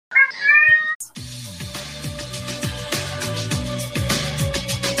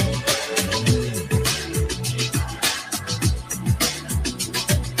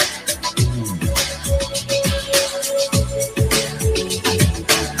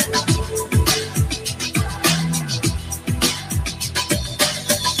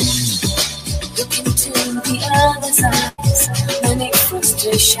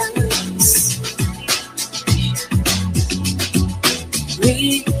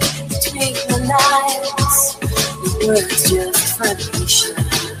between the lines, the words just fragmentations.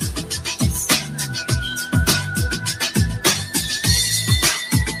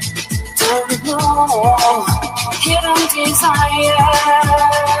 Don't ignore hidden desires.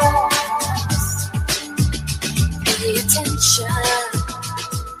 Pay attention.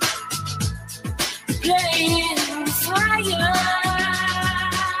 Playing fire.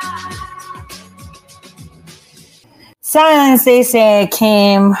 Silence, they say,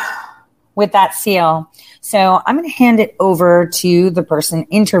 came with that seal. So I'm going to hand it over to the person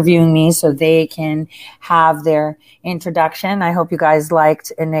interviewing me so they can have their introduction. I hope you guys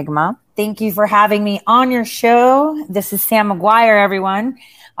liked Enigma. Thank you for having me on your show. This is Sam McGuire, everyone.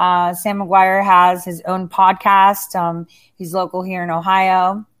 Sam McGuire has his own podcast. He's local here in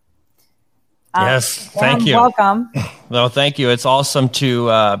Ohio. Yes, thank you. Welcome. No, thank you. It's awesome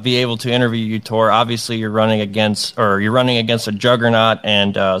to be able to interview you, Tor. Obviously, you're running against a juggernaut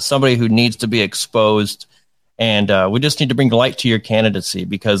and somebody who needs to be exposed. And we just need to bring light to your candidacy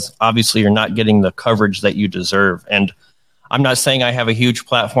because obviously you're not getting the coverage that you deserve. And I'm not saying I have a huge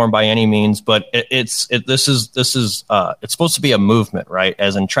platform by any means, but it's supposed to be a movement, right?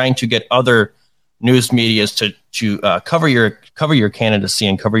 As in trying to get other news medias to cover your candidacy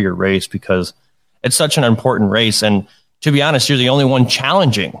and cover your race because it's such an important race. And to be honest, you're the only one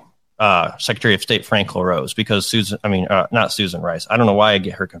challenging Secretary of State Frank LaRose because not Susan Rice. I don't know why I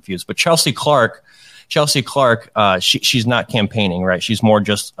get her confused, but Chelsea Clark, she's not campaigning, right? She's more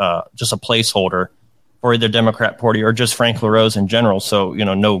just a placeholder for either Democrat Party or just Frank LaRose in general. So,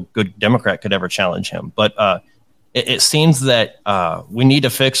 no good Democrat could ever challenge him. But it seems that we need to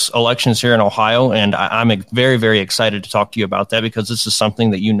fix elections here in Ohio, and I'm very, very excited to talk to you about that because this is something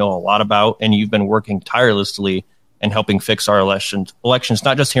that you know a lot about, and you've been working tirelessly in helping fix our elections,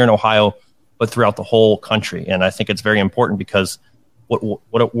 not just here in Ohio, but throughout the whole country. And I think it's very important because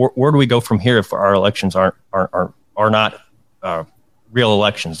where do we go from here if our elections are not real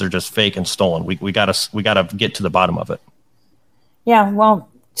elections? They're just fake and stolen. We gotta get to the bottom of it. Yeah, well,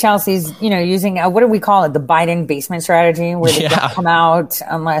 Chelsea's, using what do we call it? The Biden basement strategy, where they don't come out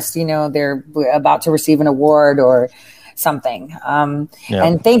unless, they're about to receive an award or something. And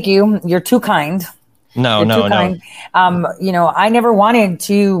thank you. You're too kind. No. I never wanted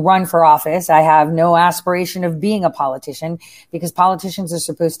to run for office. I have no aspiration of being a politician because politicians are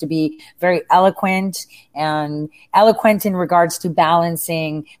supposed to be very eloquent in regards to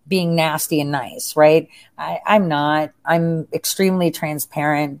balancing being nasty and nice, right? I'm not. I'm extremely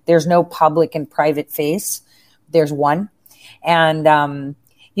transparent. There's no public and private face. There's one. And,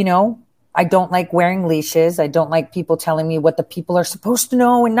 I don't like wearing leashes. I don't like people telling me what the people are supposed to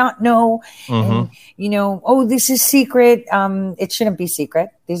know and not know. Mm-hmm. And, this is secret. It shouldn't be secret.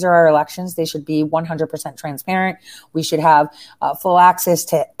 These are our elections. They should be 100% transparent. We should have full access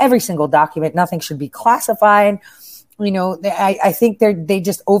to every single document. Nothing should be classified. I think they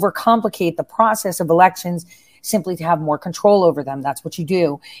just overcomplicate the process of elections simply to have more control over them. That's what you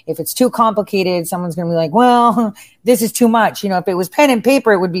do. If it's too complicated, someone's going to be like, well, this is too much. If it was pen and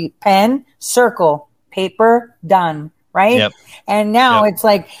paper, it would be pen, circle, paper, done. Right. Yep. And now it's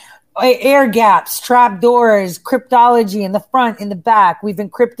like air gaps, trap doors, cryptology in the front, in the back. We've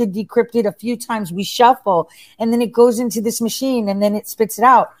encrypted, decrypted a few times. We shuffle and then it goes into this machine and then it spits it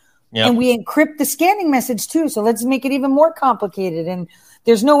out. Yep. And we encrypt the scanning message too. So let's make it even more complicated. And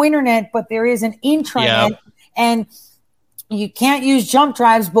there's no internet, but there is an intranet. Yep. And you can't use jump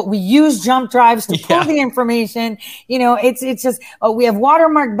drives, but we use jump drives to pull the information. It's just, we have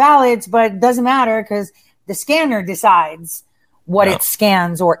watermarked ballots, but it doesn't matter because the scanner decides what it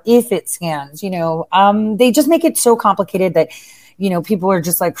scans or if it scans. They just make it so complicated that, people are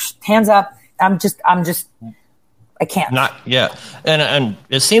just like, hands up. I can't. And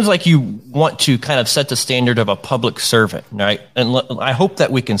it seems like you want to kind of set the standard of a public servant, right? And I hope that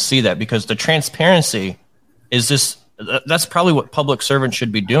we can see that because the transparency that's probably what public servants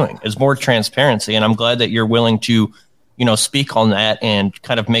should be doing is more transparency. And I'm glad that you're willing to, speak on that and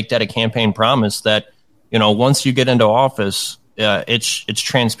kind of make that a campaign promise that, once you get into office, it's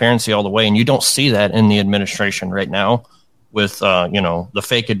transparency all the way. And you don't see that in the administration right now with, the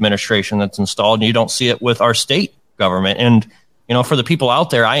fake administration that's installed. And you don't see it with our state government. And, for the people out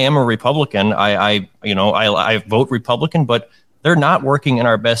there, I am a Republican. I vote Republican, but they're not working in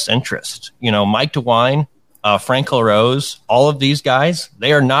our best interest. Mike DeWine, Frank LaRose, all of these guys,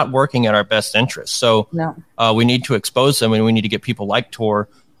 they are not working in our best interest. So we need to expose them and we need to get people like Tor,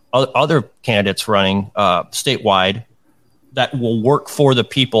 other candidates running statewide that will work for the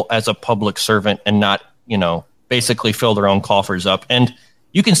people as a public servant and not, basically fill their own coffers up. And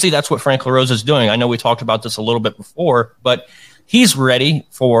you can see that's what Frank LaRose is doing. I know we talked about this a little bit before, but he's ready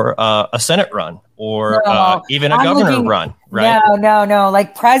for a Senate run or even a I'm governor run, right? No,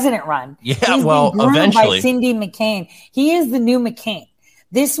 like president run. Yeah, He's well, been groomed eventually. by Cindy McCain. He is the new McCain.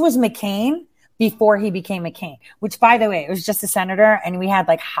 This was McCain before he became McCain, which, by the way, it was just a senator, and we had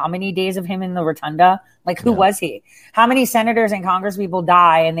like how many days of him in the rotunda? Like, who was he? How many senators and Congress people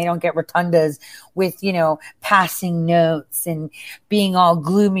die and they don't get rotundas with, passing notes and being all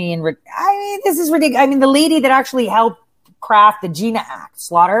gloomy and I mean, this is ridiculous. I mean, the lady that actually helped craft the GINA Act,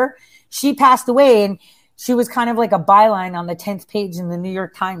 Slaughter, she passed away, and she was kind of like a byline on the 10th page in the New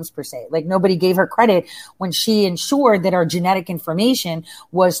York Times, per se. Like, nobody gave her credit when she ensured that our genetic information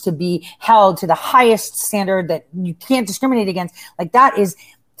was to be held to the highest standard that you can't discriminate against. Like, that is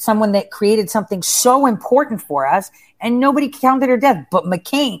someone that created something so important for us, and nobody counted her death but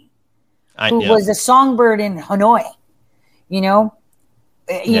McCain, who was a songbird in Hanoi,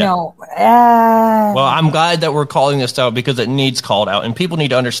 Well, I'm glad that we're calling this out because it needs called out, and people need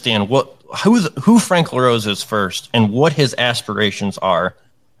to understand who Frank LaRose is first and what his aspirations are.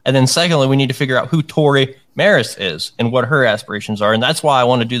 And then secondly, we need to figure out who Tori Maris is and what her aspirations are. And that's why I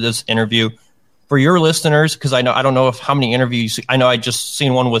want to do this interview for your listeners, because I don't know how many interviews. I know I just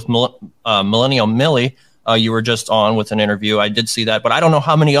seen one with Millennial Millie. You were just on with an interview. I did see that, but I don't know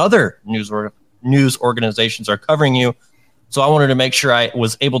how many other news organizations are covering you. So I wanted to make sure I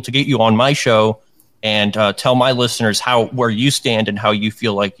was able to get you on my show and tell my listeners where you stand and how you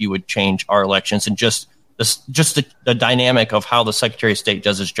feel like you would change our elections and just the dynamic of how the Secretary of State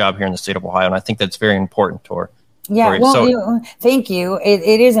does his job here in the state of Ohio. And I think that's very important, Tori. Yeah, thank you.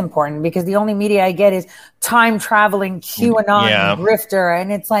 It is important because the only media I get is time traveling QAnon grifter,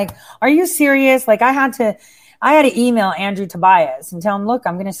 and it's like, are you serious? Like, I had to email Andrew Tobias and tell him, look,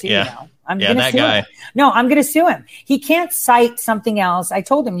 I'm going to sue you now. I'm going to sue him. No, I'm going to sue him. He can't cite something else. I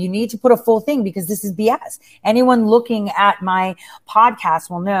told him, you need to put a full thing because this is BS. Anyone looking at my podcast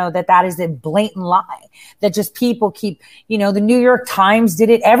will know that is a blatant lie, that just people keep, the New York Times did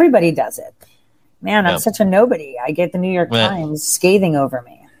it. Everybody does it. Man, I'm such a nobody. I get the New York Times scathing over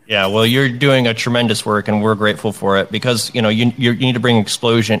me. Yeah, well, you're doing a tremendous work, and we're grateful for it because you need to bring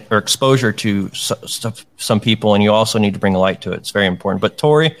exposure to some people, and you also need to bring light to it. It's very important. But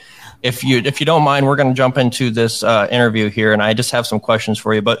Tori, if you don't mind, we're going to jump into this interview here, and I just have some questions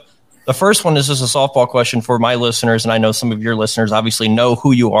for you. But the first one is just a softball question for my listeners, and I know some of your listeners obviously know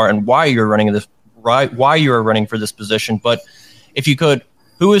who you are and why you're running why you are running for this position. But if you could,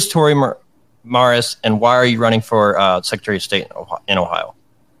 who is Tori Maris, and why are you running for Secretary of State in Ohio?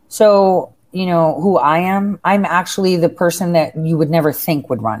 So, who I am? I'm actually the person that you would never think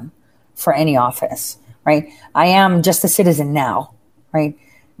would run for any office, right? I am just a citizen now, right?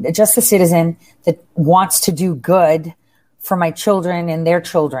 Just a citizen that wants to do good for my children and their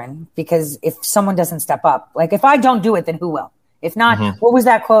children, because if someone doesn't step up, like if I don't do it, then who will? If not, what was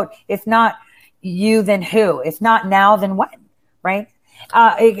that quote? If not you, then who? If not now, then when, right?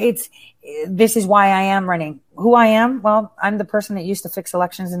 This is why I am running. Who I am? Well, I'm the person that used to fix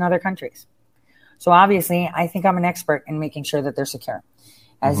elections in other countries. So obviously, I think I'm an expert in making sure that they're secure.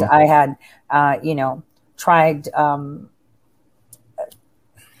 As I had, tried.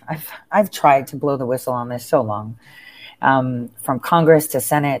 I've tried to blow the whistle on this so long, from Congress to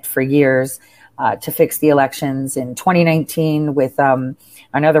Senate for years, to fix the elections. In 2019, with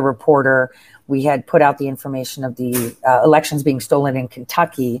another reporter, we had put out the information of the elections being stolen in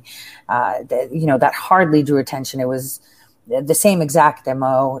Kentucky. That hardly drew attention. It was the same exact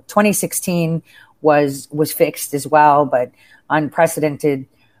MO. 2016 was fixed as well, but unprecedented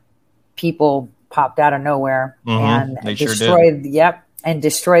people popped out of nowhere and destroyed. And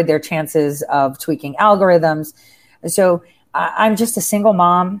destroyed their chances of tweaking algorithms. So I'm just a single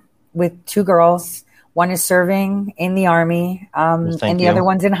mom with two girls. One is serving in the Army, and the other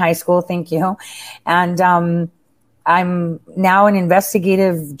one's in high school. Thank you. And I'm now an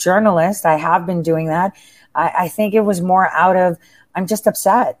investigative journalist. I have been doing that. I think it was more out of, I'm just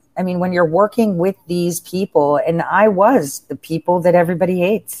upset. I mean, when you're working with these people, and I was the people that everybody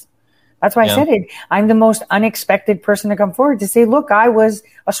hates. That's why I said it. I'm the most unexpected person to come forward to say, look, I was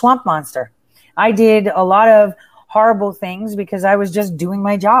a swamp monster. I did a lot of horrible things because I was just doing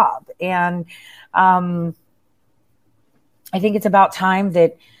my job. And I think it's about time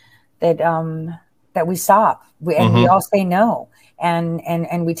that we stop and we all say no,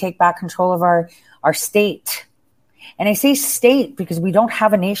 and we take back control of our state. And I say state because we don't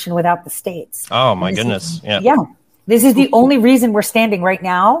have a nation without the states. Oh my goodness. This is the only reason we're standing right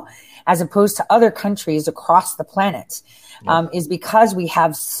now, as opposed to other countries across the planet, is because we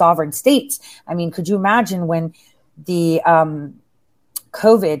have sovereign states. I mean, could you imagine when the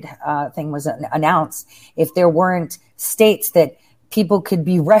COVID thing was announced, if there weren't states that people could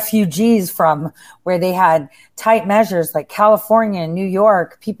be refugees from, where they had tight measures like California and New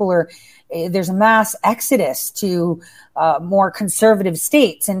York, there's a mass exodus to more conservative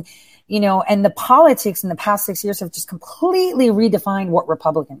states. And, and the politics in the past 6 years have just completely redefined what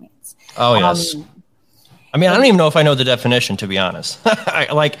Republican means. Oh, yes. I mean, I don't even know if I know the definition, to be honest. And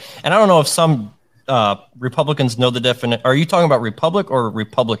I don't know if some Republicans know the definition. Are you talking about Republic or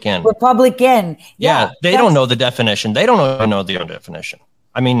Republican? Republican. Yeah, they don't know the definition. They don't know the definition.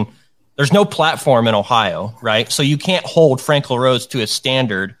 I mean, there's no platform in Ohio, right? So you can't hold Frank LaRose to a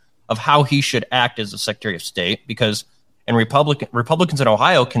standard of how he should act as a Secretary of State, because Republicans in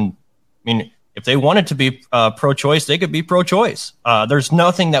Ohio if they wanted to be pro-choice, they could be pro-choice. There's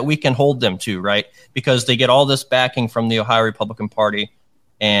nothing that we can hold them to, right? Because they get all this backing from the Ohio Republican Party,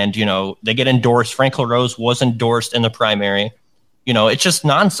 and, they get endorsed. Frank LaRose was endorsed in the primary. It's just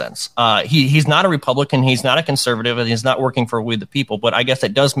nonsense. He's not a Republican. He's not a conservative, and he's not working for we the people. But I guess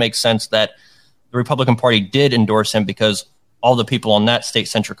it does make sense that the Republican Party did endorse him, because all the people on that state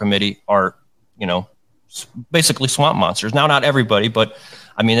central committee are, basically swamp monsters. Now, not everybody, but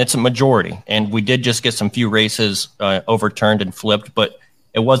I mean, it's a majority. And we did just get some few races overturned and flipped, but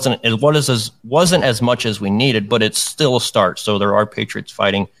it wasn't as much as we needed, but it's still a start. So there are patriots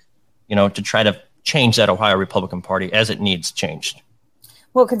fighting, to try to change that Ohio Republican Party as it needs changed.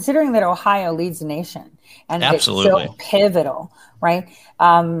 Well, considering that Ohio leads the nation and Absolutely. It's so pivotal, right?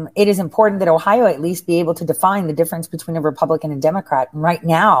 It is important that Ohio at least be able to define the difference between a Republican and Democrat. And right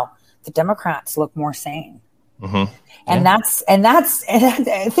now, the Democrats look more sane. Mm-hmm. And that's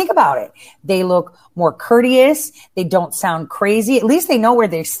think about it. They look more courteous. They don't sound crazy. At least they know where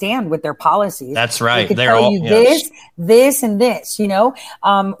they stand with their policies. That's right. They can tell you this, and this,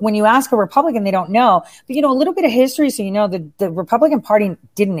 when you ask a Republican, they don't know, but a little bit of history. So, the Republican Party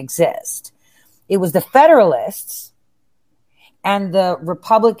didn't exist. It was the Federalists and the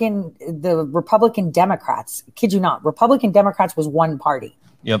Republican Democrats. Kid you not. Republican Democrats was one party.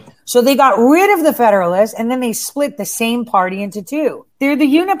 Yep. So they got rid of the Federalists, and then they split the same party into two. They're the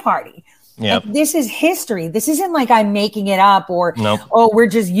Uniparty. Yep. This is history. This isn't like I'm making it up or, nope. We're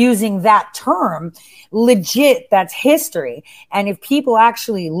just using that term. Legit, that's history. And if people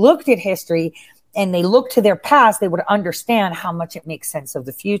actually looked at history and they looked to their past, they would understand how much it makes sense of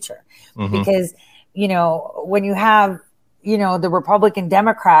the future. Mm-hmm. Because, when you have, the Republican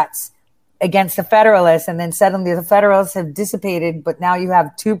Democrats against the Federalists, and then suddenly the Federalists have dissipated, but now you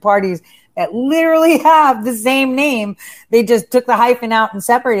have two parties that literally have the same name. They just took the hyphen out and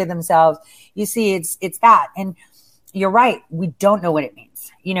separated themselves. You see, it's that. And you're right. We don't know what it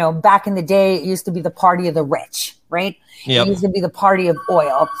means. Back in the day, it used to be the party of the rich, right? Yep. It used to be the party of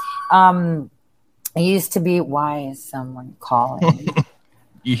oil. It used to be, why is someone calling?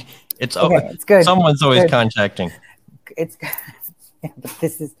 It's good. Someone's always contacting. It's good. Yeah, but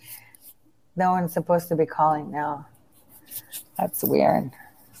this is, no one's supposed to be calling now. That's weird.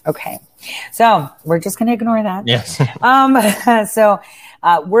 Okay. So we're just going to ignore that. Yes. So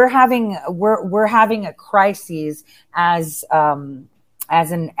we're having a crisis as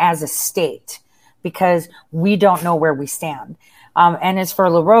a state, because we don't know where we stand. And as for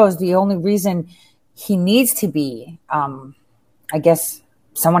LaRose, the only reason he needs to be, I guess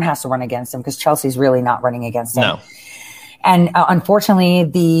someone has to run against him, because Chelsea's really not running against him. No. And unfortunately,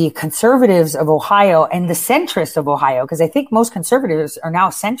 the conservatives of Ohio and the centrists of Ohio, because I think most conservatives are now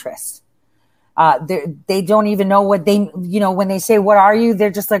centrists. They don't even know what when they say, what are you? They're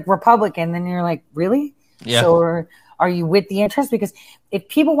just like Republican. Then you're like, really? Yeah. So are you with the interest? Because if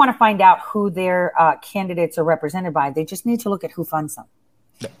people want to find out who their candidates are represented by, they just need to look at who funds them.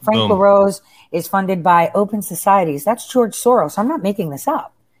 Frank LaRose is funded by Open Societies. That's George Soros. I'm not making this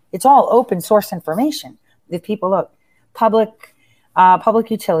up. It's all open source information. If people look. Public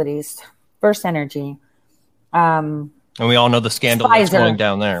utilities, First Energy. And we all know the scandal Pfizer, that's going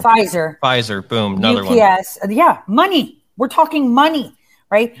down there. Pfizer, boom, another UPS, one. Yeah, money. We're talking money,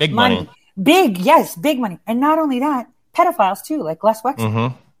 right? Big money. Big, yes, big money. And not only that, pedophiles too, like Les Wexner.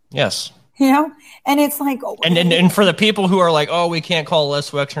 Mm-hmm. Yes. And it's like, and for the people who are like, oh, we can't call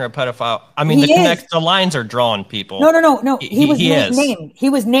Les Wexner a pedophile. I mean, the lines are drawn, people. No. He was named. He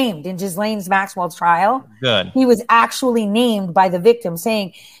was named in Ghislaine Maxwell's trial. Good. He was actually named by the victim,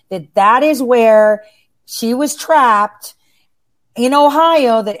 saying that is where she was trapped in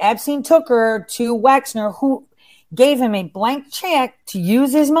Ohio, that Epstein took her to Wexner, who gave him a blank check to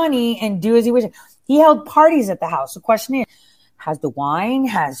use his money and do as he wished. He held parties at the house. The question is, has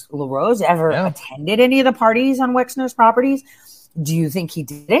LaRose ever attended any of the parties on Wexner's properties? Do you think he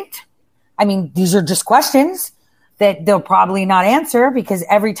did it? I mean, these are just questions. that they'll probably not answer, because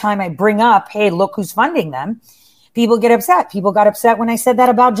every time I bring up, hey, look who's funding them, people get upset. People got upset when I said that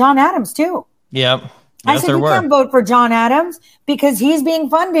about John Adams too. Yep. I said, you can't vote for John Adams because he's being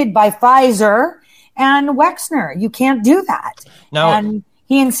funded by Pfizer and Wexner. You can't do that. Now, and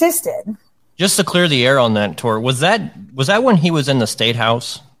he insisted. Just to clear the air on that, Tor, was that when he was in the State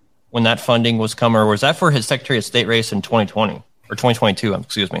House when that funding was coming, or was that for his Secretary of State race in 2020 or 2022?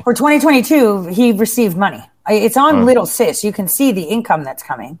 Excuse me. For 2022, he received money. It's on Little Sis. You can see the income that's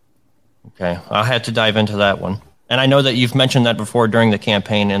coming. Okay, I had to dive into that one. And I know that you've mentioned that before during the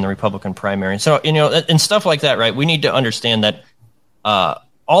campaign in the Republican primary. So, and stuff like that, right? We need to understand that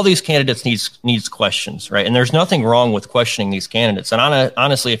all these candidates needs questions, right? And there's nothing wrong with questioning these candidates. And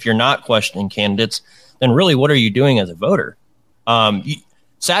honestly, if you're not questioning candidates, then really what are you doing as a voter?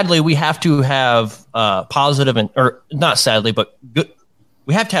 Sadly, we have to have positive, or not sadly, but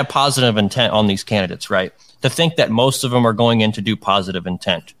we have to have positive intent on these candidates, right? To think that most of them are going in to do positive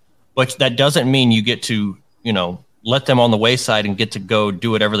intent. But that doesn't mean you get to let them on the wayside and get to go do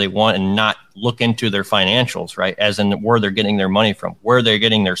whatever they want and not look into their financials, right? As in where they're getting their money from, where they're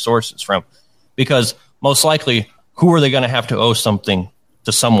getting their sources from. Because most likely, who are they going to have to owe something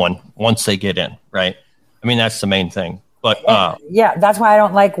to someone once they get in, right? I mean, that's the main thing. But yeah, that's why I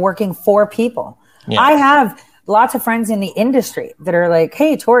don't like working for people. Yeah. I have lots of friends in the industry that are like,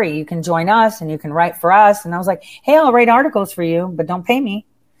 hey, Tori, you can join us and you can write for us. And I was like, hey, I'll write articles for you, but don't pay me.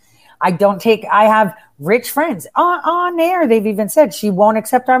 I have rich friends on air. They've even said she won't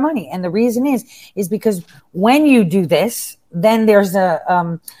accept our money. And the reason is because when you do this, then there's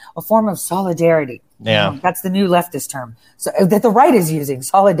a form of solidarity. Yeah. That's the new leftist term. So that the right is using,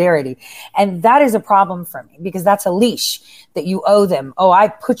 solidarity. And that is a problem for me because that's a leash that you owe them. Oh, I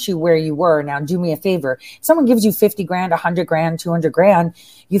put you where you were. Now do me a favor. If someone gives you 50 grand, 100 grand, 200 grand,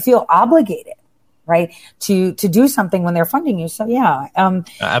 you feel obligated, right, to do something when they're funding you. So yeah,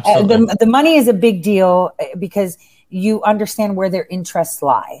 absolutely. The money is a big deal because you understand where their interests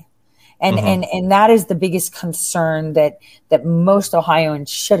lie. And, and that is the biggest concern that most Ohioans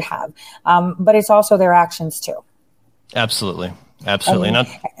should have. But it's also their actions too. Absolutely. And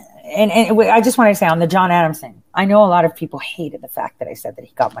I just want to say on the John Adams thing, I know a lot of people hated the fact that I said that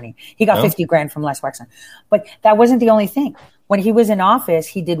he got money. He got 50 grand from Les Wexner, but that wasn't the only thing. When he was in office,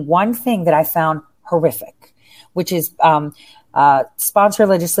 he did one thing that I found horrific, which is sponsor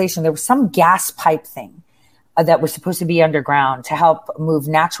legislation. There was some gas pipe thing that was supposed to be underground to help move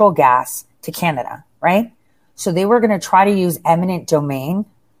natural gas to Canada, right? So they were going to try to use eminent domain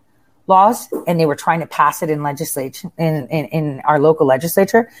laws, and they were trying to pass it in legislation in our local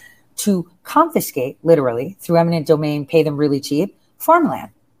legislature to confiscate, literally, through eminent domain, pay them really cheap, farmland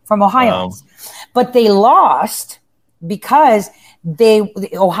from Ohioans. Wow. But they lost because the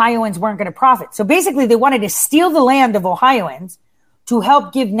Ohioans weren't going to profit. So basically, they wanted to steal the land of Ohioans to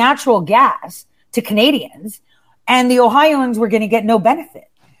help give natural gas to Canadians, and the Ohioans were going to get no benefit.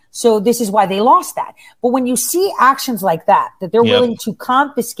 So this is why they lost that. But when you see actions like that they're willing to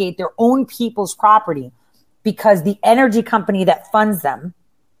confiscate their own people's property because the energy company that funds them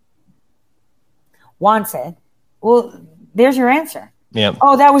wants it, well, there's your answer. Yeah.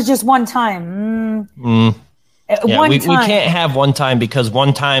 Oh, that was just one time. Yeah, we can't have one time because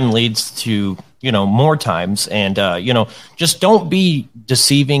one time leads to, more times. And, just don't be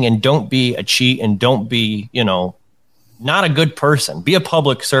deceiving and don't be a cheat and don't be, not a good person. Be a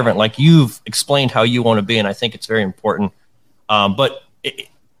public servant like you've explained how you want to be. And I think it's very important. But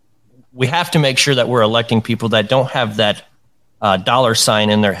we have to make sure that we're electing people that don't have that dollar sign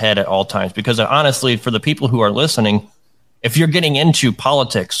in their head at all times. Because honestly, for the people who are listening, if you're getting into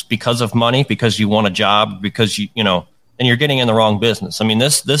politics because of money, because you want a job, because then you're getting in the wrong business. I mean,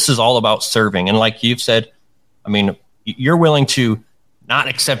 this is all about serving. And like you've said, I mean, you're willing to not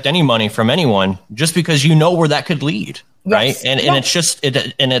accept any money from anyone just because you know where that could lead. Yes. Right. And it's just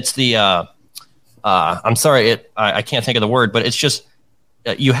it's the I'm sorry, I can't think of the word, but it's just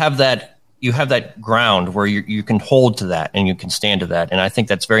you have that ground where you can hold to that and you can stand to that. And I think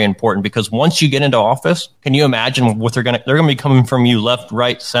that's very important because once you get into office, can you imagine what they're going to be coming from you left,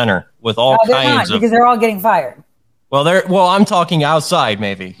 right, center with all kinds of, because they're all getting fired. Well, I'm talking outside,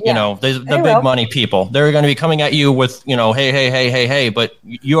 maybe, the big money people, they're going to be coming at you with, hey, but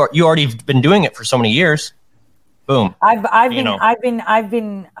you already been doing it for so many years. Boom. I've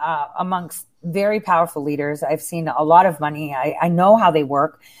been amongst very powerful leaders. I've seen a lot of money. I know how they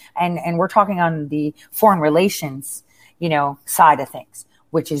work. And we're talking on the foreign relations, side of things,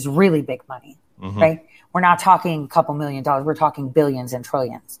 which is really big money, right? We're not talking a couple $1 million. We're talking billions and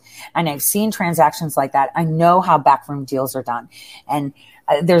trillions. And I've seen transactions like that. I know how backroom deals are done. And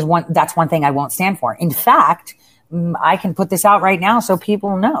that's one thing I won't stand for. In fact, I can put this out right now so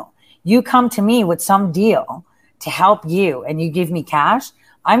people know. You come to me with some deal to help you and you give me cash,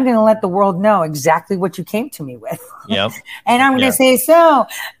 I'm going to let the world know exactly what you came to me with. Yep. And I'm going to say, so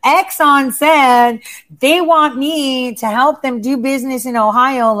Exxon said they want me to help them do business in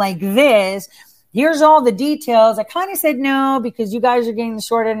Ohio like this. Here's all the details. I kind of said no because you guys are getting the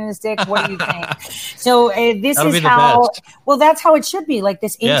short end of the stick. What do you think? So this That'll is how, best. well, that's how it should be. Like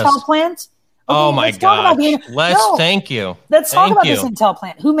this Intel plant. Okay, oh my God. Thank you. Let's talk about this Intel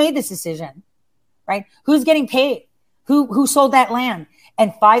plant. Who made this decision, right? Who's getting paid? Who sold that land?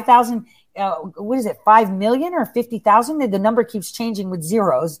 And 5,000, what is it? 5 million or 50,000? The number keeps changing with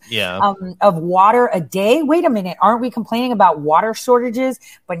zeros. Yeah. Of water a day. Wait a minute. Aren't we complaining about water shortages?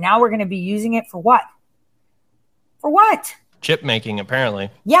 But now we're going to be using it for what? For what? Chip making,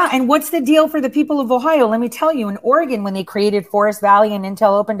 apparently. Yeah. And what's the deal for the people of Ohio? Let me tell you, in Oregon, when they created Forest Valley and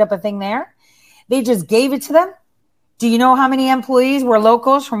Intel opened up a thing there, they just gave it to them. Do you know how many employees were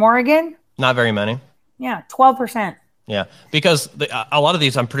locals from Oregon? Not very many. Yeah, 12%. Yeah, because a lot of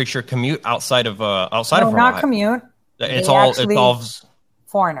these, I'm pretty sure, commute outside of not Ohio. Commute. It's all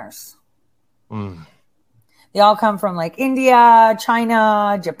foreigners. They all come from like India,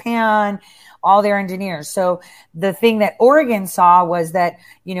 China, Japan, all their engineers. So the thing that Oregon saw was that,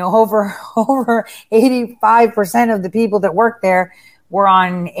 you know, over 85% of the people that work there were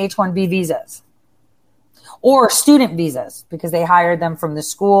on H-1B visas. Or student visas because they hired them from the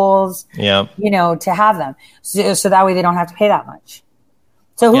schools, you know, to have them. So that way they don't have to pay that much.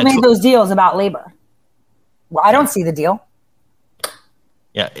 So who made those deals about labor? Well, I don't see the deal.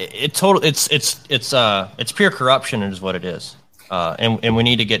 Yeah, it's pure corruption is what it is. And we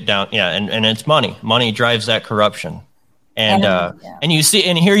need to get down. Yeah. And it's money. Money drives that corruption. And you see,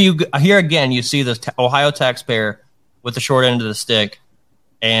 and here again, you see the Ohio taxpayer with the short end of the stick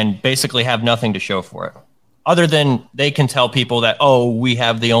and basically have nothing to show for it. Other than they can tell people that, oh, we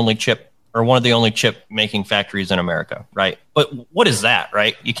have the only chip or one of the only chip making factories in America, right? But what is that,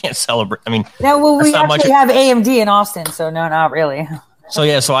 right? You can't celebrate. I mean, no, well, we actually have AMD in Austin, so no, not really. So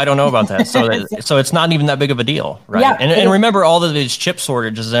I don't know about that. So it's not even that big of a deal, right? Yeah, and remember all of these chip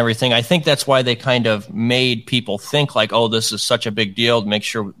shortages and everything. I think that's why they kind of made people think like, oh, this is such a big deal. Make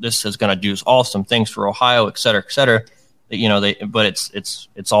sure this is going to do awesome things for Ohio, et cetera, et cetera. You know, but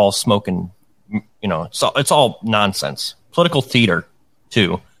it's all smoke and, you know, it's all nonsense. Political theater,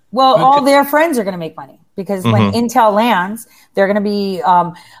 too. Well, all their friends are going to make money because when Intel lands, they're going to be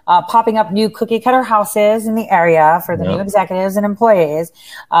popping up new cookie cutter houses in the area for the new executives and employees,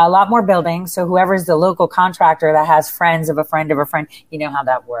 a lot more buildings. So whoever's the local contractor that has friends of a friend of a friend, you know how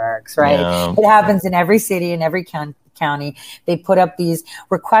that works, right? Yeah. It happens in every city, in every county. They put up these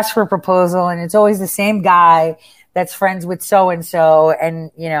requests for proposal, and it's always the same guy that's friends with so-and-so,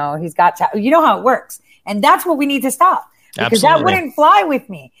 and, you know, he's got you know how it works. And that's what we need to stop. Because that wouldn't fly with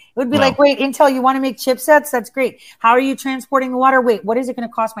me. It would be like, wait, Intel, you want to make chipsets? That's great. How are you transporting the water? Wait, what is it going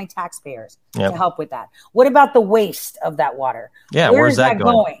to cost my taxpayers to help with that? What about the waste of that water? Yeah, where's that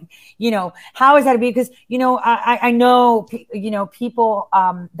going? You know, how is that? Because, you know, I know, you know, people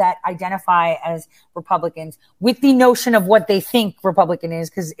that identify as Republicans with the notion of what they think Republican is.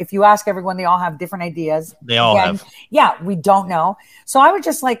 Because if you ask everyone, they all have different ideas. They all have. Yeah, we don't know. So I would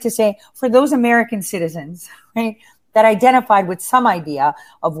just like to say, for those American citizens, right, that identified with some idea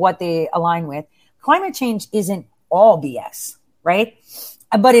of what they align with, climate change isn't all BS, right?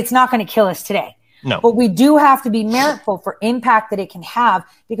 But it's not going to kill us today. No. But we do have to be meritful for impact that it can have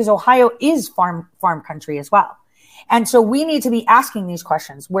because Ohio is farm country as well. And so we need to be asking these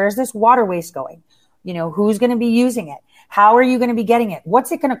questions. Where's this water waste going? You know, who's going to be using it? How are you going to be getting it? What's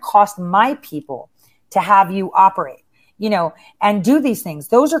it going to cost my people to have you operate, you know, and do these things?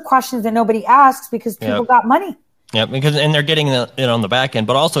 Those are questions that nobody asks because people got money. Yeah, because and they're getting it on the back end,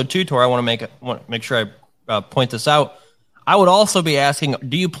 but also too, Tor, I want to make sure I point this out. I would also be asking,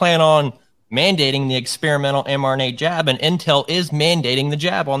 do you plan on mandating the experimental mRNA jab? And Intel is mandating the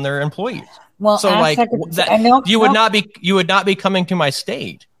jab on their employees. Well, so like you would not be coming to my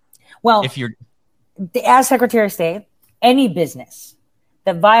state. Well, if you're as Secretary of State, any business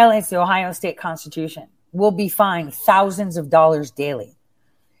that violates the Ohio State Constitution will be fined thousands of dollars daily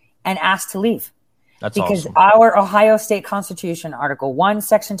and asked to leave. That's because awesome. Our Ohio State Constitution, Article 1,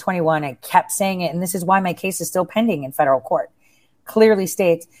 Section 21, I kept saying it, and this is why my case is still pending in federal court, clearly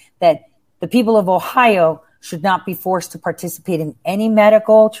states that the people of Ohio should not be forced to participate in any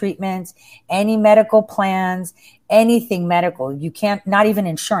medical treatments, any medical plans, anything medical. You can't, not even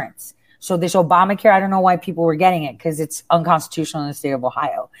insurance. So this Obamacare, I don't know why people were getting it because it's unconstitutional in the state of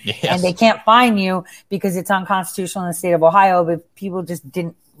Ohio. Yes. And they can't fine you because it's unconstitutional in the state of Ohio, but people just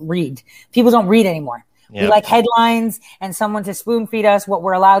didn't read. People don't read anymore. We like headlines and someone to spoon feed us what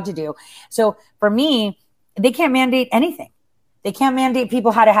we're allowed to do. So for me, they can't mandate anything. They can't mandate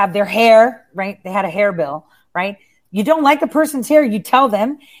people how to have their hair, right? They had a hair bill, right? You don't like the person's hair, you tell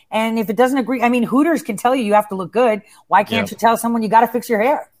them. And if it doesn't agree, I mean, Hooters can tell you have to look good. Why can't you tell someone you got to fix your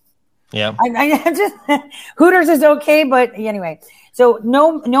hair? Yeah. I just Hooters is okay, but anyway. So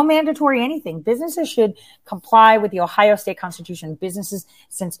no mandatory anything. Businesses should comply with the Ohio State Constitution. Businesses,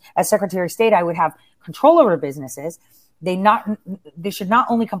 since as Secretary of State, I would have control over businesses. They should not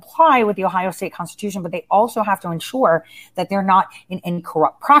only comply with the Ohio State Constitution, but they also have to ensure that they're not in any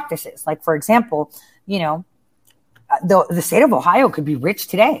corrupt practices. Like, for example, the state of Ohio could be rich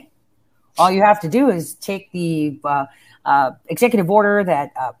today. All you have to do is take the executive order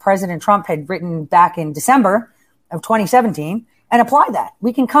that President Trump had written back in December of 2017 and apply that.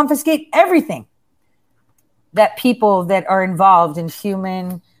 We can confiscate everything that people that are involved in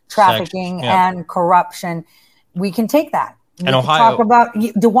human trafficking and corruption. We can take that. We and can Ohio talk about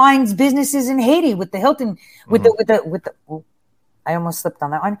DeWine's businesses in Haiti with the Hilton, with the I almost slipped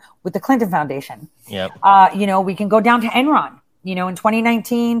on that one, with the Clinton Foundation. Yep. We can go down to Enron. In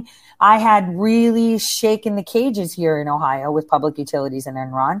 2019, I had really shaken the cages here in Ohio with public utilities and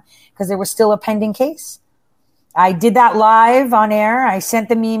Enron because there was still a pending case. I did that live on air. I sent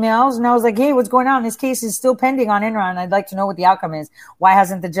them emails and I was like, hey, what's going on? This case is still pending on Enron. I'd like to know what the outcome is. Why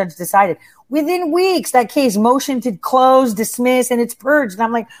hasn't the judge decided? Within weeks, that case motioned to close, dismiss, and it's purged. And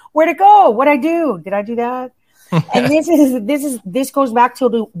I'm like, where'd it go? What'd I do? Did I do that? And this goes back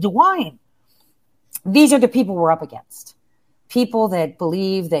to DeWine. These are the people we're up against. People that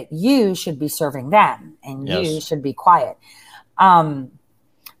believe that you should be serving them and you should be quiet.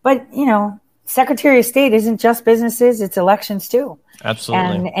 But Secretary of State isn't just businesses, it's elections too.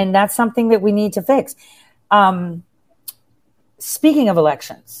 Absolutely. And that's something that we need to fix. Speaking of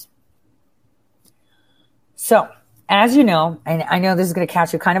elections. So, as you know, and I know this is going to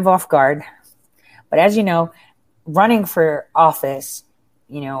catch you kind of off guard, but as you know, running for office,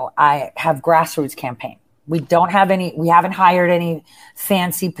 I have grassroots campaign. We haven't hired any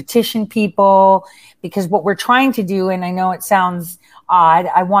fancy petition people because what we're trying to do, and I know it sounds odd,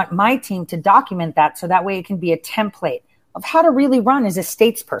 I want my team to document that so that way it can be a template of how to really run as a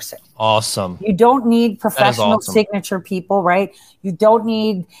statesperson. Awesome. You don't need professional signature people, right? You don't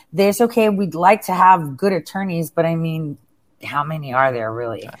need this. Okay, we'd like to have good attorneys, but I mean, how many are there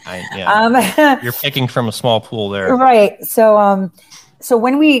really? You're picking from a small pool there. Right. So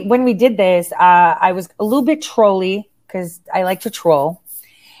when we did this, I was a little bit trolly because I like to troll.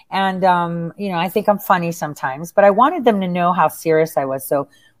 And, I think I'm funny sometimes, but I wanted them to know how serious I was. So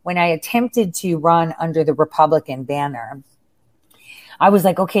when I attempted to run under the Republican banner, I was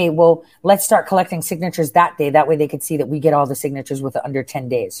like, okay, well, let's start collecting signatures that day. That way they could see that we get all the signatures with under 10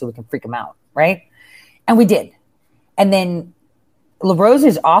 days so we can freak them out. Right. And we did. And then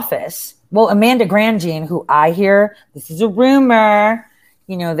LaRose's office, well, Amanda Grandjean, who I hear, this is a rumor,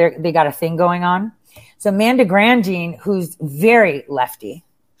 they got a thing going on. So Amanda Grandjean, who's very lefty,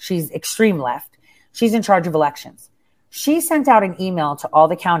 she's extreme left, she's in charge of elections. She sent out an email to all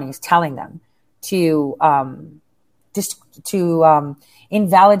the counties telling them to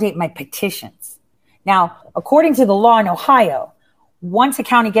invalidate my petitions. Now, according to the law in Ohio, once a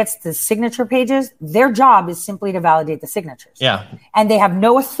county gets the signature pages, their job is simply to validate the signatures. Yeah. And they have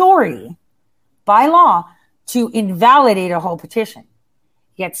no authority by law to invalidate a whole petition.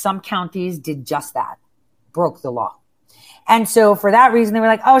 Yet some counties did just that, broke the law. And so for that reason, they were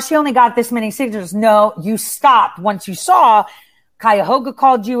like, oh, she only got this many signatures. No, you stopped once you saw Cuyahoga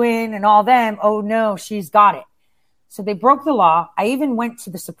called you in and all them. Oh, no, she's got it. So they broke the law. I even went to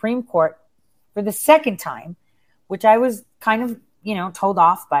the Supreme Court for the second time, which I was kind of, told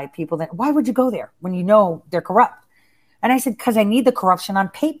off by people that, why would you go there when you know they're corrupt? And I said, because I need the corruption on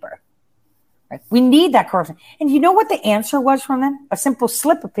paper. Right? We need that corruption. And you know what the answer was from them? A simple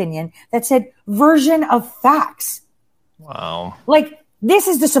slip opinion that said version of facts. Wow. Like, this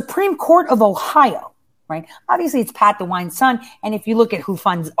is the Supreme Court of Ohio, right? Obviously, it's Pat DeWine's son. And if you look at who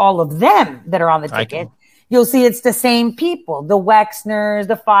funds all of them that are on the ticket, you'll see it's the same people, the Wexners,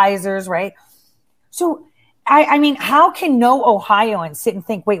 the Pfizers, right? So, I mean, how can no Ohioan sit and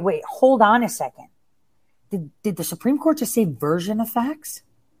think, wait, hold on a second. Did the Supreme Court just say version of facts?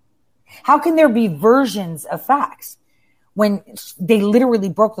 How can there be versions of facts when they literally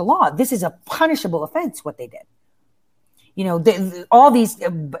broke the law? This is a punishable offense, what they did. All these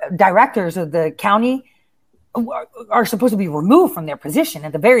directors of the county are supposed to be removed from their position,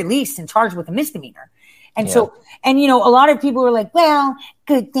 at the very least, and charged with a misdemeanor. And so, a lot of people are like, well,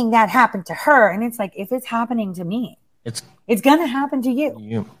 good thing that happened to her. And it's like, if it's happening to me, it's going to happen to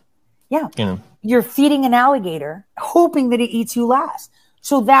you. Yeah. you're feeding an alligator, hoping that it eats you last.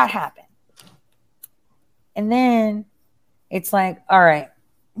 So that happened. And then it's like, all right,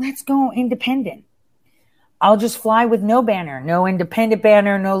 let's go independent. I'll just fly with no banner, no independent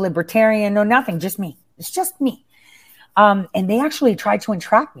banner, no libertarian, no nothing, just me. It's just me. And they actually tried to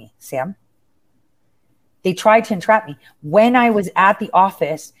entrap me, Sam. They tried to entrap me. When I was at the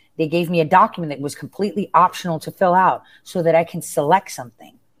office, they gave me a document that was completely optional to fill out so that I can select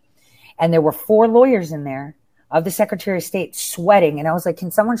something. And there were 4 lawyers in there of the Secretary of State sweating. And I was like,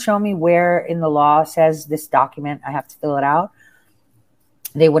 can someone show me where in the law says this document, I have to fill it out?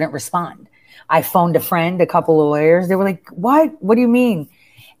 They wouldn't respond. I phoned a friend, a couple of lawyers. They were like, what? What do you mean?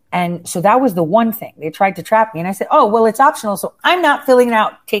 And so that was the one thing. They tried to trap me. And I said, oh, well, it's optional. So I'm not filling it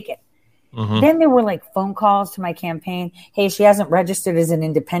out. Take it. Mm-hmm. Then there were like phone calls to my campaign. Hey, she hasn't registered as an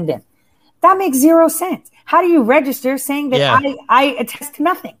independent. That makes 0 sense. How do you register saying that I attest to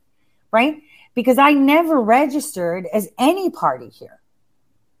nothing? Right? Because I never registered as any party here.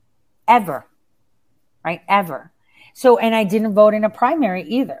 Ever. Right? Ever. So, and I didn't vote in a primary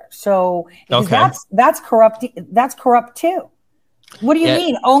either. So that's corrupt. That's corrupt too. What do you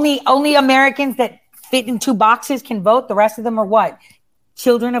mean? Only Americans that fit in 2 boxes can vote. The rest of them are what?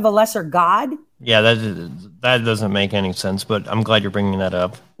 Children of a lesser God? Yeah, that doesn't make any sense, but I'm glad you're bringing that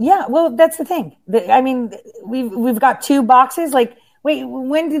up. Yeah, well, that's the thing. I mean, we've got 2 boxes. Like, wait,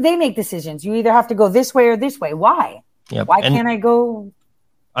 when did they make decisions? You either have to go this way or this way. Why? Yep. Why can't I go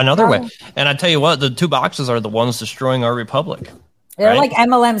another way? And I tell you what, the 2 boxes are the ones destroying our republic. They're like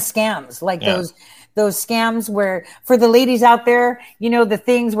MLM scams, like those scams where, for the ladies out there, you know, the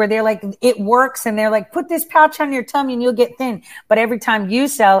things where they're like, it works, and they're like, put this pouch on your tummy and you'll get thin. But every time you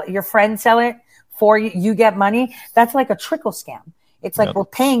sell, your friends sell it for you, you get money. That's like a trickle scam. It's like we're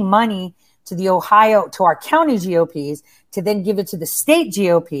paying money to to our county GOPs to then give it to the state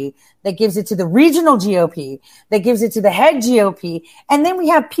GOP that gives it to the regional GOP that gives it to the head GOP. And then we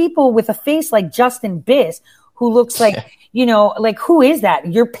have people with a face like Justin Biss who looks like, you know, like, who is that?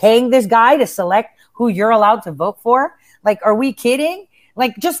 You're paying this guy to select who you're allowed to vote for? Like, are we kidding?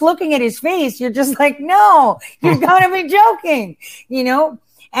 Like, just looking at his face, you're just like, no, you've got to be joking, you know?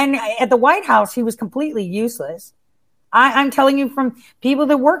 And at the White House, he was completely useless. I'm telling you from people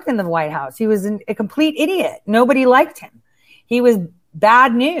that worked in the White House, he was a complete idiot. Nobody liked him. He was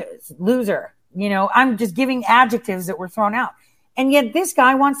bad news, loser. You know, I'm just giving adjectives that were thrown out. And yet this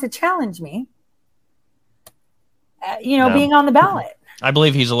guy wants to challenge me, being on the ballot. I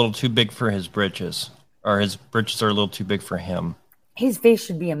believe he's a little too big for his britches, or his britches are a little too big for him. His face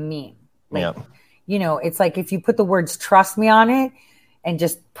should be a meme. Like, you know, it's like if you put the words "trust me" on it and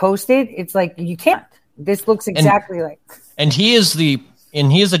just post it, it's like you can't. This looks exactly like. And he is the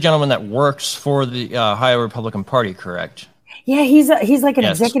gentleman that works for the Ohio Republican Party, correct? Yeah, he's like an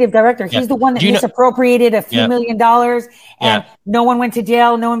executive director. He's the one that misappropriated a few $1 million, and no one went to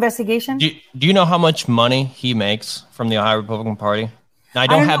jail, no investigation. Do you know how much money he makes from the Ohio Republican Party? Now, I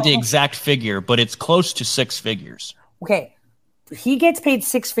don't have the exact figure, but it's close to 6 figures. Okay. He gets paid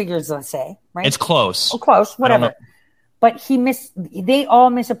 6 figures, let's say, right? It's close. Oh, close, whatever. But they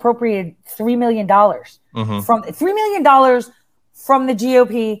all misappropriated $3 million from $3 million from the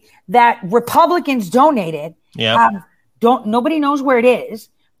GOP that Republicans donated. Yeah. Nobody knows where it is,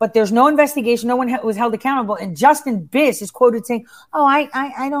 but there's no investigation. No one was held accountable. And Justin Biss is quoted saying, "Oh,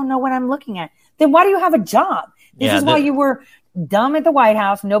 I don't know what I'm looking at." Then why do you have a job? This is why you were dumb at the White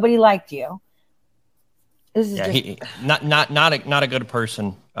House. Nobody liked you. This is not a good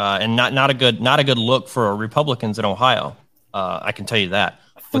person, and not a good look for Republicans in Ohio. I can tell you that.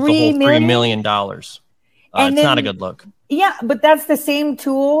 With the whole $3 million, it's not a good look. Yeah, but that's the same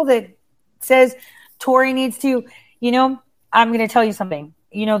tool that says Tory needs to. You know, I'm going to tell you something.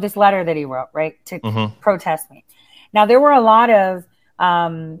 You know, this letter that he wrote, right, to protest me. Now, there were a lot of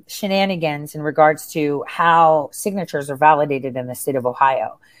shenanigans in regards to how signatures are validated in the state of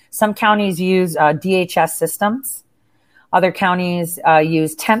Ohio. Some counties use DHS systems. Other counties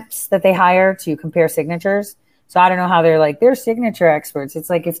use temps that they hire to compare signatures. So I don't know how they're signature experts.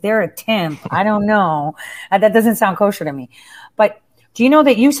 It's like, if they're a temp, I don't know. That doesn't sound kosher to me. But do you know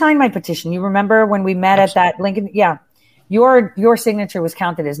that you signed my petition? You remember when we met at that Lincoln? Yeah. Your signature was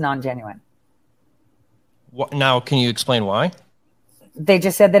counted as non-genuine. Now, can you explain why? They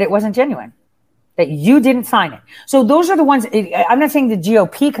just said that it wasn't genuine, that you didn't sign it. So those are the ones. I'm not saying the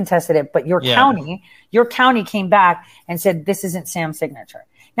GOP contested it, but your county came back and said, this isn't Sam's signature.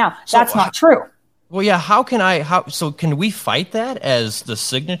 Now, that's not true. Well, yeah. So can we fight that as the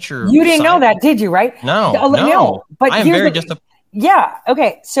signature? You didn't know that, did you? Right? No. But I'm very disappointed. Yeah.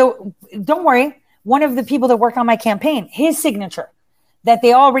 Okay. So don't worry. One of the people that worked on my campaign, his signature that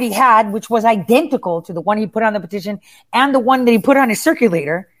they already had, which was identical to the one he put on the petition and the one that he put on his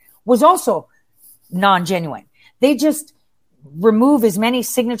circulator, was also non-genuine. They just remove as many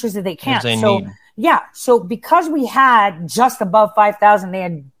signatures as they can. As they need. Yeah. So because we had just above 5,000, they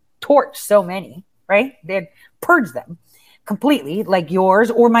had torched so many, right? They had purged them completely, like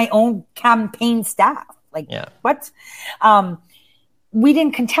yours or my own campaign staff. Like, what? We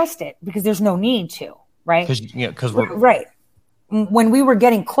didn't contest it because there's no need to, right? Because we're right. When we were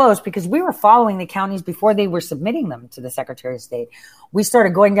getting close, because we were following the counties before they were submitting them to the Secretary of State, we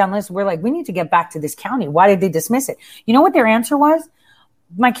started going down lists. We're like, we need to get back to this county. Why did they dismiss it? You know what their answer was?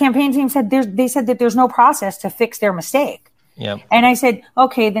 My campaign team said they said that there's no process to fix their mistake. Yep. And I said,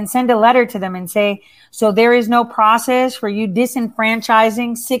 okay, then send a letter to them and say, so there is no process for you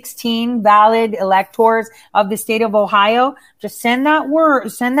disenfranchising 16 valid electors of the state of Ohio. Just send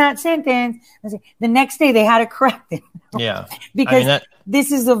that sentence. The next day they had to correct it. Yeah. Because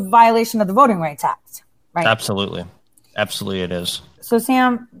this is a violation of the Voting Rights Act. Right. Absolutely. Absolutely it is. So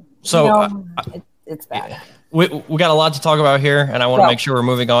Sam, it's bad. We got a lot to talk about here, and I want to make sure we're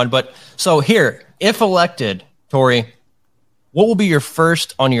moving on. But so here, if elected, Tori, what will be your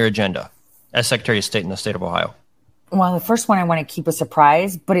first on your agenda as Secretary of State in the state of Ohio? Well, the first one I want to keep a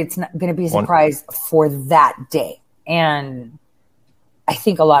surprise, but it's not going to be a surprise for that day. And I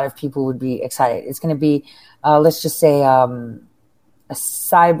think a lot of people would be excited. It's going to be, let's just say, a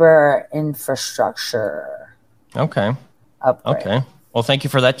cyber infrastructure. Okay. Upgrade. Okay. Well, thank you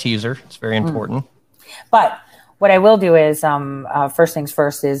for that teaser. It's very important. But what I will do is, first things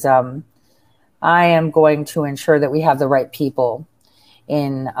first is, I am going to ensure that we have the right people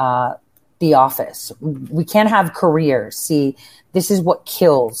in the office. We can't have careers. See, this is what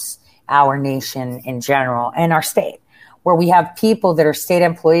kills our nation in general and our state, where we have people that are state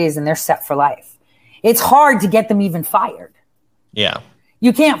employees and they're set for life. It's hard to get them even fired. Yeah.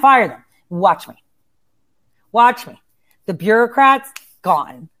 You can't fire them. Watch me. Watch me. The bureaucrats,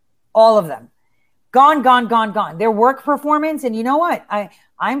 gone. All of them. Gone. Their work performance, and you know what?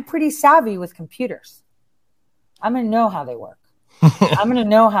 I'm pretty savvy with computers. I'm going to know how they work. I'm going to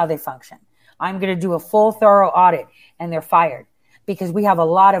know how they function. I'm going to do a full, thorough audit, and they're fired because we have a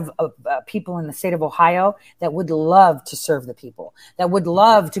lot of people in the state of Ohio that would love to serve the people, that would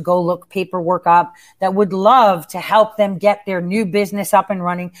love to go look paperwork up, that would love to help them get their new business up and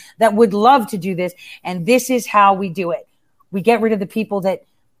running, that would love to do this. And this is how we do it. We get rid of the people that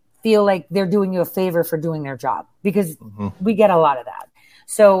feel like they're doing you a favor for doing their job, because we get a lot of that.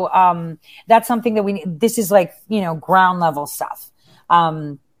 So that's something that we need. This is like, ground level stuff.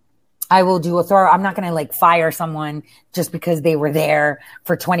 I will do a thorough. I'm not going to fire someone just because they were there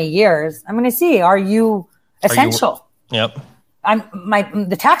for 20 years. I'm going to see, are you essential? Yep.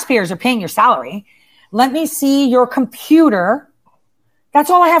 The taxpayers are paying your salary. Let me see your computer. That's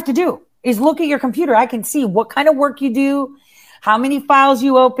all I have to do is look at your computer. I can see what kind of work you do, how many files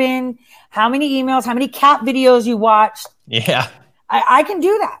you open, how many emails, how many cat videos you watched. Yeah. I can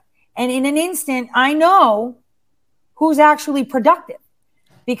do that. And in an instant, I know who's actually productive,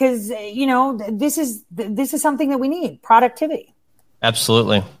 because, this is something that we need, productivity.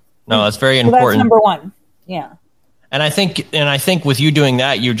 Absolutely. No, that's very important. That's number one. Yeah. And I think with you doing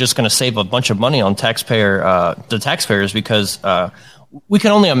that, you're just going to save a bunch of money on the taxpayers, because we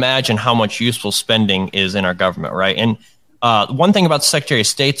can only imagine how much useful spending is in our government, right? And one thing about the Secretary of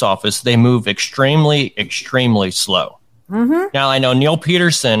State's office, they move extremely, extremely slow. Mm-hmm. Now, I know Neil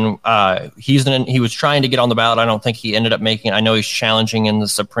Peterson, he was trying to get on the ballot. I don't think he ended up making it. I know he's challenging in the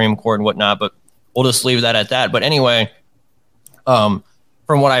Supreme Court and whatnot, but we'll just leave that at that. But anyway, from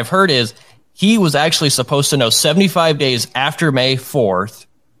what I've heard is he was actually supposed to know 75 days after May 4th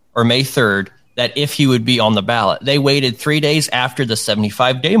or May 3rd that if he would be on the ballot. They waited 3 days after the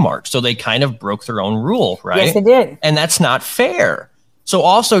 75-day mark. So they kind of broke their own rule, right? Yes, they did. And that's not fair. So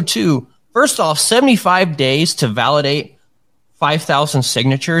also, too, first off, 75 days to validate 5,000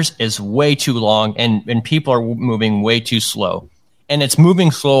 signatures is way too long, and people are moving way too slow. And it's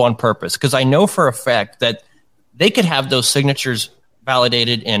moving slow on purpose, because I know for a fact that they could have those signatures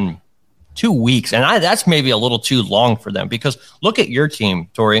validated in 2 weeks. And that's maybe a little too long for them, because look at your team,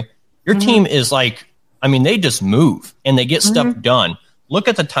 Tori. Your team is they just move and they get stuff done. Look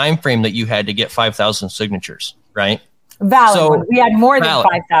at the time frame that you had to get 5,000 signatures, right? Valid. So, we had more than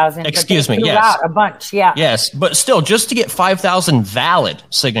 5,000. Excuse me. Yes. A bunch. Yeah. Yes. But still, just to get 5,000 valid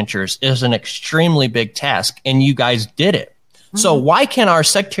signatures is an extremely big task. And you guys did it. Mm-hmm. So why can't our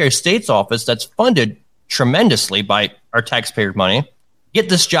Secretary of State's office, that's funded tremendously by our taxpayer money, get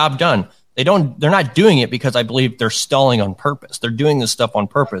this job done? They're not doing it because I believe they're stalling on purpose. They're doing this stuff on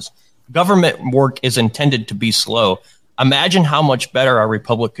purpose. Government work is intended to be slow. Imagine how much better our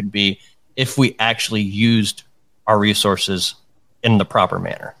republic could be if we actually used our resources in the proper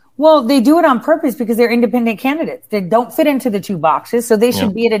manner. Well, they do it on purpose because they're independent candidates. They don't fit into the two boxes, so they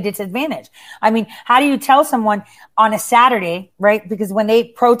should be at a disadvantage. I mean, how do you tell someone on a Saturday, right? Because when they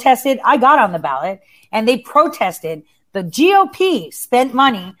protested, I got on the ballot, and they protested. The GOP spent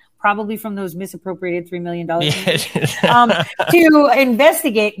money, probably from those misappropriated $3 million, to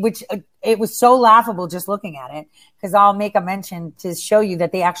investigate, which it was so laughable just looking at it, because I'll make a mention to show you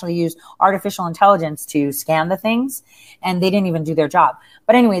that they actually used artificial intelligence to scan the things, and they didn't even do their job.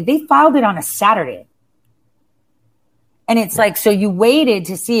 But anyway, they filed it on a Saturday. And it's like, so you waited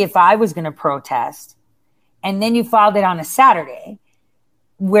to see if I was going to protest, and then you filed it on a Saturday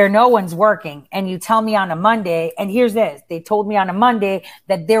where no one's working, and you tell me on a Monday, and here's this, they told me on a Monday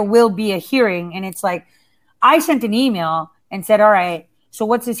that there will be a hearing. And it's like, I sent an email and said, all right, so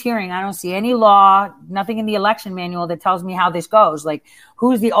what's this hearing? I don't see any law, nothing in the election manual that tells me how this goes. Like,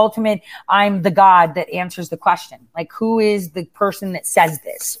 who's the ultimate, I'm the God that answers the question. Like, who is the person that says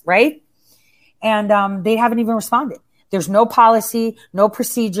this, right? And they haven't even responded. There's no policy, no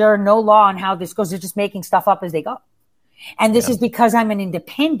procedure, no law on how this goes. They're just making stuff up as they go. And this is because I'm an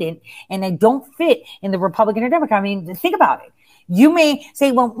independent and I don't fit in the Republican or Democrat. I mean, think about it. You may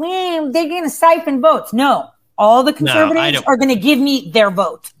say, well, they're going to siphon votes. No, all the conservatives are going to give me their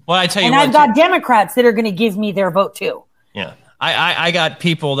vote. Well, I tell you and what, I've got Democrats that are going to give me their vote too. Yeah. I got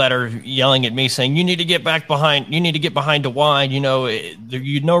people that are yelling at me saying, you need to get behind DeWine. You know,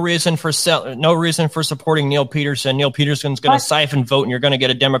 no reason for supporting Neil Peterson. Neil Peterson's going to siphon vote and you're going to get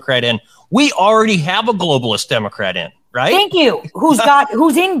a Democrat in. We already have a globalist Democrat in. Right? Thank you.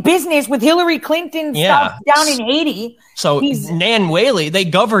 Who's in business with Hillary Clinton stuff down in Haiti. So Nan Whaley, they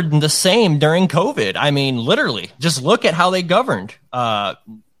governed the same during COVID. I mean, literally, just look at how they governed.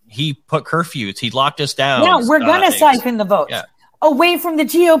 He put curfews. He locked us down. Yeah, we're going to siphon the votes away from the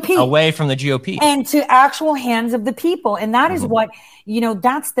GOP. Away from the GOP. And to actual hands of the people. And that is what,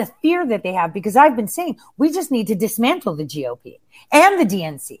 that's the fear that they have. Because I've been saying, we just need to dismantle the GOP and the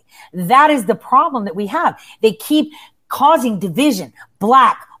DNC. That is the problem that we have. They keep causing division,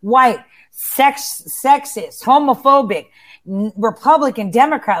 black, white, sexist, homophobic, Republican,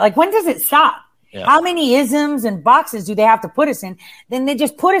 Democrat. Like, when does it stop? Yeah. How many isms and boxes do they have to put us in? Then they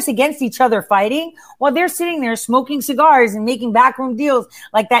just put us against each other fighting while they're sitting there smoking cigars and making backroom deals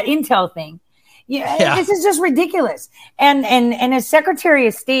like that Intel thing. Yeah. This is just ridiculous. And as Secretary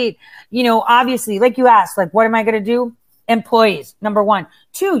of State, obviously, like you asked, like, what am I going to do? Employees, number one.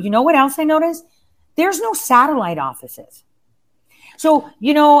 Two, you know what else I noticed? There's no satellite offices. So,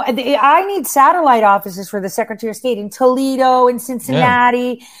 I need satellite offices for the Secretary of State in Toledo, in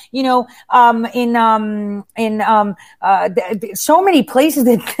Cincinnati, in so many places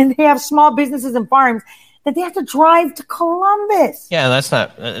that they have small businesses and farms that they have to drive to Columbus. Yeah, it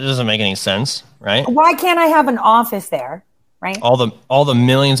doesn't make any sense, right? Why can't I have an office there? Right. All the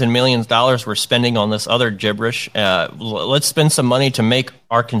millions and millions of dollars we're spending on this other gibberish. Let's spend some money to make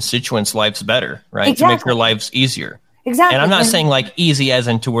our constituents' lives better, right? Exactly. To make their lives easier. Exactly. And I'm not saying like easy as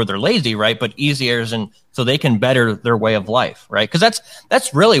in to where they're lazy, right? But easier as in so they can better their way of life, right? Because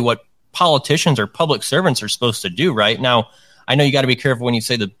that's really what politicians or public servants are supposed to do, right? Now, I know you got to be careful when you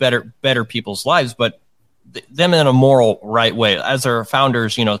say the better people's lives, but them in a moral right way, as our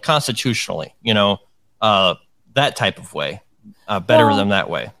founders, constitutionally, that type of way. Better them that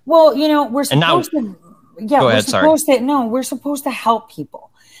way. Well, we're supposed to. Yeah, go ahead, we're supposed to help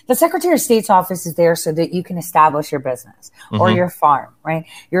people. The Secretary of State's office is there so that you can establish your business or your farm, right?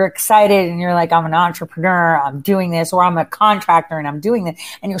 You're excited and you're like, I'm an entrepreneur, I'm doing this, or I'm a contractor and I'm doing this.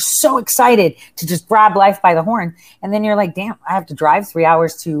 And you're so excited to just grab life by the horn. And then you're like, damn, I have to drive 3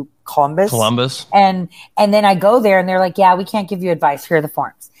 hours to Columbus. And then I go there and they're like, yeah, we can't give you advice. Here are the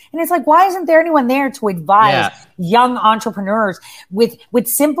forms. And it's like, why isn't there anyone there to advise young entrepreneurs with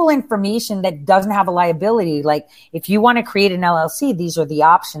simple information that doesn't have a liability? Like, if you want to create an LLC, these are the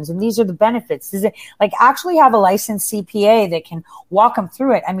options and these are the benefits. Is it like actually have a licensed CPA that can walk them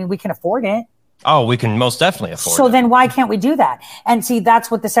through it? I mean, we can afford it. Oh, we can most definitely afford it. So then why can't we do that? And see,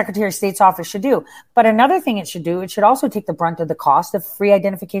 that's what the Secretary of State's office should do. But another thing it should do, it should also take the brunt of the cost of free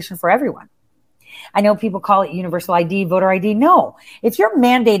identification for everyone. I know people call it universal ID, voter ID. No, if you're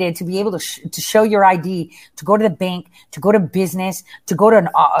mandated to be able to show your ID, to go to the bank, to go to business, to go to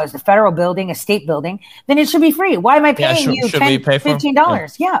a federal building, a state building, then it should be free. Why am I paying you $10,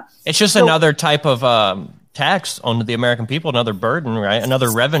 $15? Yeah. It's just another type of tax on the American people, another burden, right?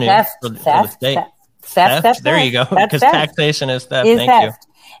 Another revenue for the state. Theft. There you go. Because taxation is theft. Thank you.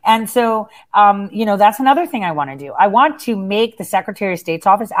 And so, that's another thing I want to do. I want to make the Secretary of State's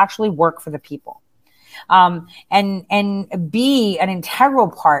office actually work for the people. and be an integral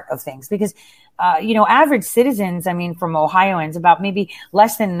part of things. Because, average citizens, I mean, from Ohioans, about maybe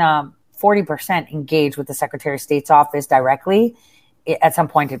less than 40% engage with the Secretary of State's office directly at some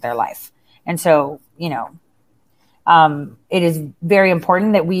point in their life. And so, it is very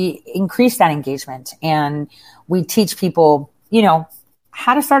important that we increase that engagement and we teach people,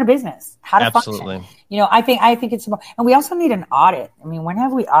 how to start a business, how to function. I think it's important. And we also need an audit. I mean, when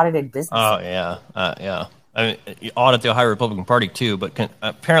have we audited business? Oh, yeah. Yeah. I mean, you audit the Ohio Republican Party too, but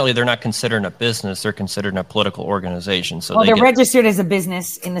apparently they're not considered a business. They're considered a political organization. So they're registered as a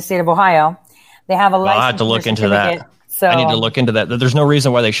business in the state of Ohio. They have a license. I have to look into that. So I need to look into that. There's no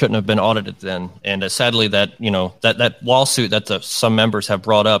reason why they shouldn't have been audited then. And sadly, that that lawsuit that some members have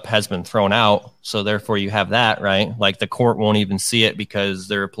brought up has been thrown out. So therefore, you have that, right? Like the court won't even see it because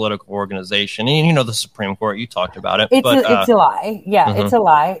they're a political organization. And the Supreme Court, you talked about it. It's a lie. Yeah, It's a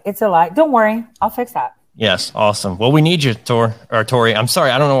lie. It's a lie. Don't worry, I'll fix that. Yes, awesome. Well, we need you, Tori. I'm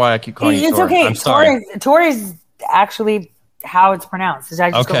sorry. I don't know why I keep calling you Tori. Okay. I'm sorry. Tori is actually how it's pronounced. I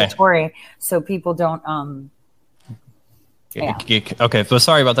just go with Tori, so people don't. Yeah. Okay, so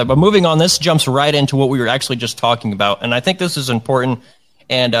sorry about that. But moving on, this jumps right into what we were actually just talking about, and I think this is important,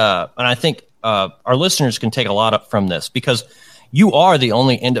 and I think our listeners can take a lot from this because you are the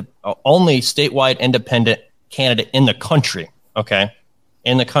only statewide independent candidate in the country. Okay,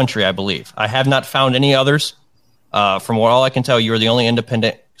 in the country, I believe. I have not found any others. From what all I can tell, you're the only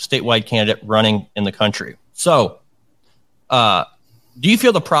independent statewide candidate running in the country. So, do you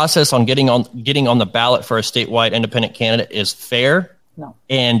feel the process on getting on the ballot for a statewide independent candidate is fair? No.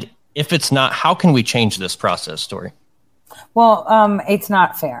 And if it's not, how can we change this process, Tori? Well, it's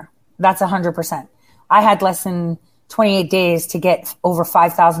not fair. That's 100%. I had less than 28 days to get over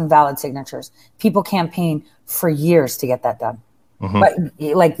 5,000 valid signatures. People campaign for years to get that done. Mm-hmm. But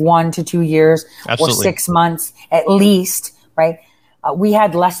like 1 to 2 years. Absolutely. Or 6 months at least, right? We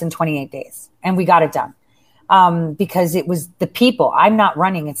had less than 28 days and we got it done. Because it was the people. I'm not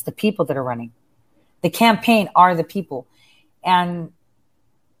running. It's the people that are running. The campaign are the people. And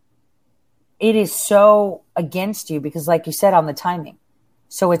it is so against you because like you said on the timing.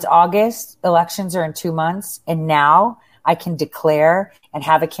 So it's August, elections are in 2 months. And now I can declare and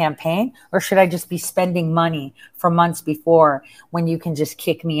have a campaign, or should I just be spending money for months before when you can just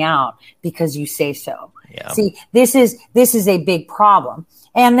kick me out because you say so? Yeah. See, this is a big problem.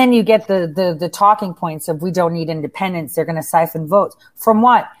 And then you get the talking points of we don't need independence. They're going to siphon votes. From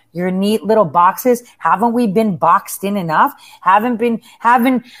what? Your neat little boxes. Haven't we been boxed in enough? Haven't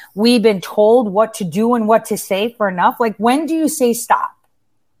we been told what to do and what to say for enough? Like, when do you say stop?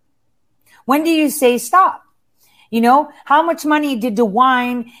 When do you say stop? How much money did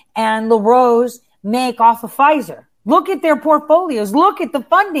DeWine and LaRose make off of Pfizer? Look at their portfolios. Look at the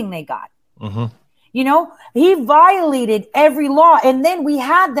funding they got. Mm-hmm. He violated every law. And then we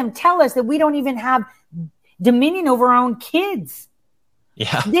had them tell us that we don't even have dominion over our own kids.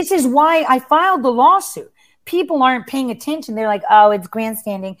 Yeah. This is why I filed the lawsuit. People aren't paying attention. They're like, oh, it's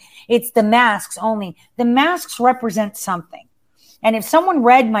grandstanding. It's the masks only. The masks represent something. And if someone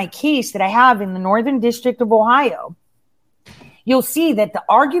read my case that I have in the Northern District of Ohio, you'll see that the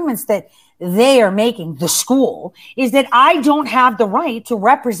arguments that they are making, the school, is that I don't have the right to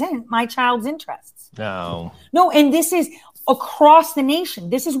represent my child's interests. No, and this is across the nation.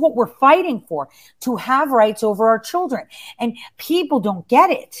 This is what we're fighting for, to have rights over our children. And people don't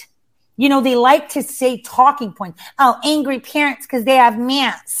get it. They like to say talking points. Oh, angry parents because they have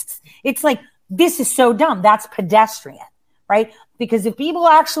masks. It's like, this is so dumb. That's pedestrian, right? Because if people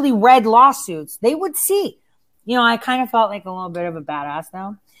actually read lawsuits, they would see. I kind of felt like a little bit of a badass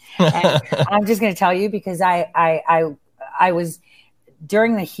now. And I'm just going to tell you because I was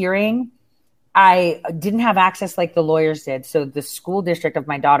during the hearing, I didn't have access like the lawyers did. So the school district of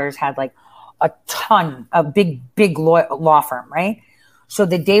my daughters had like a big law firm, right? So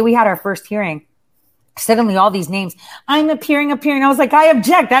the day we had our first hearing, suddenly all these names, I'm appearing. I was like, I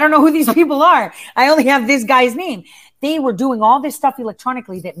object. I don't know who these people are. I only have this guy's name. They were doing all this stuff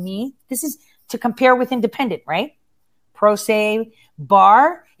electronically this is to compare with independent, right? Pro se,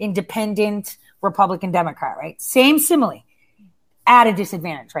 bar, independent, Republican, Democrat, right? Same simile. At a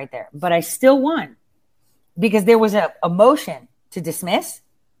disadvantage right there. But I still won because there was a motion to dismiss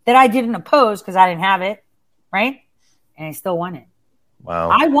that I didn't oppose because I didn't have it, right? And I still won it.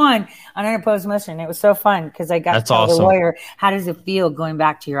 Wow. I won an unopposed motion. It was so fun because I got to tell the lawyer, how does it feel going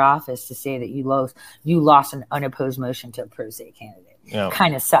back to your office to say that you lost an unopposed motion to a pro se candidate? Yep.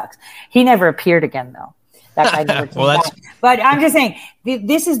 Kind of sucks. He never appeared again, though. That guy never came Well, back. But I'm just saying,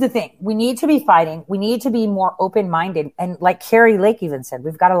 this is the thing. We need to be fighting. We need to be more open-minded. And like Carrie Lake even said,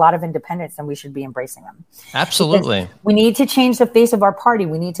 we've got a lot of independents and we should be embracing them. Absolutely. Because we need to change the face of our party.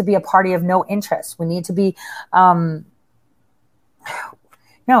 We need to be a party of no interest. We need to be, no,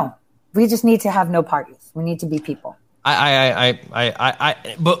 we just need to have no parties. We need to be people. But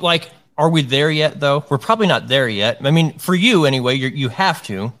like, are we there yet though? We're probably not there yet. I mean, for you anyway, you have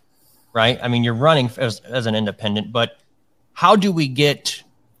to, right? I mean, you're running as an independent, but how do we get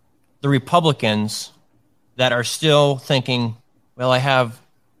the Republicans that are still thinking, well, I have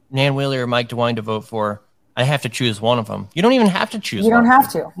Nan Whaley or Mike DeWine to vote for. I have to choose one of them. You don't even have to choose. You don't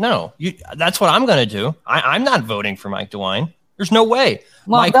have to. No, that's what I'm going to do. I'm not voting for Mike DeWine. There's no way.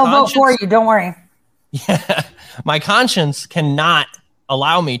 Well, they'll vote for you. Don't worry. Yeah, my conscience cannot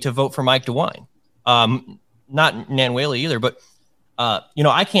allow me to vote for Mike DeWine. Not Nan Whaley either, but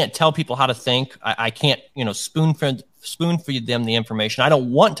I can't tell people how to think. I can't, spoon feed them the information. I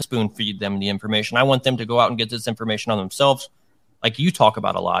don't want to spoon feed them the information. I want them to go out and get this information on themselves, like you talk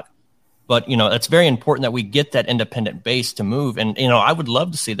about a lot. But, it's very important that we get that independent base to move. And, I would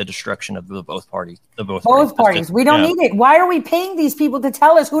love to see the destruction of both parties. Both parties. We don't need it. Why are we paying these people to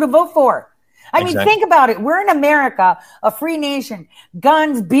tell us who to vote for? I mean, think about it. We're in America, a free nation,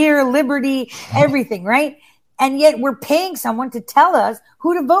 guns, beer, liberty, everything, right? And yet we're paying someone to tell us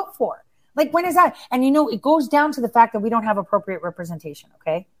who to vote for. Like, when is that? And, it goes down to the fact that we don't have appropriate representation,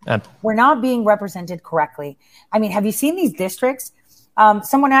 okay? We're not being represented correctly. I mean, have you seen these districts?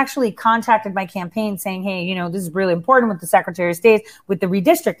 Someone actually contacted my campaign saying, hey, this is really important with the Secretary of State, with the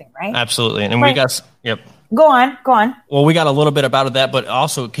redistricting, right? Absolutely. And we got, yep. Go on. Well, we got a little bit about that, but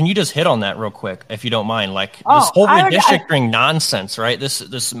also, can you just hit on that real quick, if you don't mind? Like, this whole redistricting nonsense, right?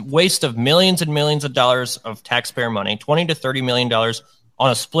 This waste of millions and millions of dollars of taxpayer money, $20 to $30 million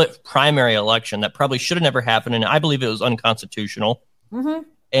on a split primary election that probably should have never happened, and I believe it was unconstitutional. Mm-hmm.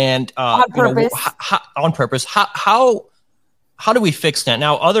 And on purpose. On purpose. How do we fix that?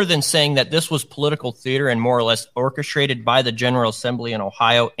 Now, other than saying that this was political theater and more or less orchestrated by the General Assembly in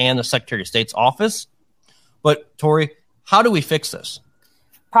Ohio and the Secretary of State's office, but Tori, how do we fix this?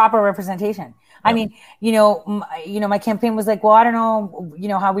 Proper representation. Yeah. I mean, my campaign was like, well, I don't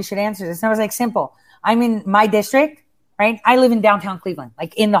know, how we should answer this. And I was like, simple. I'm in my district, right? I live in downtown Cleveland,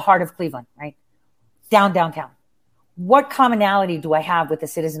 like in the heart of Cleveland, right? Downtown. What commonality do I have with a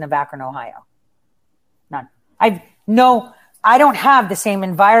citizen of Akron, Ohio? None. I don't have the same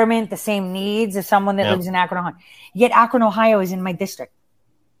environment, the same needs as someone that lives in Akron, Ohio. Yet Akron, Ohio is in my district.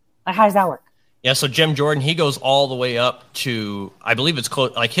 Like, how does that work? Yeah, so Jim Jordan, he goes all the way up to, I believe it's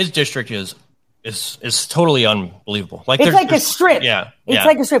close, like his district is totally unbelievable. Like, it's like a strip. Yeah. It's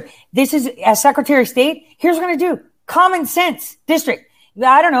like a strip. This is, as Secretary of State, here's what we're going to do. Common sense district.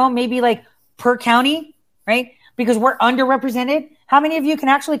 I don't know, maybe like per county, right? Because we're underrepresented. How many of you can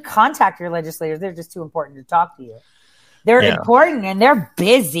actually contact your legislators? They're just too important to talk to you. They're important and they're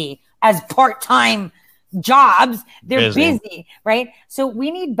busy as part-time jobs. They're busy, right? So we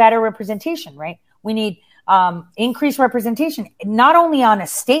need better representation, right? We need increased representation, not only on a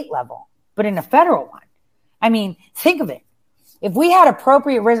state level, but in a federal one. I mean, think of it. If we had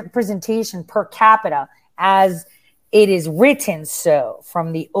appropriate representation per capita as it is written so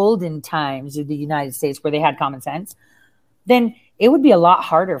from the olden times of the United States where they had common sense, then it would be a lot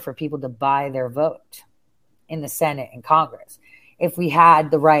harder for people to buy their vote in the Senate and Congress if we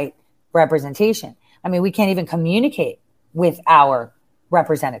had the right representation. I mean, we can't even communicate with our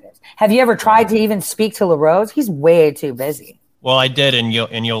representatives. Have you ever tried to even speak to LaRose? He's way too busy. Well, I did, and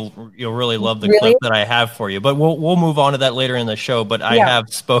you'll really love the clip that I have for you. But we'll move on to that later in the show. But I have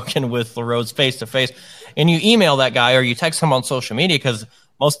spoken with LaRose face to face, and you email that guy or you text him on social media, because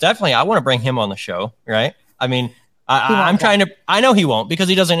most definitely I want to bring him on the show, right? I mean, I'm trying to. I know he won't, because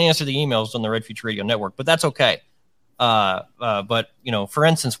he doesn't answer the emails on the Red Future Radio Network, but that's okay. But for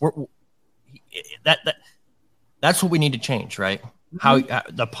instance, that's what we need to change, right? Mm-hmm. How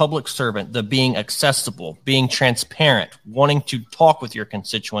the public servant, the being accessible, being transparent, wanting to talk with your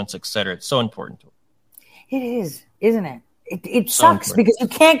constituents, et cetera. It's so important to it. It is, isn't it? It sucks because you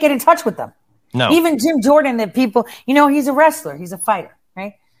can't get in touch with them. No, even Jim Jordan, that people, he's a wrestler, he's a fighter,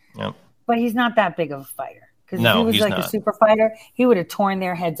 right? Yeah, but he's not that big of a fighter. Because if he was like a super fighter, he would have torn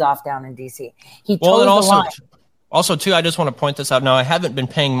their heads off down in D.C. He told the line. Also, too, I just want to point this out. Now, I haven't been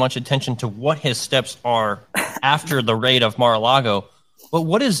paying much attention to what his steps are after the raid of Mar-a-Lago, but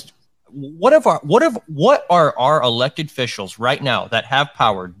what are our elected officials right now that have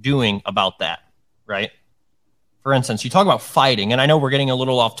power doing about that, right? For instance, you talk about fighting, and I know we're getting a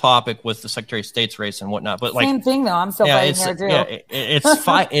little off topic with the Secretary of State's race and whatnot, but like same thing though. I'm still fighting here too. Yeah,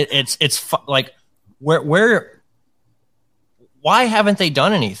 it's like why haven't they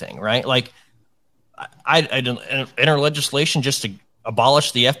done anything, right? Like, I enter legislation just to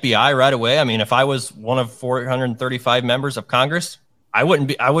abolish the FBI right away. I mean, if I was one of 435 members of Congress, I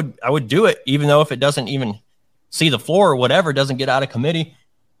would do it, even though if it doesn't even see the floor or whatever, doesn't get out of committee.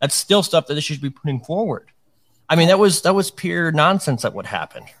 That's still stuff that they should be putting forward. I mean, that was pure nonsense that would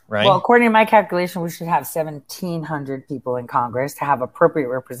happen, right? Well, according to my calculation, we should have 1,700 people in Congress to have appropriate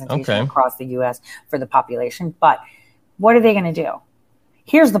representation across the U.S. for the population. But what are they going to do?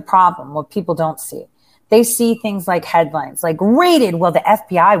 Here's the problem, what people don't see. They see things like headlines, like raided. Well, the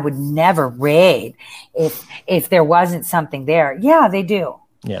FBI would never raid if there wasn't something there. Yeah, they do.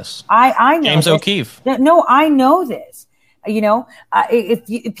 Yes. I know James this. O'Keefe. No, I know this.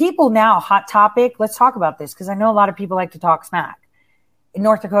 If people now, hot topic, let's talk about this, because I know a lot of people like to talk smack. In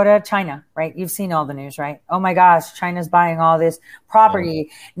North Dakota, China, right? You've seen all the news, right? Oh my gosh, China's buying all this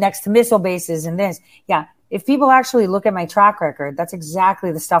property next to missile bases and this. Yeah. If people actually look at my track record, that's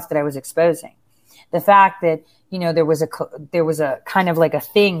exactly the stuff that I was exposing. The fact that, there was a kind of like a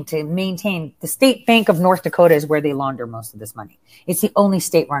thing to maintain. The State Bank of North Dakota is where they launder most of this money. It's the only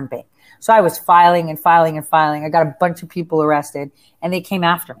state-run bank. So I was filing and filing and filing. I got a bunch of people arrested, and they came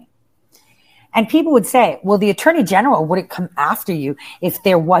after me. And people would say, well, the attorney general wouldn't come after you if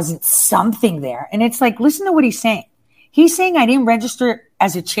there wasn't something there. And it's like, listen to what he's saying. He's saying I didn't register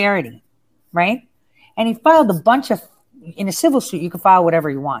as a charity, right? And he filed a bunch of, in a civil suit, you can file whatever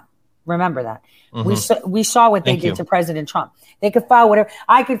you want. Remember that. Mm-hmm. We saw what they did to President Trump. They could file whatever.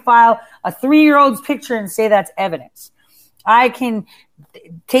 I could file a 3-year-old's picture and say that's evidence. I can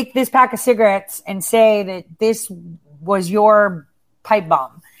take this pack of cigarettes and say that this was your pipe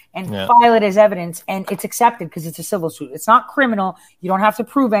bomb and file it as evidence, and it's accepted because it's a civil suit. It's not criminal. You don't have to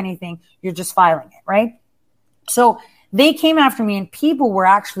prove anything. You're just filing it, right? So they came after me, and people were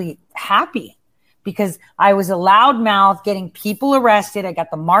actually happy because I was a loudmouth getting people arrested. I got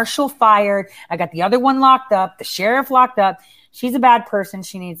the marshal fired. I got the other one locked up, the sheriff locked up. She's a bad person.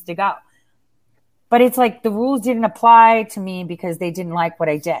 She needs to go. But it's like the rules didn't apply to me because they didn't like what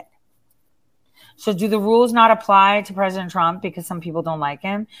I did. So do the rules not apply to President Trump because some people don't like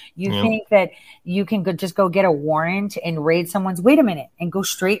him? You think that you can just go get a warrant and raid someone's, wait a minute, and go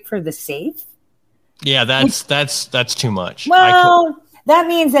straight for the safe? Yeah, that's too much. Well, that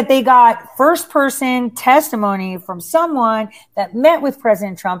means that they got first-person testimony from someone that met with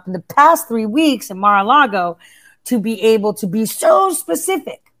President Trump in the past 3 weeks in Mar-a-Lago to be able to be so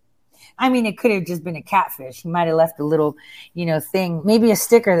specific. I mean, it could have just been a catfish. He might have left a little, thing, maybe a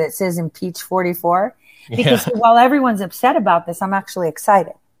sticker that says impeach 44. Because while everyone's upset about this, I'm actually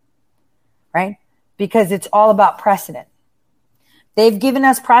excited, right? Because it's all about precedent. They've given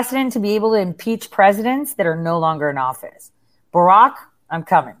us precedent to be able to impeach presidents that are no longer in office. Barack, I'm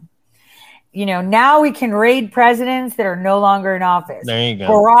coming. Now we can raid presidents that are no longer in office. There you go.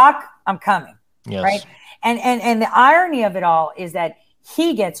 Barack, I'm coming. Yes. Right? And the irony of it all is that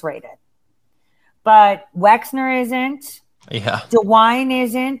he gets raided. But Wexner isn't. Yeah. DeWine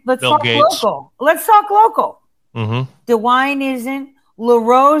isn't. Let's Bill talk Gates. local. Let's talk local. Mm-hmm. DeWine isn't.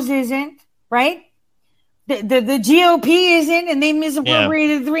 LaRose isn't. Right? The GOP isn't, and they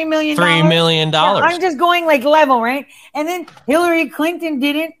misappropriated $3 million. $3 million. I'm just going like level, right? And then Hillary Clinton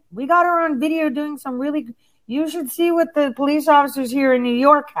didn't. We got her on video doing some really. You should see what the police officers here in New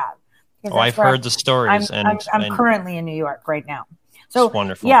York have. Oh, I've heard the stories. I'm currently in New York right now. So it's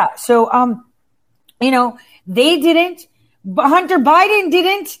wonderful. Yeah. So they didn't. Hunter Biden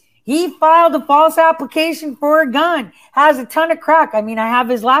didn't. He filed a false application for a gun, has a ton of crack. I mean, I have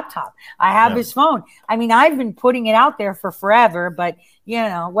his laptop. I have his phone. I mean, I've been putting it out there for forever, but,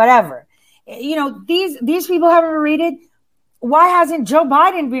 whatever. These people haven't been raided. Why hasn't Joe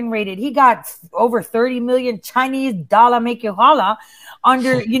Biden been raided? He got over 30 million Chinese dollar make you holla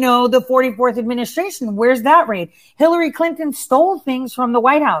under, the 44th administration. Where's that raid? Hillary Clinton stole things from the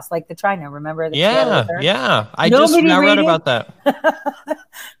White House, like the China. Remember? Yeah. I read about that.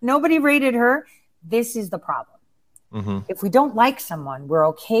 Nobody raided her. This is the problem. Mm-hmm. If we don't like someone, we're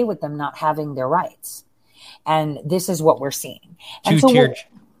okay with them not having their rights. And this is what we're seeing.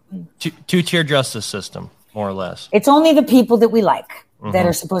 Two-tier justice system, more or less. It's only the people that we like that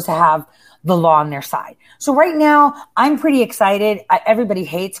are supposed to have the law on their side. So right now, I'm pretty excited. Everybody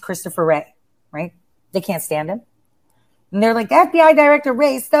hates Christopher Wray, right? They can't stand him. And they're like, FBI Director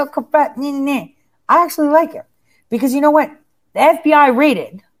Wray is so corrupt. I actually like him. Because you know what? The FBI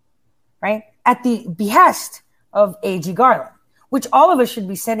raided, right, at the behest of A.G. Garland, which all of us should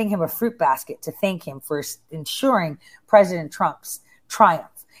be sending him a fruit basket to thank him for ensuring President Trump's triumph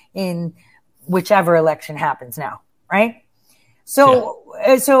in whichever election happens now, right?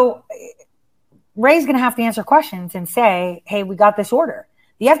 So Ray's going to have to answer questions and say, hey, we got this order.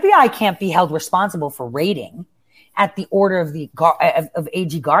 The FBI can't be held responsible for raiding at the order of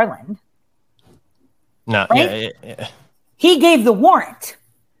AG Garland. No, right? yeah. He gave the warrant.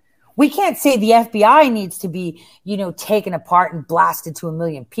 We can't say the FBI needs to be, taken apart and blasted to a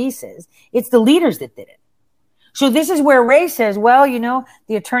million pieces. It's the leaders that did it. So this is where Ray says, well,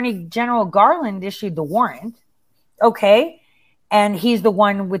 the Attorney General Garland issued the warrant. Okay. And he's the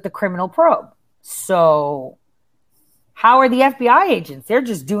one with the criminal probe. So how are the FBI agents? They're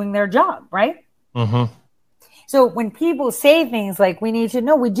just doing their job, right? Mm-hmm. So when people say things like we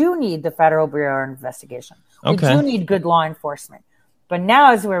do need the Federal Bureau of Investigation. Okay. We do need good law enforcement. But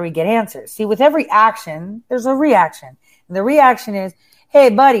now is where we get answers. See, with every action, there's a reaction. And the reaction is, hey,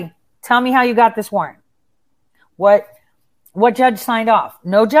 buddy, tell me how you got this warrant. What judge signed off?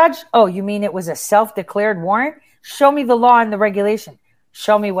 No judge? Oh, you mean it was a self-declared warrant? Show me the law and the regulation.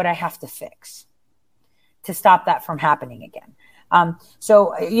 Show me what I have to fix to stop that from happening again.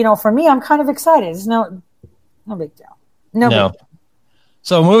 So, for me, I'm kind of excited. It's no big deal. No big deal.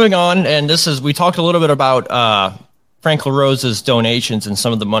 So moving on, and we talked a little bit about Frank LaRosa's donations and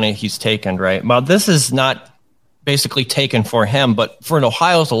some of the money he's taken, right? Well, this is not basically taken for him, but for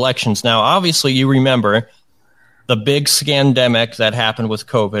Ohio's elections. Now, obviously, you remember the big scandemic that happened with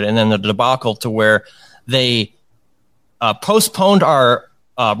COVID and then the debacle to where they postponed our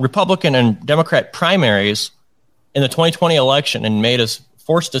Republican and Democrat primaries in the 2020 election and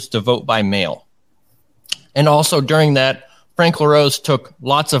forced us to vote by mail. And also during that, Frank LaRose took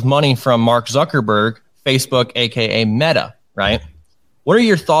lots of money from Mark Zuckerberg, Facebook, aka Meta, right? What are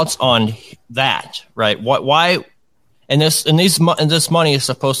your thoughts on that, right? Why? And this money is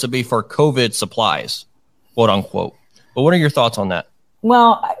supposed to be for COVID supplies, quote unquote. But what are your thoughts on that?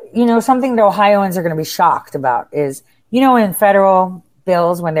 Well, something that Ohioans are going to be shocked about is, in federal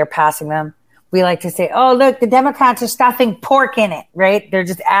bills, when they're passing them, we like to say, oh, look, the Democrats are stuffing pork in it, right? They're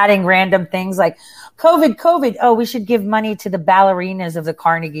just adding random things like COVID. Oh, we should give money to the ballerinas of the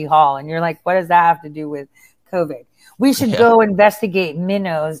Carnegie Hall. And you're like, what does that have to do with COVID? We should go investigate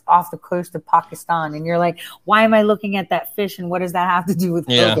minnows off the coast of Pakistan. And you're like, why am I looking at that fish? And what does that have to do with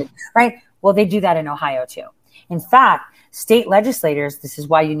COVID? Right? Well, they do that in Ohio too. In fact, state legislators, this is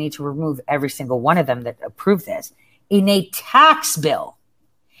why you need to remove every single one of them that approve this, in a tax bill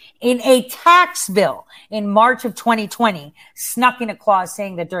in March of 2020, snuck in a clause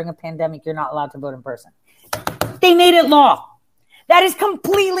saying that during a pandemic, you're not allowed to vote in person. They made it law. That is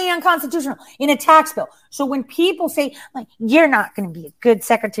completely unconstitutional in a tax bill. So when people say, like, you're not going to be a good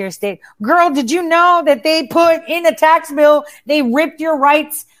Secretary of State, girl, did you know that they put in a tax bill, they ripped your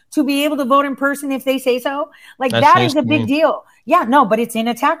rights to be able to vote in person if they say so? Like, that is a big deal. Yeah, no, but it's in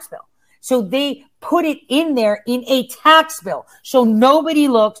a tax bill. So they put it in there in a tax bill. So nobody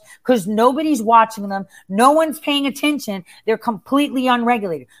looks because nobody's watching them. No one's paying attention. They're completely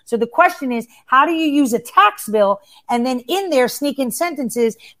unregulated. So the question is, how do you use a tax bill and then in there sneak in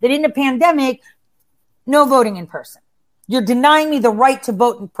sentences that in the pandemic, no voting in person? You're denying me the right to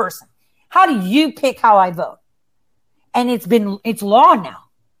vote in person. How do you pick how I vote? And it's law now.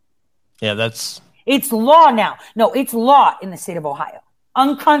 Yeah, it's law now. No, it's law in the state of Ohio.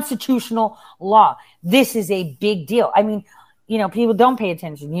 Unconstitutional law. This is a big deal. I mean, people don't pay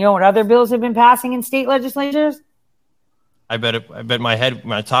attention. You know what other bills have been passing in state legislatures? I bet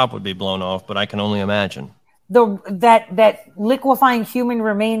my top would be blown off, but I can only imagine. That liquefying human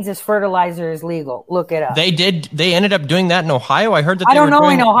remains as fertilizer is legal. Look it up. They ended up doing that in Ohio. I heard that. I don't know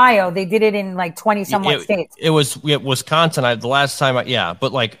in Ohio. They did it in like 20 somewhat states. It was Wisconsin. The last time,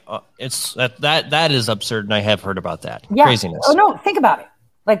 but like it's that is absurd, and I have heard about that. Yeah. Craziness. Oh no, think about it.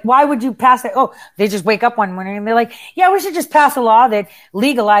 Like, why would you pass that? Oh, they just wake up one morning and they're like, yeah, we should just pass a law that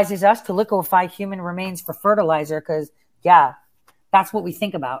legalizes us to liquefy human remains for fertilizer because, yeah, that's what we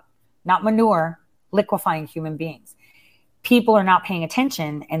think about. Not manure, liquefying human beings. People are not paying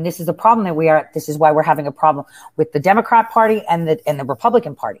attention, and this is the problem this is why we're having a problem with the Democrat Party and the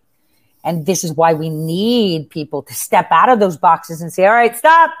Republican Party. And this is why we need people to step out of those boxes and say, all right,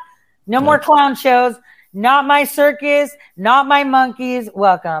 stop. No more clown shows. Not my circus, not my monkeys.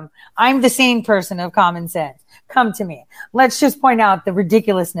 Welcome. I'm the sane person of common sense. Come to me. Let's just point out the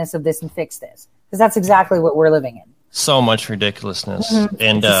ridiculousness of this and fix this. Because that's exactly what we're living in. So much ridiculousness. Mm-hmm.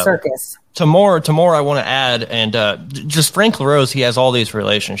 And it's a circus. To more, I want to add, and just Frank LaRose, he has all these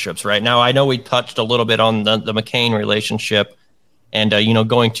relationships right now. I know we touched a little bit on the McCain relationship and,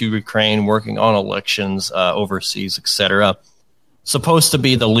 going to Ukraine, working on elections overseas, etc. Supposed to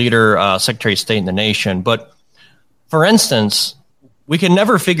be the leader, Secretary of State in the nation. But for instance, we can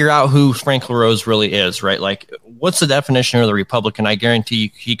never figure out who Frank LaRose really is, right? Like, what's the definition of the Republican? I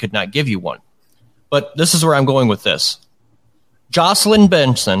guarantee he could not give you one. But this is where I'm going with this. Jocelyn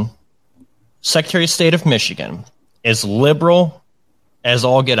Benson, Secretary of State of Michigan, is liberal as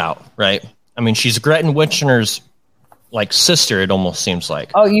all get out, right? I mean, she's Gretchen Whitmer's like sister, it almost seems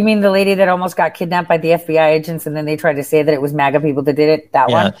like. Oh, you mean the lady that almost got kidnapped by the FBI agents, and then they tried to say that it was MAGA people that did it? That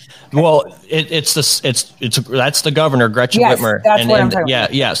one? Well, it's that's the governor, Gretchen Whitmer. That's what I'm talking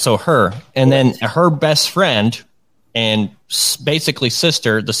about. Yeah. So her, and then her best friend and basically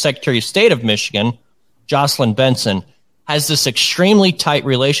sister, the Secretary of State of Michigan, Jocelyn Benson, has this extremely tight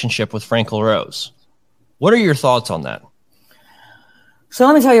relationship with Frank LaRose. What are your thoughts on that? So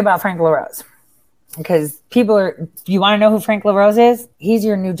let me tell you about Frank LaRose. Because you want to know who Frank LaRose is? He's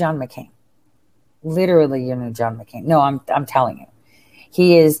your new John McCain. Literally your new John McCain. No, I'm telling you.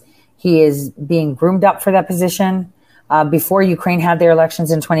 He is being groomed up for that position. Before Ukraine had their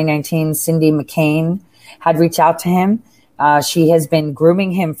elections in 2019, Cindy McCain had reached out to him. She has been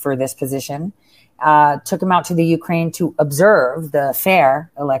grooming him for this position. Took him out to the Ukraine to observe the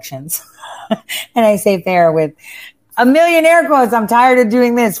fair elections. And I say fair with a million air quotes. I'm tired of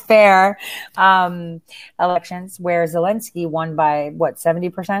doing this. Fair elections where Zelensky won by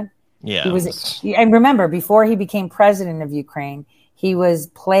 70%? Yeah. And remember, before he became president of Ukraine, he was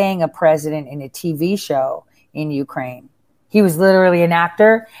playing a president in a TV show in Ukraine. He was literally an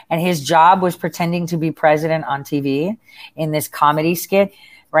actor, and his job was pretending to be president on TV in this comedy skit,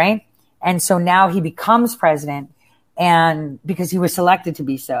 right? And so now he becomes president, and because he was selected to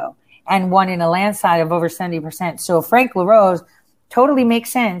be so, and won in a landslide of over 70%. So Frank LaRose totally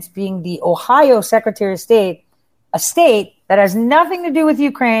makes sense being the Ohio Secretary of State, a state that has nothing to do with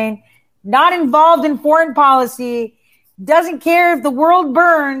Ukraine, not involved in foreign policy, doesn't care if the world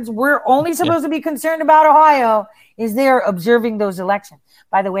burns. We're only supposed to be concerned about Ohio, is there observing those elections.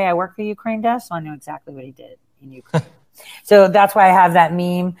 By the way, I work for Ukraine Desk, so I know exactly what he did in Ukraine. So that's why I have that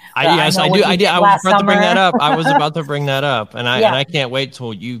meme. Yes, I do. I was about to bring that up. I was about to bring that up, and I can't wait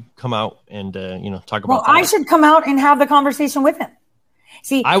till you come out and talk about. Well, I should come out and have the conversation with him.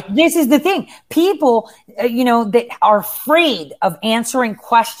 See, this is the thing. People, that are afraid of answering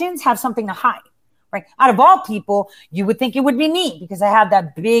questions have something to hide, right? Out of all people, you would think it would be me because I have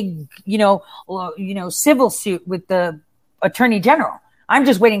that big, civil suit with the Attorney General. I'm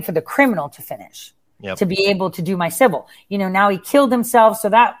just waiting for the criminal to finish. Yep. To be able to do my civil. Now he killed himself, so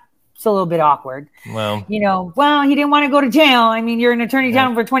that's a little bit awkward. Well, he didn't want to go to jail. I mean, you're an attorney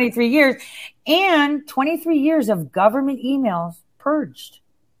general for 23 years and 23 years of government emails purged.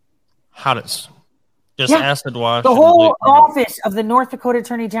 How does just acid wash? The whole office of the North Dakota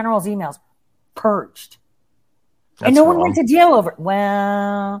Attorney General's emails purged. That's and no wrong. one went to jail over it.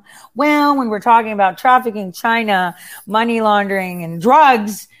 Well, when we're talking about trafficking, China, money laundering, and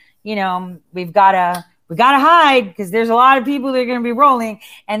drugs, we've got to hide because there's a lot of people that are going to be rolling,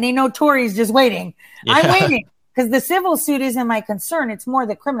 and they know Tory's just waiting. Yeah. I'm waiting because the civil suit isn't my concern. It's more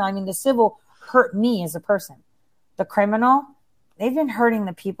the criminal. I mean, the civil hurt me as a person. The criminal, they've been hurting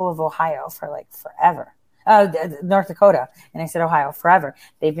the people of Ohio for forever. North Dakota. And I said Ohio, forever.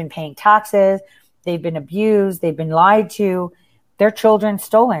 They've been paying taxes. They've been abused. They've been lied to. Their children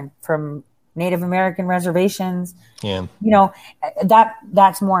stolen from Native American reservations. Yeah.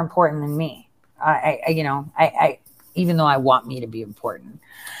 That's more important than me. I even though I want me to be important,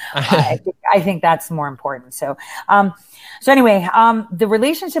 I think that's more important. So anyway, the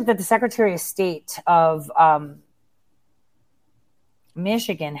relationship that the Secretary of State of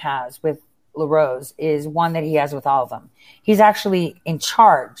Michigan has with LaRose is one that he has with all of them. He's actually in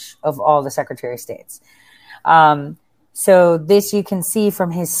charge of all the Secretary of States. So this you can see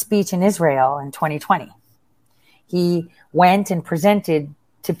from his speech in Israel in 2020. He went and presented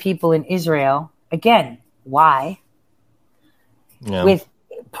to people in Israel, again, why? Yeah. With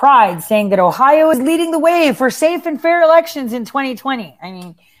pride, saying that Ohio is leading the way for safe and fair elections in 2020. I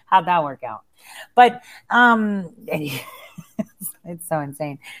mean, how'd that work out? But it's so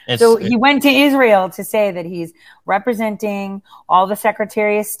insane. He went to Israel to say that he's representing all the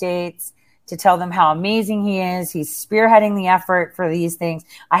Secretary of States, to tell them how amazing he is. He's spearheading the effort for these things.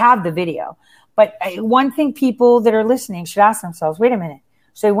 I have the video. But one thing people that are listening should ask themselves, wait a minute.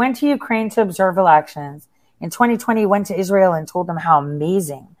 So he went to Ukraine to observe elections. In 2020, he went to Israel and told them how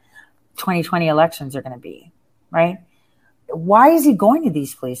amazing 2020 elections are going to be, right? Why is he going to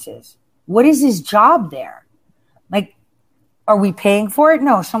these places? What is his job there? Are we paying for it?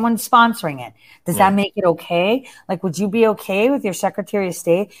 No, someone's sponsoring it. Does that make it okay? Would you be okay with your Secretary of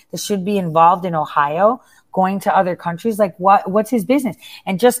State that should be involved in Ohio going to other countries? What's his business?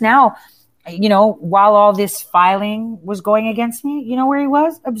 And just now, while all this filing was going against me, where he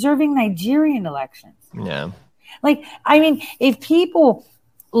was? Observing Nigerian elections. Yeah. If people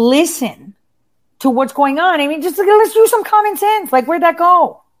listen to what's going on. I mean, just let's use some common sense. Like, where'd that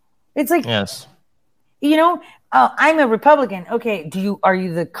go? It's like, yes, I'm a Republican. Okay, are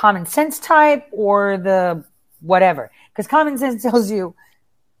you the common sense type or the whatever? Because common sense tells you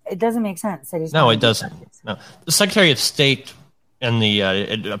it doesn't make sense. No, it doesn't. No, the Secretary of State and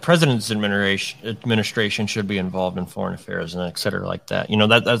the President's administration should be involved in foreign affairs and et cetera like that.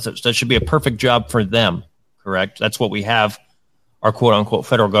 That should be a perfect job for them. Correct. That's what we have our quote unquote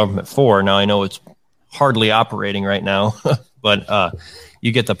federal government for. Now I know it's hardly operating right now, but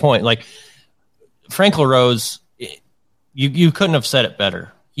you get the point. Like Frank LaRose, you couldn't have said it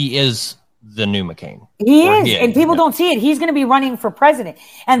better. He is the new McCain. He is, and people don't see it. He's going to be running for president.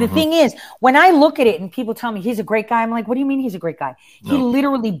 And the thing is, when I look at it and people tell me he's a great guy, I'm like, what do you mean he's a great guy? No. He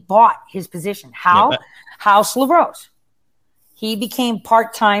literally bought his position. How? House LaRose. He became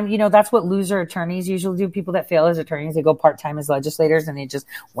part-time. That's what loser attorneys usually do. People that fail as attorneys, they go part-time as legislators and they just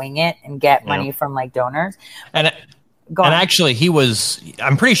wing it and get money from like donors. Actually,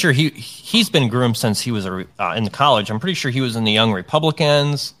 I'm pretty sure he's been groomed since he was in the college. I'm pretty sure he was in the Young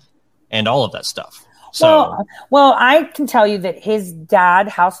Republicans and all of that stuff. So, well, I can tell you that his dad,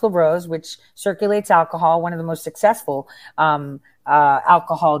 House LaRose, which circulates alcohol, one of the most successful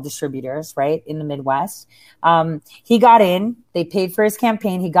alcohol distributors, right, in the Midwest. He got in. They paid for his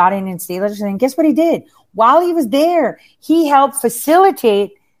campaign. He got in state legislature. And guess what he did? While he was there, he helped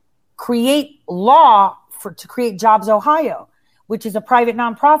create law to create Jobs Ohio, which is a private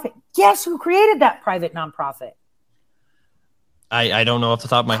nonprofit. Guess who created that private nonprofit? I don't know off the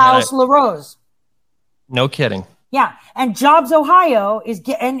top of my head. House LaRose. No kidding. Yeah, and Jobs Ohio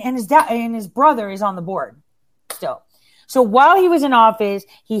and his dad and his brother is on the board still. So while he was in office,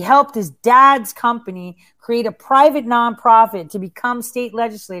 he helped his dad's company create a private nonprofit to become state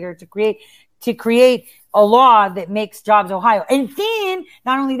legislator to create a law that makes Jobs Ohio. And then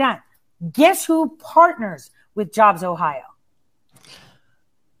not only that, guess who partners with Jobs Ohio?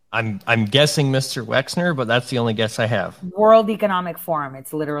 I'm guessing Mr. Wexner, but that's the only guess I have. World Economic Forum.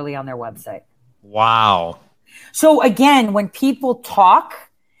 It's literally on their website. Wow. So again, when people talk,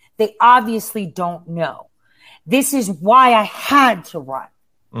 they obviously don't know. This is why I had to run.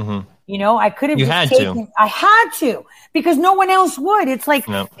 Mm-hmm. I could have I had to because no one else would. It's like,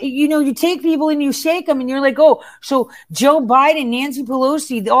 you take people and you shake them and you're like, oh, so Joe Biden, Nancy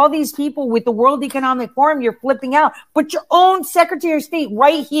Pelosi, all these people with the World Economic Forum, you're flipping out. But your own Secretary of State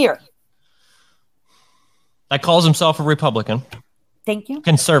right here. That calls himself a Republican. Thank you.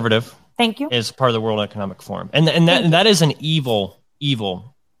 Conservative. Thank you. Is part of the World Economic Forum. And that is an evil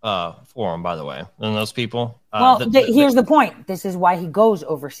forum, by the way. And those people. Here's the point. This is why he goes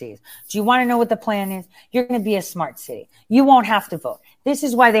overseas. Do you want to know what the plan is? You're going to be a smart city. You won't have to vote. This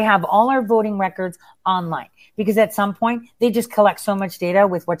is why they have all our voting records online. Because at some point, they just collect so much data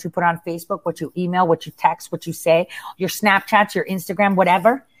with what you put on Facebook, what you email, what you text, what you say, your Snapchats, your Instagram,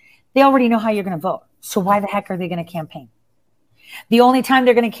 whatever. They already know how you're going to vote. So why the heck are they going to campaign? The only time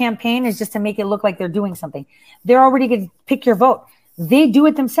they're going to campaign is just to make it look like they're doing something. They're already going to pick your vote. They do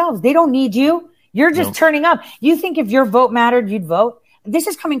it themselves. They don't need you. You're just turning up. You think if your vote mattered, you'd vote? This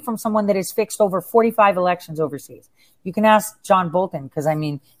is coming from someone that has fixed over 45 elections overseas. You can ask John Bolton because,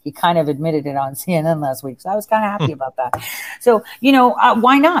 he kind of admitted it on CNN last week. So I was kind of happy about that. So,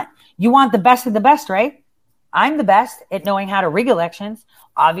 why not? You want the best of the best, right? I'm the best at knowing how to rig elections.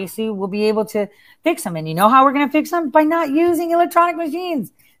 Obviously, we'll be able to fix them. And you know how we're going to fix them? By not using electronic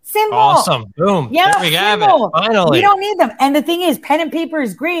machines. Simple. Awesome. Boom. Yeah, there we have it. Finally. We don't need them. And the thing is, pen and paper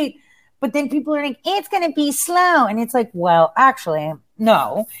is great. But then people are like, it's going to be slow. And it's like, well, actually,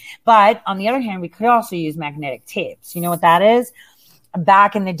 no. But on the other hand, we could also use magnetic tapes. You know what that is?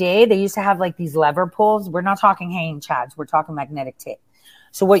 Back in the day, they used to have like these lever pulls. We're not talking hanging chads. We're talking magnetic tape.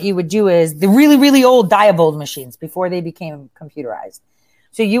 So what you would do is the really, really old Diebold machines before they became computerized.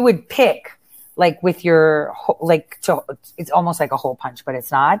 So you would pick like with your, it's almost like a hole punch, but it's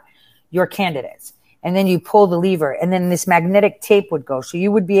not, your candidates. And then you pull the lever and then this magnetic tape would go. So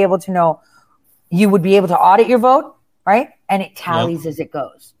you would be able to know, you would be able to audit your vote, right? And it tallies as it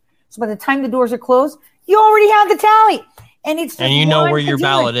goes. So by the time the doors are closed, you already have the tally. And it's just you know where your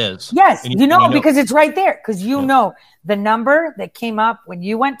ballot is. Yes, you know because it's right there. Because you know the number that came up when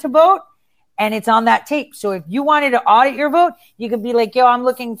you went to vote and it's on that tape. So if you wanted to audit your vote, you could be like, yo, I'm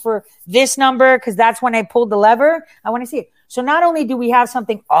looking for this number because that's when I pulled the lever. I want to see it. So not only do we have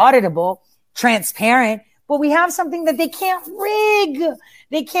something auditable, transparent, but we have something that they can't rig.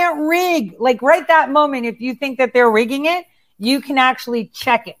 They can't rig. Like right that moment, if you think that they're rigging it, you can actually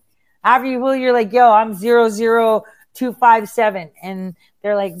check it. After you will, you're like, yo, I'm 00257. And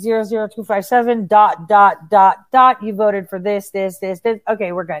they're like 00257 ... You voted for this.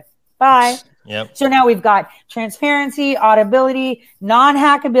 Okay, we're good. Bye. Yep. So now we've got transparency, audibility,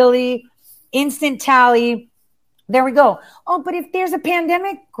 non-hackability, instant tally. There we go. Oh, but if there's a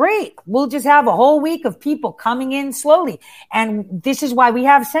pandemic, great. We'll just have a whole week of people coming in slowly. And this is why we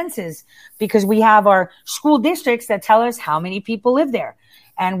have census, because we have our school districts that tell us how many people live there.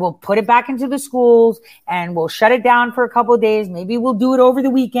 And we'll put it back into the schools and we'll shut it down for a couple of days. Maybe we'll do it over the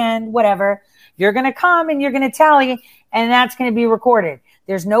weekend, whatever. You're going to come and you're going to tally, and that's going to be recorded.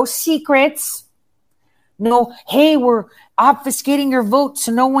 There's no secrets. No, hey, we're obfuscating your vote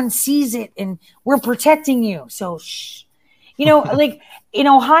so no one sees it and we're protecting you. So, shh. You know, like in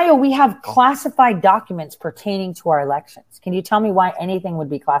Ohio, we have classified documents pertaining to our elections. Can you tell me why anything would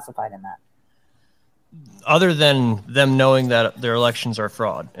be classified in that? Other than them knowing that their elections are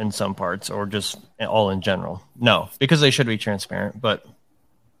fraud in some parts, or just all in general. No, because they should be transparent, but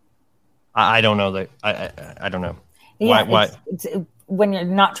I don't know that. I don't know. Yeah, why? It's, when you're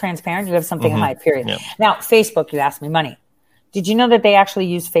not transparent, you have something high, period. Yeah. Now, Facebook, you asked me money. Did you know that they actually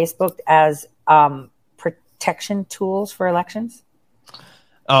use Facebook as protection tools for elections?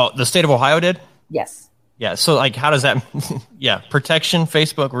 Oh, the state of Ohio did? Yes. Yeah. So, like, how does that? Yeah, protection,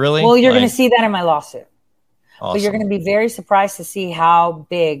 Facebook, really? Well, you're going to see that in my lawsuit. Awesome. But you're going to be very surprised to see how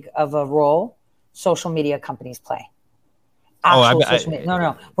big of a role social media companies play. Social media.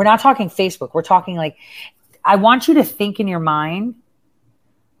 No. We're not talking Facebook. We're talking like, I want you to think in your mind,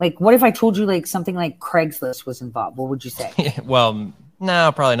 like, what if I told you like something like Craigslist was involved? What would you say? Well,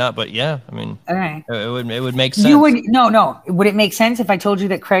 no, probably not. But yeah, I mean, okay. it would make sense. You would no. Would it make sense if I told you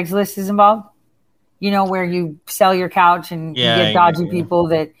that Craigslist is involved? You know, where you sell your couch and you get dodgy people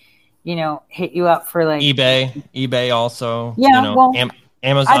that, you know, hit you up for like eBay also. Yeah, you know, well,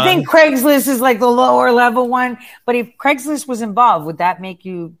 Amazon. I think Craigslist is like the lower level one. But if Craigslist was involved, would that make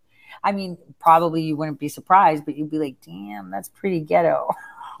you? I mean, probably you wouldn't be surprised, but you'd be like, "Damn, that's pretty ghetto."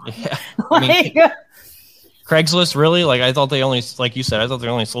 Yeah, I mean, Craigslist, really? Like, I thought they only, like you said, I thought they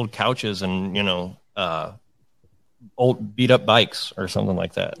only sold couches and, you know, old beat up bikes or something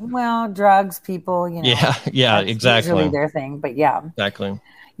like that. Well, drugs, people, you know. Yeah, exactly. Usually their thing, but yeah. Exactly.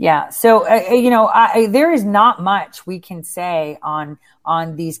 Yeah. So, you know, there is not much we can say on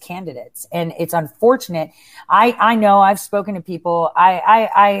these candidates, and it's unfortunate. I know I've spoken to people.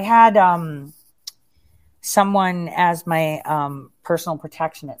 I had someone as my personal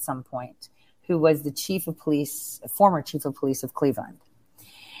protection at some point, who was the former chief of police of Cleveland.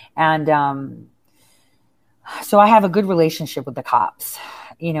 And so I have a good relationship with the cops.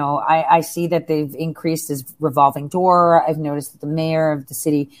 You know, I see that they've increased this revolving door. I've noticed that the mayor of the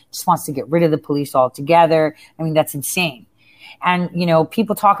city just wants to get rid of the police altogether. I mean, that's insane. And, you know,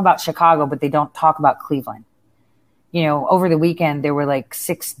 people talk about Chicago, but they don't talk about Cleveland. You know, over the weekend, there were like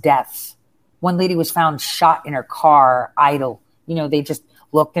 6 deaths. One lady was found shot in her car, idle. You know, they just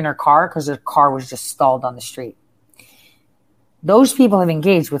looked in her car because her car was just stalled on the street. Those people have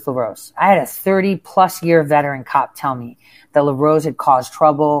engaged with LaRose. I had a 30-plus year veteran cop tell me that LaRose had caused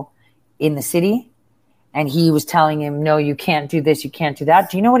trouble in the city, and he was telling him, no, you can't do this, you can't do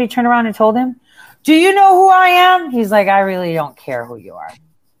that. Do you know what he turned around and told him? Do you know who I am? He's like, I really don't care who you are.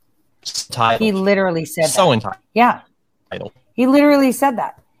 He literally said that. So entitled. Yeah. He literally said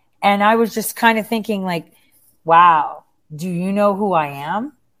that. And I was just kind of thinking like, wow, do you know who I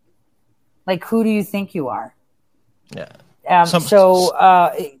am? Like, who do you think you are? Yeah.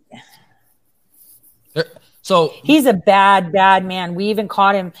 So he's a bad man. We even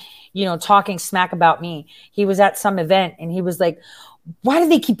caught him, you know, talking smack about me. He was at some event and he was like, why do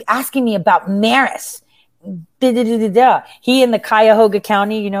they keep asking me about Maris? He in the Cuyahoga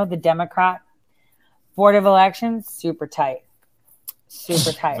County, you know, the Democrat Board of Elections, super tight.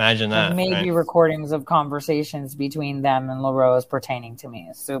 Imagine that. Maybe recordings of conversations between them and LaRose pertaining to me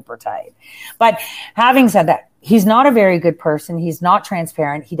is super tight. But having said that, he's not a very good person. He's not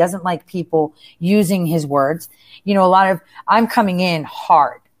transparent. He doesn't like people using his words. You know, I'm coming in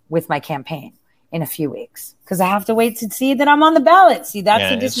hard with my campaign in a few weeks because I have to wait to see that I'm on the ballot. See,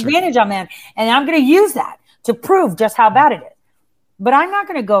 that's the disadvantage I'm in. And I'm going to use that to prove just how bad it is. But I'm not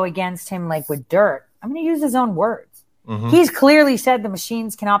going to go against him like with dirt. I'm going to use his own words. Mm-hmm. He's clearly said the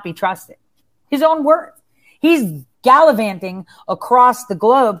machines cannot be trusted. His own words. He's gallivanting across the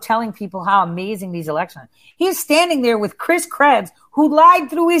globe telling people how amazing these elections are. He's standing there with Chris Krebs, who lied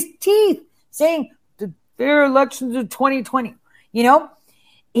through his teeth, saying their elections are 2020. You know,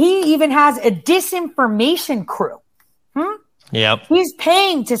 he even has a disinformation crew. Yep. He's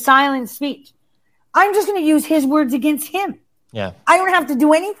paying to silence speech. I'm just going to use his words against him. Yeah. I don't have to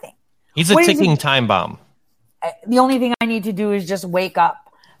do anything. He's a ticking time bomb. The only thing I need to do is just wake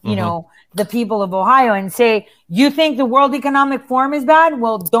up you know, the people of Ohio and say, you think the World Economic Forum is bad?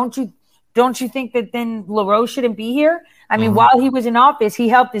 Well, don't you think that then LaRose shouldn't be here? I mean, while he was in office, he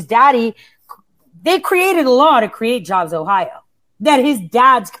helped his daddy. They created a law to create Jobs Ohio that his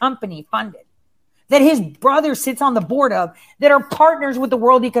dad's company funded, that his brother sits on the board of, that are partners with the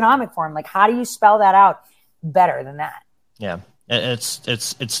World Economic Forum. Like, how do you spell that out better than that? Yeah.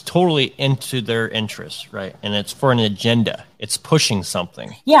 It's totally into their interests, right? And it's for an agenda. It's pushing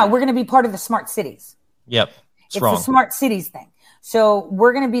something. Yeah, we're going to be part of the smart cities. Yep. It's the smart cities thing. So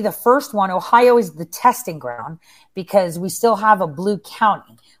we're going to be the first one. Ohio is the testing ground because we still have a blue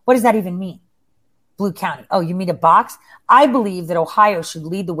county. What does that even mean? Blue county. Oh, you mean a box? I believe that Ohio should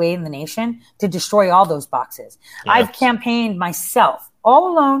lead the way in the nation to destroy all those boxes. Yeah. I've campaigned myself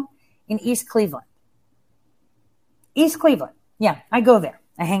all alone in East Cleveland. East Cleveland. Yeah, I go there.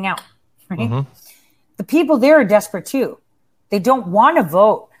 I hang out. Right? The people there are desperate too. They don't want to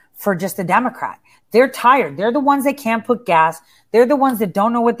vote for just a Democrat. They're tired. They're the ones that can't put gas. They're the ones that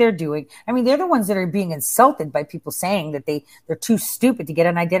don't know what they're doing. I mean, they're the ones that are being insulted by people saying that they're too stupid to get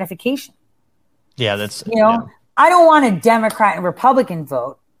an identification. Yeah, that's, I don't want a Democrat and Republican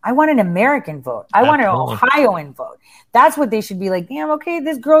vote. I want an American vote. I want an Ohioan vote. That's what they should be like. Damn, okay,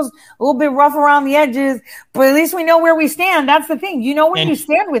 this girl's a little bit rough around the edges, but at least we know where we stand. That's the thing. You know where you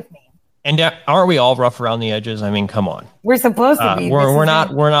stand with me. And aren't we all rough around the edges? I mean, come on. We're supposed to be. We're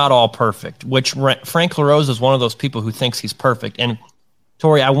not all perfect. Which Frank LaRose is one of those people who thinks he's perfect. And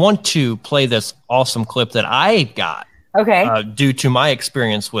Tori, I want to play this awesome clip that I got. Okay. Due to my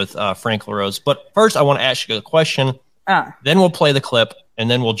experience with Frank LaRose. But first, I want to ask you a question. Then we'll play the clip, and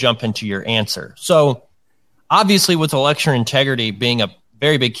then we'll jump into your answer. So, obviously, with election integrity being a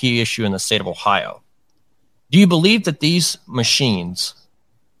very big key issue in the state of Ohio, do you believe that these machines,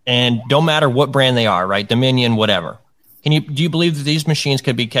 and don't matter what brand they are, right, Dominion, whatever, do you believe that these machines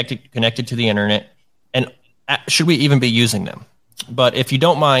could be connected to the internet, and should we even be using them? But if you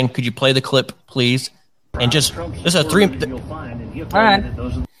don't mind, could you play the clip, please? And just this is a 3. All right.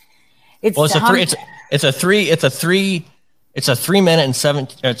 It's a 3 minute and 7.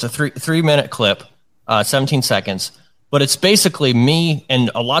 It's a 3 minute clip, 17 seconds. But it's basically me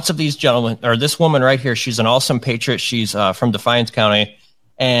and lots of these gentlemen, or this woman right here. She's an awesome patriot. She's from Defiance County,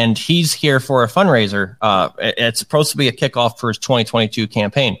 and he's here for a fundraiser. It's supposed to be a kickoff for his 2022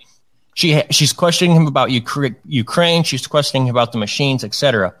 campaign. She's questioning him about Ukraine. She's questioning him about the machines,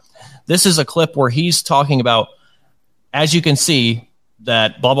 etc. This is a clip where he's talking about, as you can see,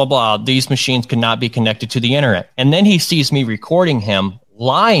 that blah, blah, blah, these machines cannot be connected to the internet. And then he sees me recording him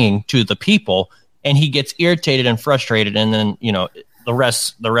lying to the people, and he gets irritated and frustrated. And then, the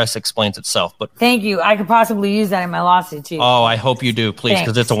rest explains itself. But thank you. I could possibly use that in my lawsuit too. Oh, I hope you do, please,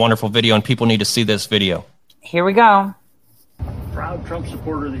 because it's a wonderful video and people need to see this video. Here we go. Proud Trump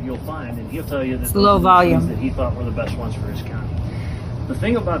supporter that you'll find, and he'll tell you that it's low volume that he thought were the best ones for his county. The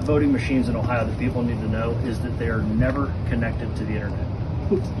thing about voting machines in Ohio that people need to know is that they are never connected to the internet.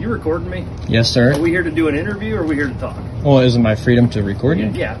 You recording me? Yes, sir. Are we here to do an interview, or are we here to talk? Well, is it my freedom to record you?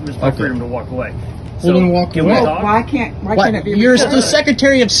 Yeah, it's my freedom to walk away. So, then walk away. Why can't it be You're the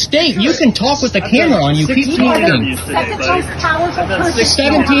Secretary of State. You can talk with the camera on. You keep talking.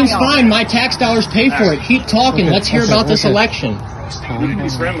 17's fine. My tax dollars pay for it. Keep talking. Let's hear about this election. We can be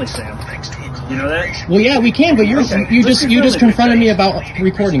friendly, Sam. You know that? Well, yeah, we can, but you just confronted me about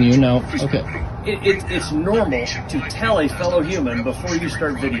recording you. No, okay. It's normal to tell a fellow human before you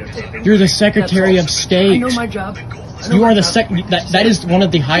start videotaping. You're the Secretary of State. I know my job. You are the that is one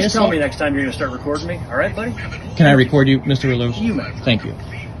of the highest. Tell me next time you're going to start recording me. All right, buddy? Can I record you, Mr. LaRose? You may. Thank you.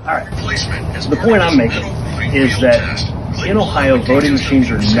 All right. The point I'm making is that in Ohio, voting machines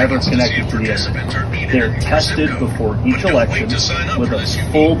are never connected to the internet. They're tested before each election with a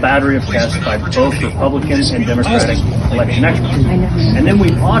full battery of tests by both Republican and Democratic election experts. And then we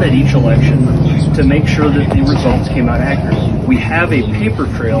audit each election to make sure that the results came out accurate. We have a paper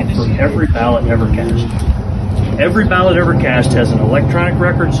trail for every ballot ever cast. Every ballot ever cast has an electronic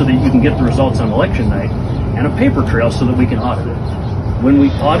record so that you can get the results on election night, and a paper trail so that we can audit it. When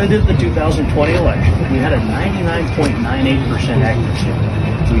we audited the 2020 election, we had a 99.98% accuracy.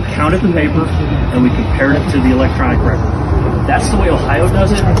 We counted the paper and we compared it to the electronic record. That's the way Ohio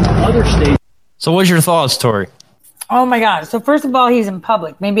does it. Other states. So what's your thoughts, Tori? Oh my God. So first of all, he's in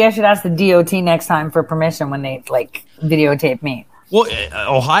public. Maybe I should ask the DOT next time for permission when they videotape me. Well,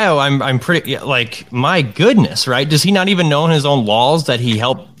 Ohio, I'm pretty my goodness, right? Does he not even know in his own laws that he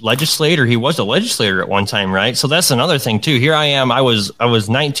helped legislate, or he was a legislator at one time, right? So that's another thing too. Here I am. I was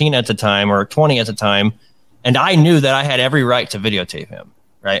 19 at the time, or 20 at the time, and I knew that I had every right to videotape him,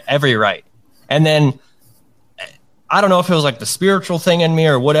 right? Every right. And then I don't know if it was like the spiritual thing in me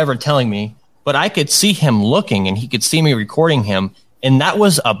or whatever telling me, but I could see him looking and he could see me recording him. And that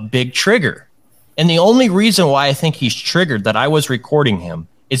was a big trigger. And the only reason why I think he's triggered that I was recording him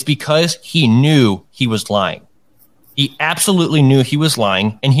is because he knew he was lying. He absolutely knew he was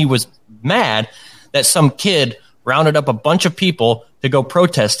lying. And he was mad that some kid rounded up a bunch of people to go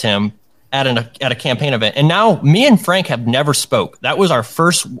protest him at a campaign event. And now me and Frank have never spoke. That was our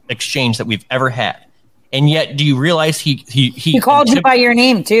first exchange that we've ever had. And yet, do you realize he called you by your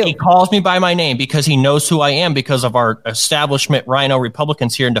name too? He calls me by my name because he knows who I am because of our establishment Rhino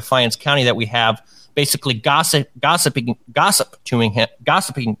Republicans here in Defiance County that we have basically gossiping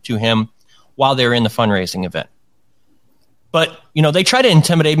to him while they're in the fundraising event. But, they try to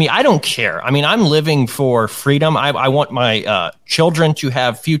intimidate me. I don't care. I mean, I'm living for freedom. I want my children to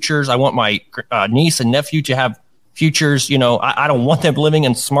have futures. I want my niece and nephew to have futures. I don't want them living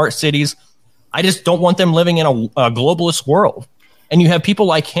in smart cities. I just don't want them living in a globalist world. And you have people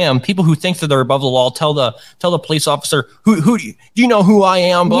like him, people who think that they're above the law, tell the police officer, who do you know who I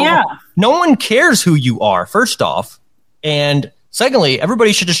am? Blah, yeah. Blah. No one cares who you are, first off. And secondly,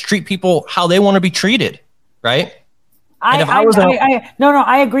 everybody should just treat people how they want to be treated, right? I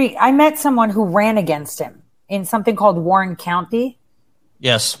agree. I met someone who ran against him in something called Warren County.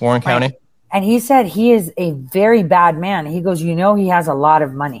 Yes, Warren County. Right? And he said he is a very bad man. He goes, he has a lot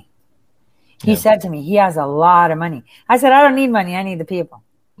of money. He said to me, he has a lot of money. I said, I don't need money. I need the people.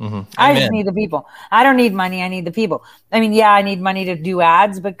 Mm-hmm. I just need the people. I don't need money. I need the people. I mean, yeah, I need money to do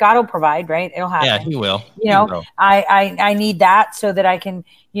ads, but God will provide, right? It'll happen. Yeah, he will. I need that so that I can,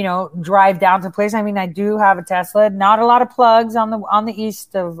 drive down to places. I mean, I do have a Tesla, not a lot of plugs on the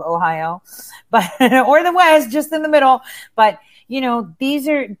east of Ohio, but, or the west, just in the middle. But, this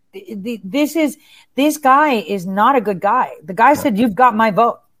guy is not a good guy. The guy said, you've got my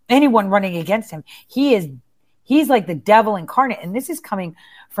vote. Anyone running against him, he's like the devil incarnate. And this is coming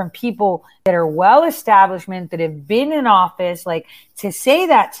from people that are well establishment, that have been in office. Like, to say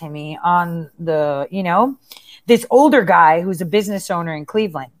that to me on the, this older guy who's a business owner in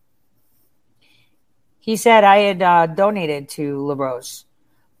Cleveland. He said, I had donated to LaRose,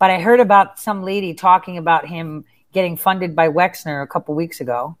 but I heard about some lady talking about him getting funded by Wexner a couple weeks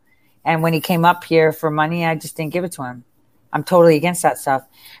ago. And when he came up here for money, I just didn't give it to him. I'm totally against that stuff.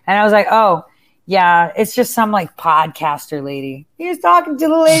 And I was like, oh, yeah, it's just some like podcaster lady. He was talking to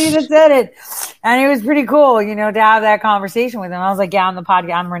the lady that said it. And it was pretty cool, to have that conversation with him. I was like, yeah, on the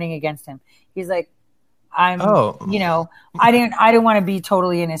podcast, I'm running against him. He's like, I didn't want to be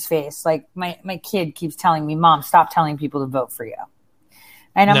totally in his face. Like my kid keeps telling me, Mom, stop telling people to vote for you.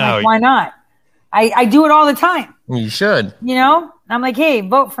 And I'm like, why not? I do it all the time. You should. I'm like, hey,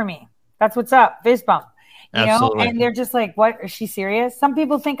 vote for me. That's what's up. Fist bump. Absolutely. And they're just like, what? Is she serious? Some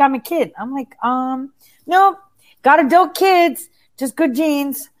people think I'm a kid. I'm like, no, got adult kids, just good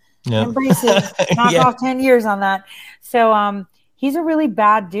genes. Yeah. Embrace it. Knock off 10 years on that. So he's a really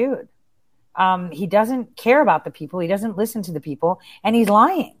bad dude. He doesn't care about the people. He doesn't listen to the people. And he's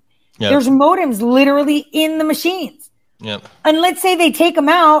lying. Yep. There's modems literally in the machines. Yep. And let's say they take them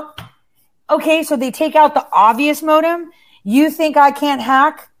out. Okay, so they take out the obvious modem. You think I can't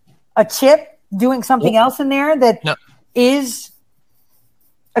hack a chip doing something else in there that is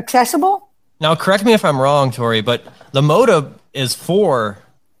accessible? Now, correct me if I'm wrong, Tori, but the modem is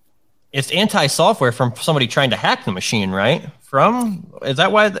it's anti-software from somebody trying to hack the machine, right? Is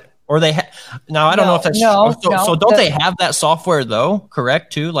that why? Now, I don't know if that's so don't they have that software though?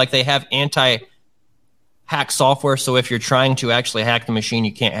 Correct too? Like they have anti-hack software. So if you're trying to actually hack the machine,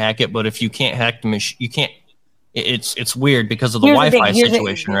 you can't hack it. But if you can't hack the machine, you can't. It's weird because of the Wi-Fi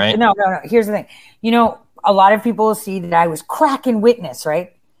situation, right? No. Here's the thing. A lot of people see that I was cracking witness,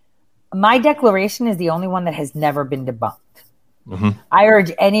 right? My declaration is the only one that has never been debunked. Mm-hmm. I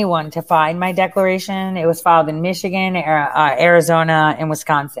urge anyone to find my declaration. It was filed in Michigan, Arizona, and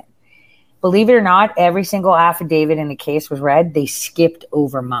Wisconsin. Believe it or not, every single affidavit in the case was read. They skipped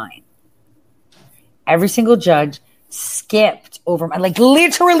over mine. Every single judge skipped over mine, like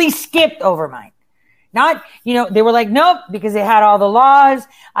literally skipped over mine. Not, they were like, nope, because they had all the laws.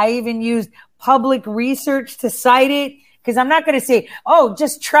 I even used public research to cite it because I'm not going to say, oh,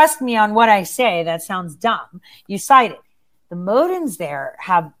 just trust me on what I say. That sounds dumb. You cite it. The modems there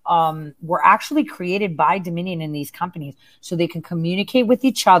were actually created by Dominion and these companies so they can communicate with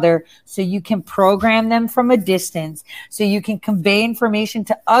each other, so you can program them from a distance, so you can convey information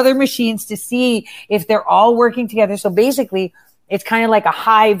to other machines to see if they're all working together. So basically, it's kind of like a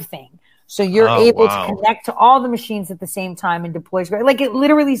hive thing. So you're able to connect to all the machines at the same time and deploy. Like it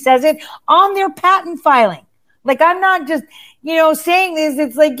literally says it on their patent filing. Like I'm not just, saying this.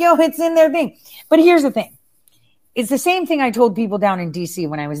 It's like, it's in their thing. But here's the thing. it's the same thing I told people down in DC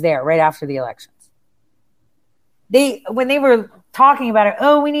when I was there right after the elections. When they were talking about it,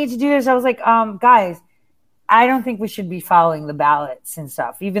 oh, we need to do this. I was like, guys, I don't think we should be following the ballots and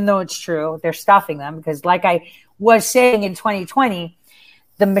stuff, even though it's true. They're stuffing them because like I was saying in 2020,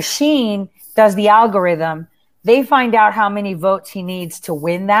 the machine does the algorithm. They find out how many votes he needs to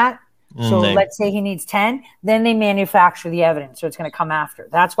win that. So let's say he needs 10, then they manufacture the evidence. So it's going to come after.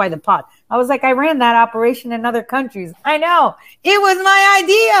 That's why the pod. I was like, I ran that operation in other countries. I know. It was my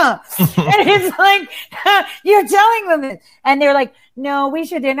idea. And it's like, you're telling them this. And they're like, no, we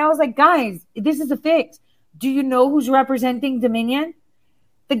should. And I was like, guys, this is a fix. Do you know who's representing Dominion?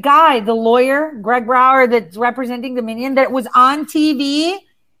 The guy, the lawyer, Greg Brower, that's representing Dominion, that was on TV.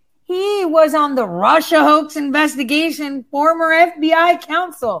 He was on the Russia hoax investigation, former FBI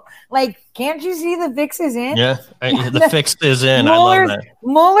counsel. Like, can't you see the fix is in? Yeah, the fix is in. I love that.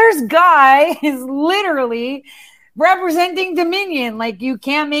 Mueller's guy is literally representing Dominion. Like, you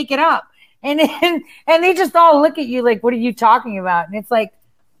can't make it up. And they just all look at you like, what are you talking about? And it's like,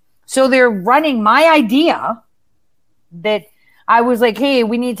 so they're running my idea that I was like, hey,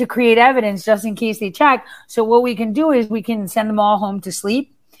 we need to create evidence just in case they check. So what we can do is we can send them all home to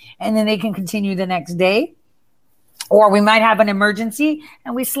sleep. And then they can continue the next day. Or we might have an emergency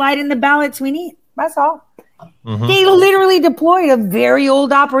and we slide in the ballots we need. That's all. Mm-hmm. They literally deployed a very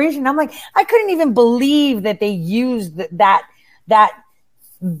old operation. I'm like, I couldn't even believe that they used that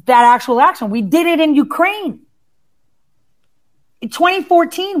actual action. We did it in Ukraine. In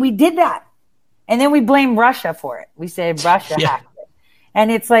 2014, we did that. And then we blamed Russia for it. We said Russia hacked it. And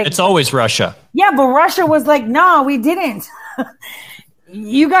it's like... It's always Russia. Yeah, but Russia was like, no, we didn't.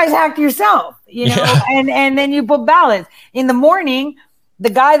 You guys hacked yourself, and then you put ballots. In the morning, the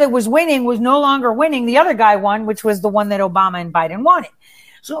guy that was winning was no longer winning. The other guy won, which was the one that Obama and Biden wanted.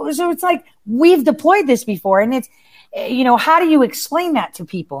 So it's like, we've deployed this before. And it's, how do you explain that to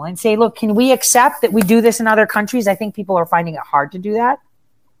people and say, look, can we accept that we do this in other countries? I think people are finding it hard to do that,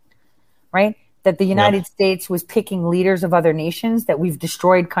 right? That the United States was picking leaders of other nations, that we've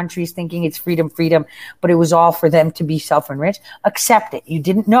destroyed countries thinking it's freedom, but it was all for them to be self-enriched. Accept it. You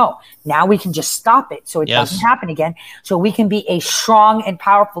didn't know. Now we can just stop it so it doesn't happen again. So we can be a strong and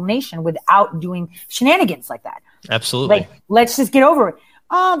powerful nation without doing shenanigans like that. Absolutely. Like, let's just get over it.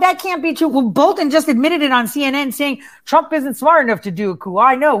 Oh, that can't be true. Well, Bolton just admitted it on CNN saying Trump isn't smart enough to do a coup.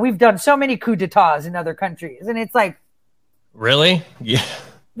 I know. We've done so many coups d'etats in other countries. And it's like. Really? Yeah.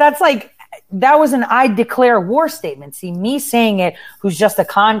 That's like. That was an I declare war statement. See, me saying it, who's just a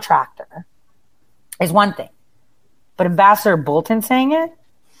contractor, is one thing. But Ambassador Bolton saying it,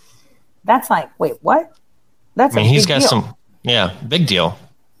 that's like, wait, what? That's he's got deal. Big deal.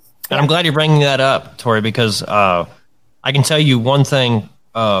 And I'm glad you're bringing that up, Tori, because I can tell you one thing.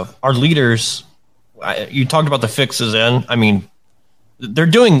 Our leaders, you talked about the fixes in. I mean, they're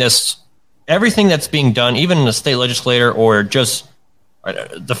doing this. Everything that's being done, even in the state legislature or just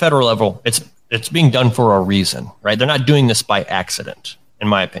the federal level, it's being done for a reason, right? They're not doing this by accident, in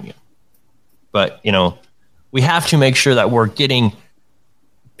my opinion. But, we have to make sure that we're getting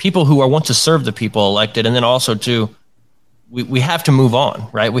people who want to serve the people elected. And then also we have to move on,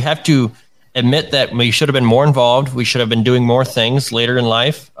 right? We have to admit that we should have been more involved. We should have been doing more things later in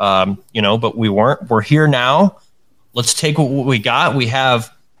life, but we weren't. We're here now. Let's take what we got. We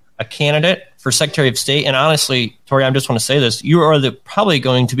have a candidate for Secretary of State. And honestly, Tori, I just want to say this. You are probably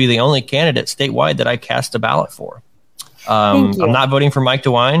going to be the only candidate statewide that I cast a ballot for. I'm not voting for Mike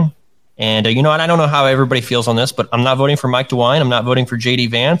DeWine. And, and I don't know how everybody feels on this, but I'm not voting for Mike DeWine. I'm not voting for J.D.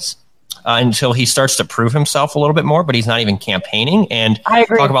 Vance until he starts to prove himself a little bit more, but he's not even campaigning. And I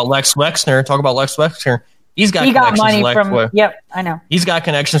agree. Talk about Lex Wexner. He got money from. Yep, I know. He's got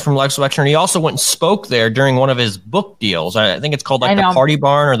connections from Lex Wexner, and he also went and spoke there during one of his book deals. I think it's called the Party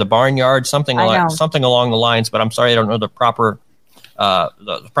Barn or the Barnyard, something along the lines. But I'm sorry, I don't know the proper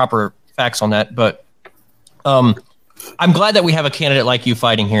facts on that. But I'm glad that we have a candidate like you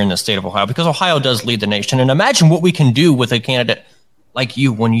fighting here in the state of Ohio, because Ohio does lead the nation. And imagine what we can do with a candidate like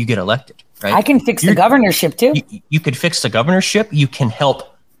you when you get elected. Right? I can fix the governorship too. You could fix the governorship. You can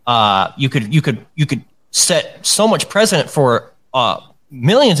help. You could set so much precedent for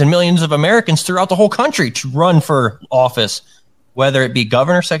millions and millions of Americans throughout the whole country to run for office, whether it be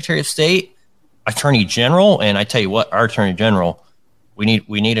governor, secretary of state, attorney general. And I tell you what, our attorney general, we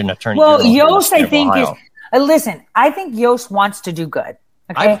need an attorney general. Well, Yost, I think, is listen, I think Yost wants to do good.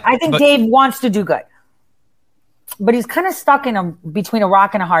 Okay, I think Dave wants to do good, but he's kind of stuck between a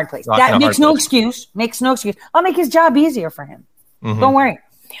rock and a hard place. That makes no excuse. Makes no excuse. I'll make his job easier for him. Mm-hmm. Don't worry.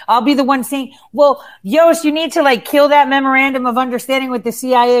 I'll be the one saying, well, Yost, you need to like kill that memorandum of understanding with the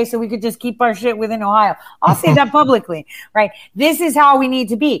CIA so we could just keep our shit within Ohio. I'll say that publicly, right? This is how we need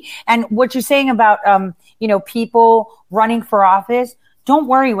to be. And what you're saying about, people running for office, don't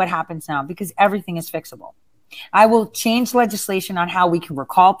worry what happens now because everything is fixable. I will change legislation on how we can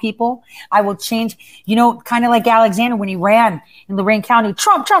recall people. I will change, kind of like Alexander when he ran in Lorain County,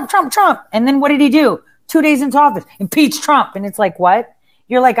 Trump. And then what did he do? 2 days into office, impeach Trump. And it's like, what?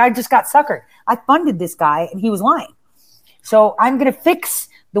 You're like, I just got suckered. I funded this guy and he was lying. So I'm going to fix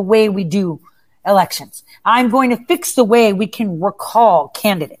the way we do elections. I'm going to fix the way we can recall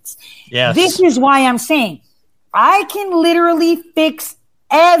candidates. Yes. This is why I'm saying I can literally fix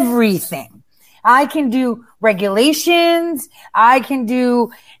everything. I can do regulations. I can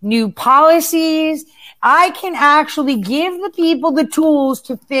do new policies. I can actually give the people the tools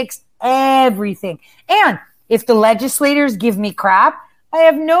to fix everything. And if the legislators give me crap, I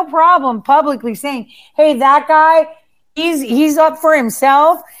have no problem publicly saying, hey, that guy, he's up for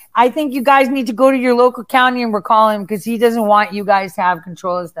himself. I think you guys need to go to your local county and recall him because he doesn't want you guys to have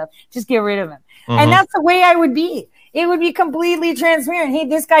control of stuff. Just get rid of him. Mm-hmm. And that's the way I would be. It would be completely transparent. Hey,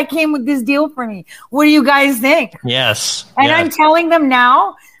 this guy came with this deal for me. What do you guys think? Yes. And I'm telling them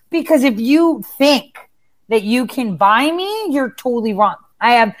now because if you think that you can buy me, you're totally wrong.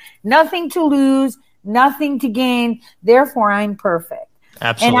 I have nothing to lose, nothing to gain. Therefore, I'm perfect.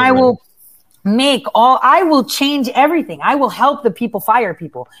 Absolutely. And I will change everything. I will help the people fire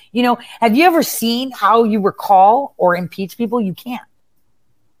people. Have you ever seen how you recall or impeach people? You can't.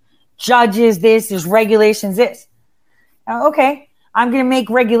 Judges, there's regulations, this. Okay, I'm going to make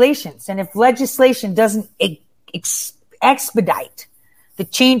regulations. And if legislation doesn't expedite the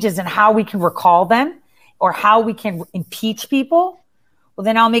changes in how we can recall them or how we can impeach people, well,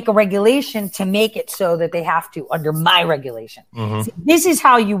 then I'll make a regulation to make it so that they have to under my regulation. Mm-hmm. See, this is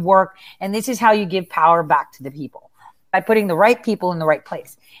how you work, and this is how you give power back to the people by putting the right people in the right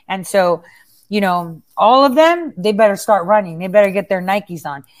place. And so, all of them, they better start running. They better get their Nikes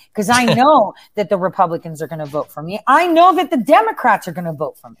on because I know that the Republicans are going to vote for me. I know that the Democrats are going to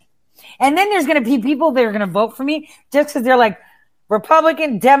vote for me. And then there's going to be people that are going to vote for me just because they're like,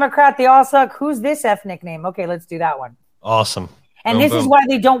 Republican, Democrat, they all suck. Who's this ethnic name? Okay, let's do that one. Awesome. And this is why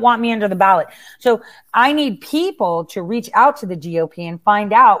they don't want me under the ballot. So I need people to reach out to the GOP and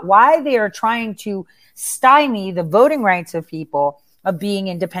find out why they are trying to stymie the voting rights of people of being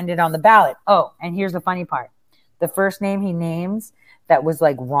independent on the ballot. Oh, and here's the funny part. The first name he names that was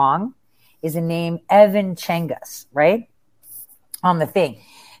like wrong is a name Evan Chengas, right? On the thing.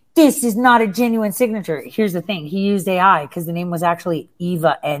 This is not a genuine signature. Here's the thing. He used AI because the name was actually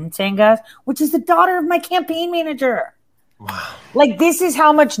Eva N. Chengas, which is the daughter of my campaign manager. Wow. Like, this is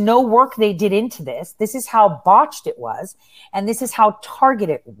how much no work they did into this. This is how botched it was. And this is how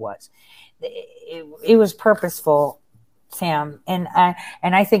targeted it was. It was purposeful, Sam. And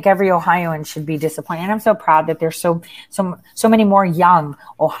I think every Ohioan should be disappointed. And I'm so proud that there's so many more young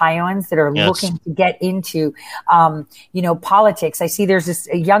Ohioans that are looking to get into, politics. I see there's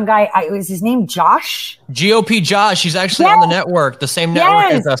a young guy. Is his name Josh? GOP Josh. He's actually on the network, the same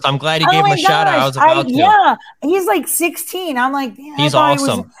network as us. I'm glad he gave him a shout out. I was about to. Yeah, he's like 16. I'm like, he's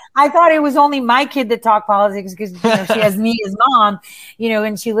awesome. I thought it was only my kid that talked politics because she has me as mom,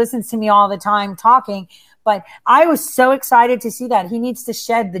 and she listens to me all the time talking. But I was so excited to see that. He needs to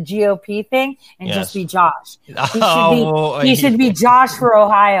shed the GOP thing and just be Josh. He should be Josh for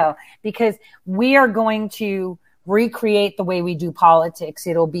Ohio because we are going to recreate the way we do politics.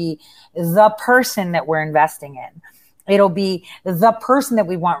 It'll be the person that we're investing in. It'll be the person that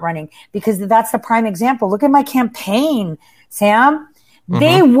we want running because that's the prime example. Look at my campaign, Sam. Mm-hmm.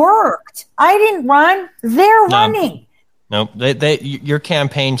 They worked. I didn't run. They're running. No, your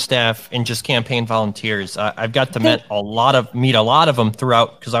campaign staff and just campaign volunteers. I've got to meet a lot of them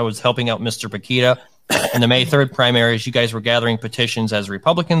throughout because I was helping out Mr. Paquita in the May 3rd primaries. You guys were gathering petitions as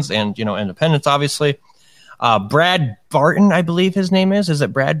Republicans and independents, obviously. Brad Barton, I believe his name is. Is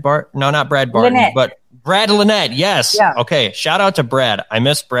it Brad Barton? No, not Brad Barton, but Brad Lynette. Yes. Yeah. Okay. Shout out to Brad. I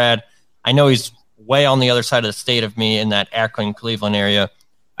miss Brad. I know he's way on the other side of the state of me in that Akron, Cleveland area.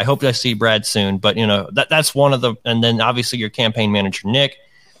 I hope I see Brad soon, but that's one of the, and then obviously your campaign manager, Nick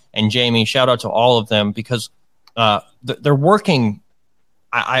and Jamie, shout out to all of them because they're working.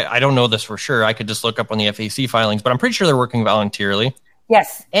 I don't know this for sure. I could just look up on the FEC filings, but I'm pretty sure they're working voluntarily.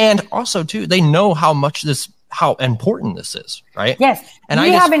 Yes. And also too, they know how important this is, right? Yes. And we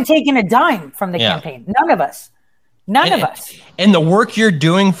haven't taken a dime from the campaign. None of us. None of us. And the work you're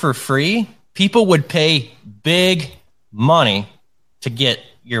doing for free, people would pay big money to get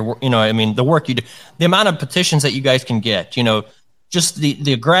the work you do, the amount of petitions that you guys can get, just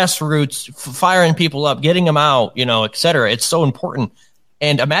the grassroots, firing people up, getting them out, et cetera. It's so important.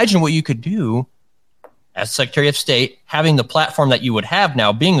 And imagine what you could do as Secretary of State, having the platform that you would have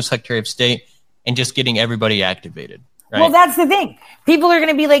now, being the Secretary of State, and just getting everybody activated. Right? Well, that's the thing. People are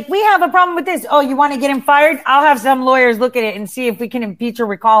going to be like, we have a problem with this. Oh, you want to get him fired? I'll have some lawyers look at it and see if we can impeach or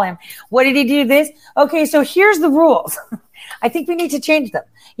recall him. What did he do this? Okay, so here's the rules. I think we need to change them.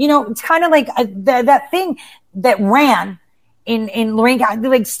 It's kind of like that thing that ran in Lorraine County,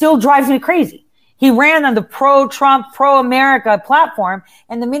 like, still drives me crazy. He ran on the pro-Trump, pro-America platform,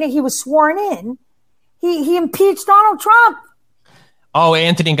 and the minute he was sworn in, he impeached Donald Trump. Oh,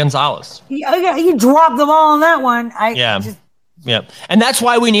 Anthony Gonzalez. He dropped the ball on that one. Yeah. And that's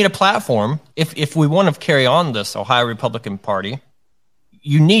why we need a platform. If we want to carry on this Ohio Republican Party,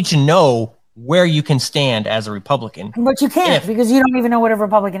 you need to know where you can stand as a Republican. But you can't, because you don't even know what a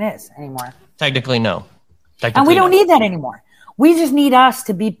Republican is anymore. Technically, no. And we don't need that anymore. We just need us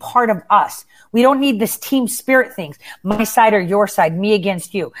to be part of us. We don't need this team spirit things. My side or your side, me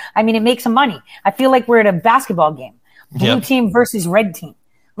against you. I mean, it makes some money. I feel like we're at a basketball game. Blue team versus red team.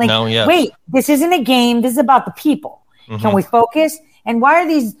 Wait, this isn't a game. This is about the people. Mm-hmm. Can we focus? And why are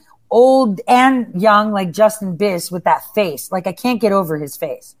these old and young, like Justin Biss, with that face? Like, I can't get over his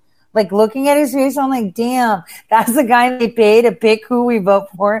face. Like, looking at his face, I'm like, damn, that's the guy they pay to pick who we vote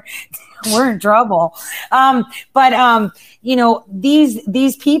for. We're in trouble.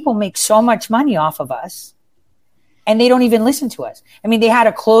 These people make so much money off of us, and they don't even listen to us. I mean, they had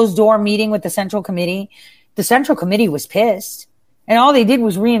a closed door meeting with the Central Committee. The Central Committee was pissed, and all they did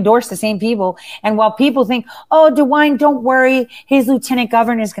was re-endorse the same people. And while people think, oh, DeWine, don't worry, his lieutenant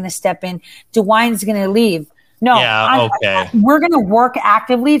governor is going to step in, DeWine's going to leave. No, we're going to work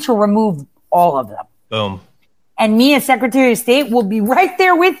actively to remove all of them. Boom. And me as Secretary of State will be right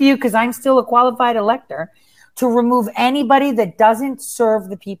there with you, because I'm still a qualified elector, to remove anybody that doesn't serve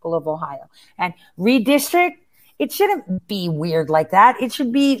the people of Ohio. And redistrict, it shouldn't be weird like that. It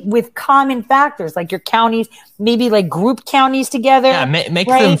should be with common factors, like your counties, maybe like group counties together. Yeah, make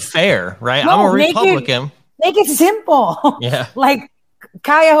them fair, right? No, I'm a Republican. Make it simple. Yeah. Like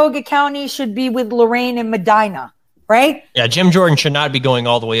Cuyahoga County should be with Lorain and Medina, right? Yeah, Jim Jordan should not be going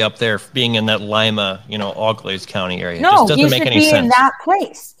all the way up there, being in that Lima, Auglaize County area. No, it just doesn't make any sense. He should be in that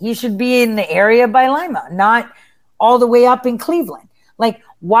place. He should be in the area by Lima, not all the way up in Cleveland. Like,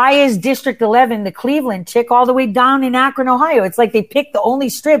 why is District 11, the Cleveland chick, all the way down in Akron, Ohio? It's like they picked the only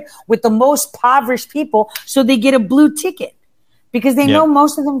strip with the most impoverished people, so they get a blue ticket, because they know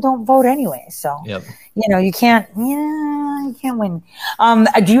most of them don't vote anyway. So, you can't win.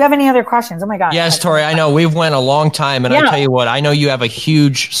 Do you have any other questions? Oh my God. Yes, Tori, I know we've went a long time, and I tell you what, I know you have a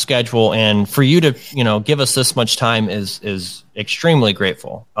huge schedule, and for you to, give us this much time is extremely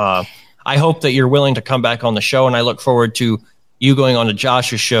grateful. I hope that you're willing to come back on the show, and I look forward to you going on to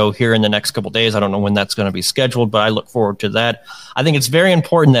Josh's show here in the next couple of days. I don't know when that's going to be scheduled, but I look forward to that. I think it's very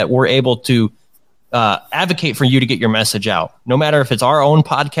important that we're able to advocate for you to get your message out, no matter if it's our own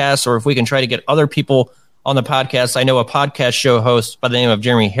podcast or if we can try to get other people on the podcast. I know a podcast show host by the name of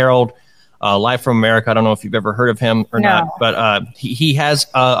Jeremy Harold, Live from America. I don't know if you've ever heard of him or not, but he has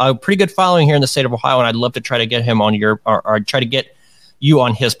a pretty good following here in the state of Ohio, and I'd love to try to get him on or try to get you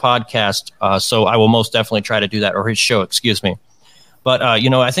on his podcast. So I will most definitely try to do that, or his show, excuse me. But,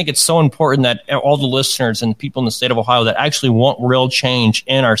 I think it's so important that all the listeners and people in the state of Ohio that actually want real change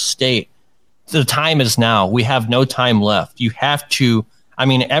in our state, the time is now. We have no time left. You have to,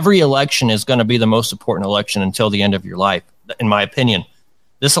 every election is going to be the most important election until the end of your life, in my opinion.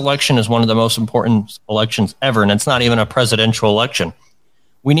 This election is one of the most important elections ever, and it's not even a presidential election.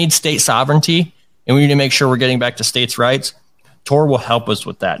 We need state sovereignty, and we need to make sure we're getting back to states' rights. Tor will help us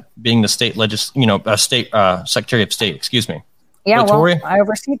with that, being the state state Secretary of State, excuse me. Yeah, I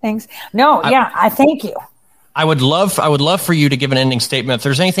oversee things. I thank you. I would love for you to give an ending statement. If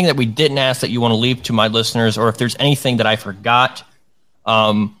there's anything that we didn't ask that you want to leave to my listeners, or if there's anything that I forgot.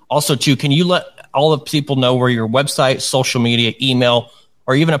 Also, too, can you let all the people know where your website, social media, email,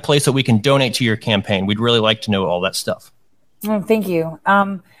 or even a place that we can donate to your campaign? We'd really like to know all that stuff. Thank you.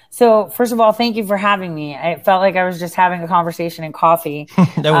 So first of all, thank you for having me. I felt like I was just having a conversation and coffee.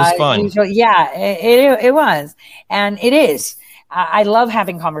 That was fun. It was. And it is. I love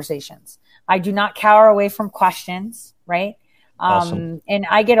having conversations. I do not cower away from questions, right? Awesome. And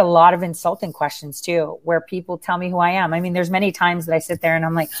I get a lot of insulting questions too, where people tell me who I am. There's many times that I sit there and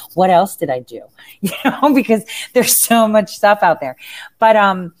I'm like, what else did I do? Because there's so much stuff out there. But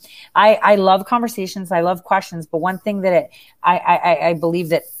I love conversations. I love questions. But one thing that I believe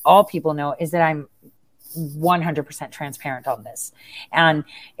that all people know is that I'm 100% transparent on this. And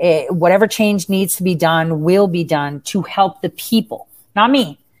whatever change needs to be done will be done to help the people, not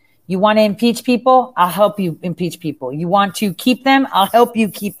me. You want to impeach people? I'll help you impeach people. You want to keep them? I'll help you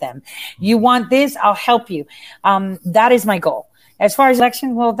keep them. You want this? I'll help you. That is my goal. As far as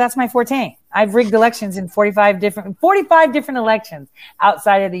election, well, that's my forte. I've rigged elections in 45 different elections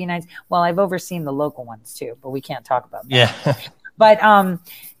outside of the United States. Well, I've overseen the local ones too, but we can't talk about that. Yeah. But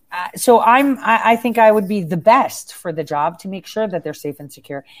so I think I would be the best for the job to make sure that they're safe and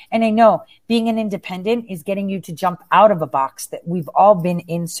secure. And I know being an independent is getting you to jump out of a box that we've all been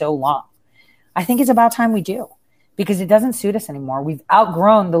in so long. I think it's about time we do, because it doesn't suit us anymore. We've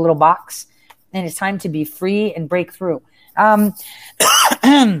outgrown the little box, and it's time to be free and break through. I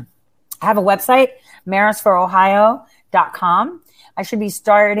have a website, marisforohio.com. I should be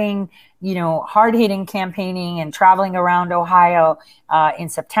starting, hard-hitting campaigning and traveling around Ohio in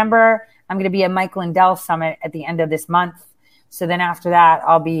September. I'm going to be at Mike Lindell Summit at the end of this month. So then after that,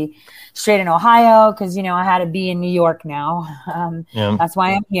 I'll be straight in Ohio because, I had to be in New York now. That's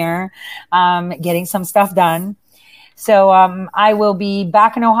why I'm here, getting some stuff done. So I will be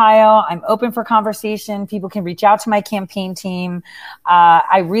back in Ohio. I'm open for conversation. People can reach out to my campaign team.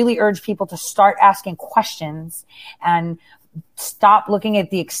 I really urge people to start asking questions and stop looking at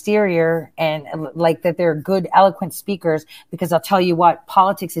the exterior and like that they're good, eloquent speakers, because I'll tell you what,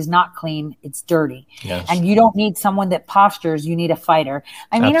 politics is not clean. It's dirty. Yes. And you don't need someone that postures. You need a fighter.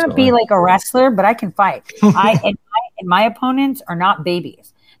 I may not be like a wrestler, but I can fight. And my opponents are not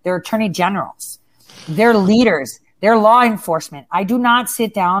babies. They're attorney generals. They're leaders. They're law enforcement. I do not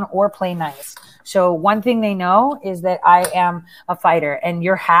sit down or play nice. So one thing they know is that I am a fighter, and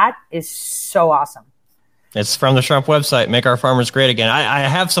your hat is so awesome. It's from the Trump website, Make Our Farmers Great Again. I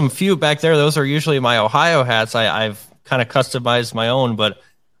have some few back there. Those are usually my Ohio hats. I've kind of customized my own, but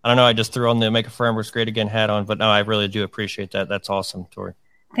I don't know. I just threw on the Make Our Farmers Great Again hat on. But no, I really do appreciate that. That's awesome, Tori.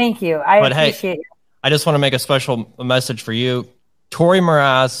 Thank you. I appreciate it. I just want to make a special message for you. Tori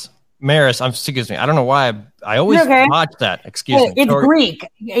Maris, excuse me. I don't know why I always watch that. Excuse me. It's Tori. Greek.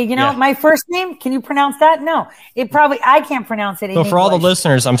 My first name, can you pronounce that? No, I can't pronounce it. So for all the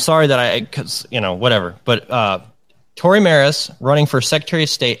listeners, I'm sorry that because whatever. But Tori Maris running for Secretary of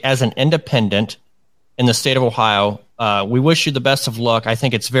State as an independent in the state of Ohio. We wish you the best of luck. I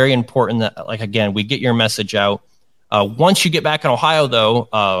think it's very important that, again, we get your message out. Once you get back in Ohio,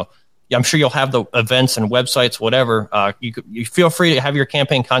 though, I'm sure you'll have the events and websites, whatever. You feel free to have your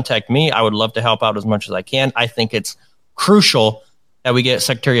campaign contact me. I would love to help out as much as I can. I think it's crucial that we get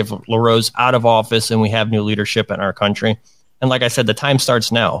Secretary of LaRose out of office and we have new leadership in our country. And like I said, the time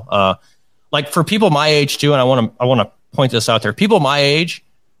starts now. For people my age too, and I want to point this out there. People my age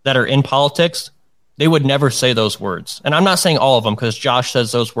that are in politics, they would never say those words. And I'm not saying all of them, because Josh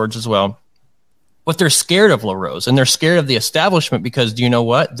says those words as well. But they're scared of LaRose, and they're scared of the establishment because, do you know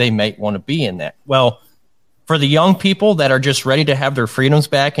what? They might want to be in that. Well, for the young people that are just ready to have their freedoms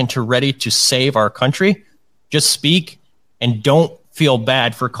back and ready to save our country, just speak and don't feel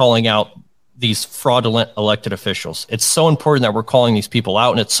bad for calling out these fraudulent elected officials. It's so important that we're calling these people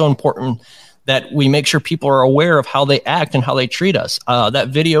out, and it's so important that we make sure people are aware of how they act and how they treat us. That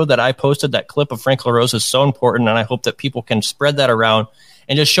video that I posted, that clip of Frank LaRose, is so important, and I hope that people can spread that around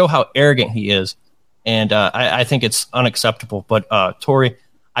and just show how arrogant he is. And I think it's unacceptable. But Tori,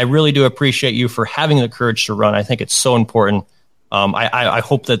 I really do appreciate you for having the courage to run. I think it's so important. I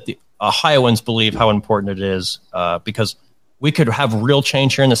hope that the Ohioans believe how important it is, because we could have real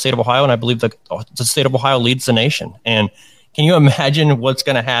change here in the state of Ohio, and I believe that the state of Ohio leads the nation. And can you imagine what's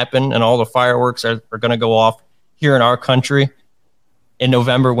going to happen and all the fireworks are going to go off here in our country in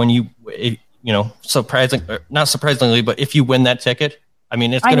November when not surprisingly, but if you win that ticket? I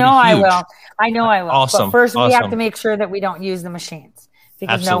mean, it's going to be huge. I know I will. Awesome. But first, we have to make sure that we don't use the machines,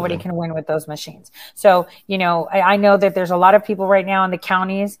 because nobody can win with those machines. So, I know that there's a lot of people right now in the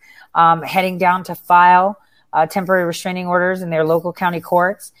counties heading down to file temporary restraining orders in their local county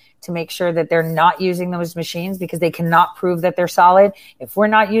courts to make sure that they're not using those machines, because they cannot prove that they're solid. If we're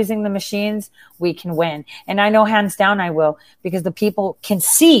not using the machines, we can win. And I know hands down I will, because the people can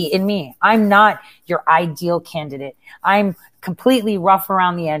see in me, I'm not your ideal candidate. I'm completely rough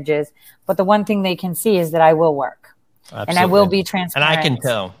around the edges. But the one thing they can see is that I will work. Absolutely. And I will be transparent. And I can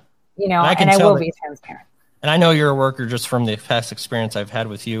tell. I will be transparent. And I know you're a worker just from the past experience I've had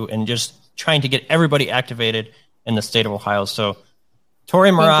with you and just trying to get everybody activated in the state of Ohio. So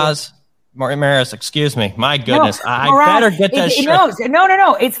Tori Maris, excuse me. My goodness. No, I better get that straight.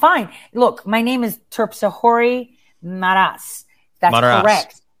 No. It's fine. Look, my name is Terpsichore Maras. That's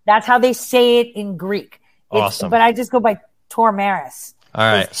correct. That's how they say it in Greek. Awesome. But I just go by Tor Maris. All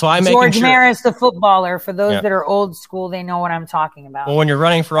right. So I'm George making sure. Maris, the footballer, for those Yeah. that are old school, they know what I'm talking about. Well, when you're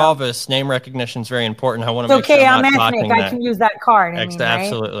running for office, name recognition is very important. I want to It's make sure okay, I'm I'm not ethnic. botching I that. can use that card. I mean, right?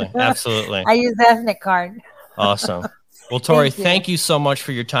 Absolutely. Absolutely. I use the ethnic card. Awesome. Well, Tori, Thank you. thank you so much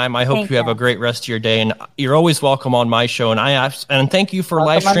for your time. I hope Thank you have you. a great rest of your day, and you're always welcome on my show. And thank you for Welcome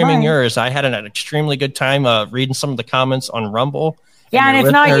live on streaming mine. yours. I had an extremely good time reading some of the comments on Rumble. Yeah, and your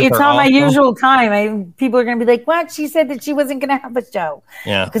it's not listeners are my awesome. usual time. People are going to be like, "What? She said that she wasn't going to have a show."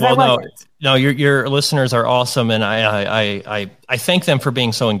 Yeah, because well, I wasn't. no, your listeners are awesome, and I thank them for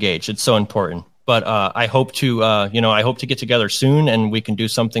being so engaged. It's so important. But I hope to I hope to get together soon, and we can do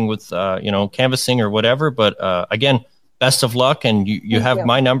something with canvassing or whatever. But again, best of luck, and you have you.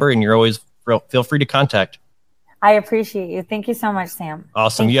 my number, and you're always feel free to contact. I appreciate you. Thank you so much, Sam.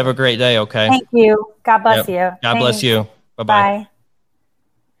 Awesome. Thank you have a great day. Okay. Thank you. God bless you. God bless Thanks. you. Bye-bye. Bye.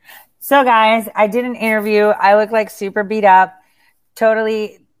 So guys, I did an interview. I look like super beat up.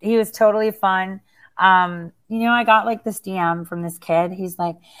 He was totally fun. I got like this DM from this kid. He's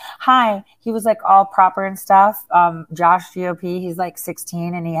like, hi. He was like all proper and stuff. Josh GOP, he's like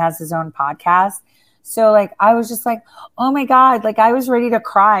 16 and he has his own podcast. So like, I was just like, oh my God, like I was ready to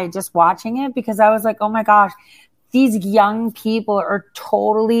cry just watching it because I was like, oh my gosh, these young people are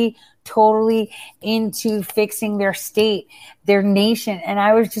totally into fixing their state, their nation. And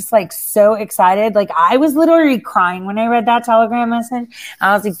I was just like so excited. Like I was literally crying when I read that Telegram message.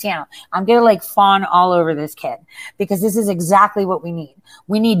 I was like, damn, I'm going to like fawn all over this kid because this is exactly what we need.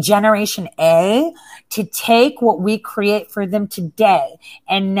 We need Generation A to take what we create for them today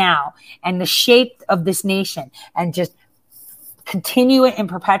and now and the shape of this nation and just continue it and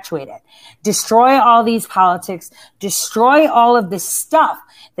perpetuate it. Destroy all these politics, destroy all of this stuff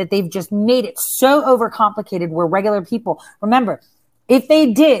that they've just made it so overcomplicated where regular people, remember, if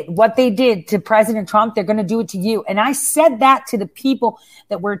they did what they did to President Trump, they're going to do it to you. And I said that to the people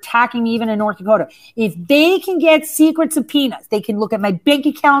that were attacking me even in North Dakota. If they can get secret subpoenas, they can look at my bank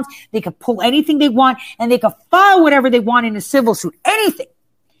accounts, they can pull anything they want, and they can file whatever they want in a civil suit, anything.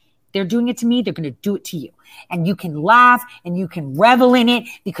 They're doing it to me. They're going to do it to you. And you can laugh and you can revel in it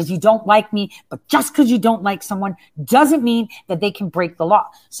because you don't like me. But just because you don't like someone doesn't mean that they can break the law.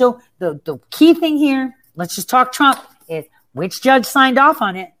 So the key thing here, let's just talk Trump, is which judge signed off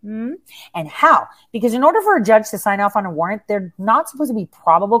on it and how. Because in order for a judge to sign off on a warrant, they're not supposed to be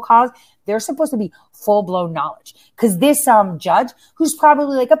probable cause. They're supposed to be full-blown knowledge. Because this judge, who's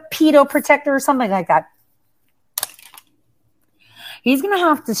probably like a pedo protector or something like that, he's going to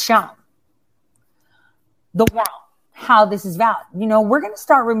have to show the world how this is valid. We're going to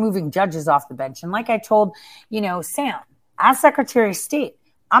start removing judges off the bench. And like I told, Sam, as Secretary of State,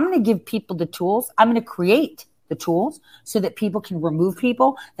 I'm going to give people the tools. I'm going to create the tools so that people can remove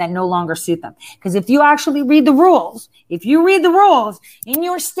people that no longer suit them. Because if you actually read the rules, in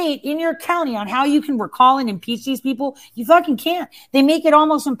your state, in your county on how you can recall and impeach these people, you fucking can't. They make it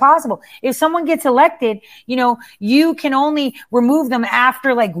almost impossible. If someone gets elected, you can only remove them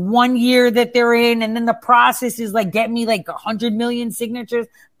after like 1 year that they're in. And then the process is like, get me like 100 million signatures.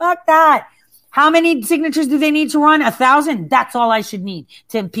 Fuck that. How many signatures do they need to run? 1,000? That's all I should need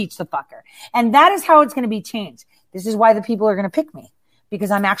to impeach the fucker. And that is how it's going to be changed. This is why the people are going to pick me,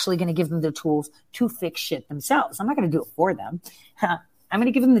 because I'm actually going to give them the tools to fix shit themselves. I'm not going to do it for them. I'm going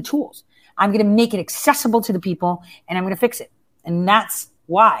to give them the tools. I'm going to make it accessible to the people, and I'm going to fix it. And that's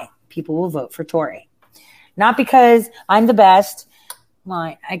why people will vote for Tori. Not because I'm the best.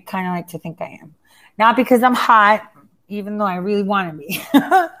 Well, I kind of like to think I am. Not because I'm hot, even though I really want to be.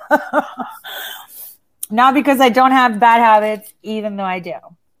 Not because I don't have bad habits, even though I do.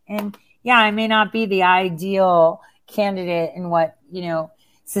 And yeah, I may not be the ideal candidate in what,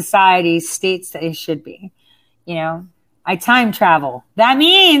 society states that it should be. I time travel. That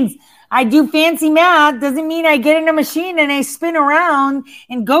means I do fancy math. Doesn't mean I get in a machine and I spin around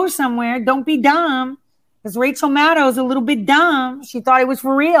and go somewhere. Don't be dumb. Because Rachel Maddow is a little bit dumb. She thought it was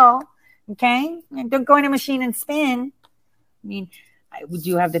for real. Okay? And don't go in a machine and spin. I mean, I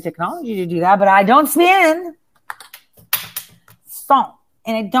do have the technology to do that, but I don't spin. So,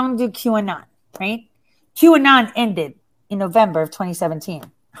 and I don't do QAnon, right? QAnon ended in November of 2017.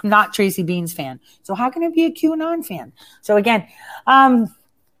 I'm not Tracy Bean's fan. So how can I be a QAnon fan? So again, I'm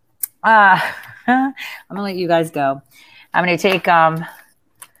going to let you guys go. I'm going to take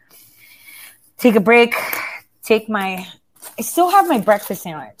a break, I still have my breakfast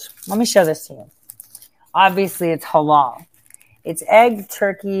sandwich. Let me show this to you. Obviously, it's halal. It's egg,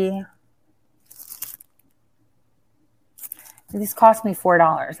 turkey. This cost me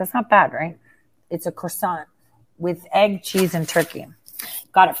 $4. That's not bad, right? It's a croissant with egg, cheese, and turkey.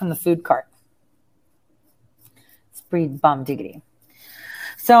 Got it from the food cart. It's pretty bum diggity.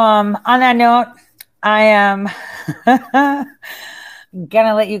 So on that note, I am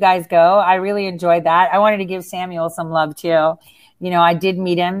gonna let you guys go. I really enjoyed that. I wanted to give Samuel some love too. You know, I did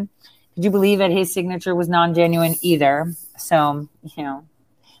meet him. Could you believe that his signature was non-genuine either? So, you know,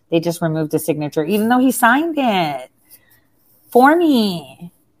 they just removed his signature, even though he signed it for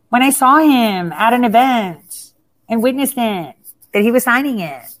me when I saw him at an event and witnessed it, that he was signing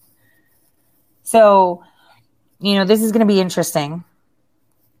it. So, you know, this is going to be interesting.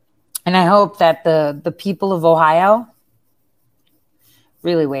 And I hope that the people of Ohio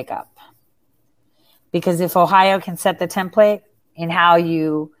really wake up. Because if Ohio can set the template in how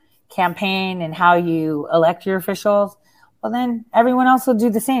you campaign and how you elect your officials, well, then everyone else will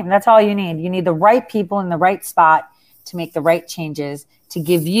do the same. That's all you need. You need the right people in the right spot to make the right changes, to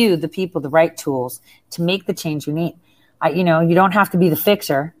give you, the people, the right tools to make the change you need. You know, you don't have to be the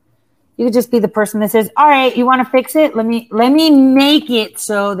fixer. You could just be the person that says, all right, you want to fix it? Let me make it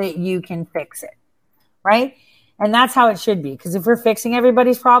so that you can fix it. Right? And that's how it should be. Because if we're fixing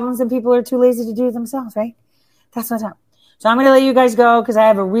everybody's problems, then people are too lazy to do it themselves, right? That's what's up. So I'm going to let you guys go because I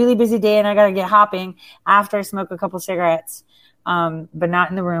have a really busy day and I got to get hopping after I smoke a couple cigarettes. But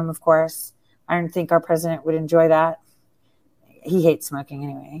not in the room, of course. I don't think our president would enjoy that. He hates smoking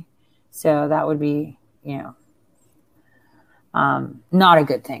anyway. So that would be, you know, not a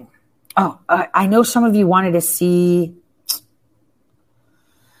good thing. Oh, I know some of you wanted to see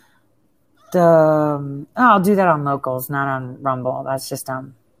I'll do that on Locals, not on Rumble. That's just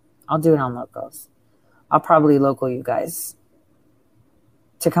I'll do it on Locals. I'll probably local you guys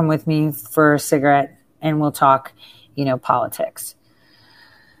to come with me for a cigarette and we'll talk, you know, politics.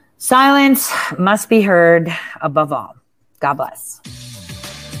 Silence must be heard above all. God bless.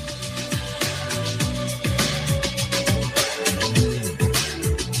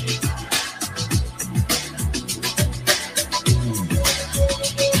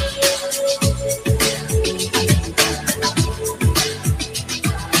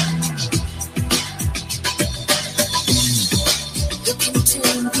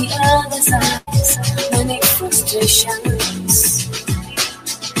 Others' eyes, many frustrations.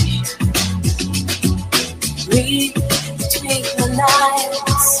 Read between the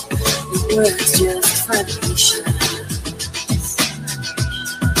lines, the words just vibrations.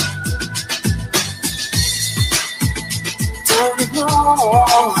 Don't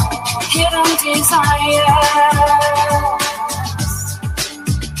ignore hidden desires.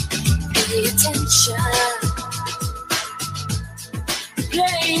 Pay attention.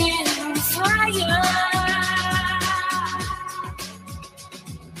 Playing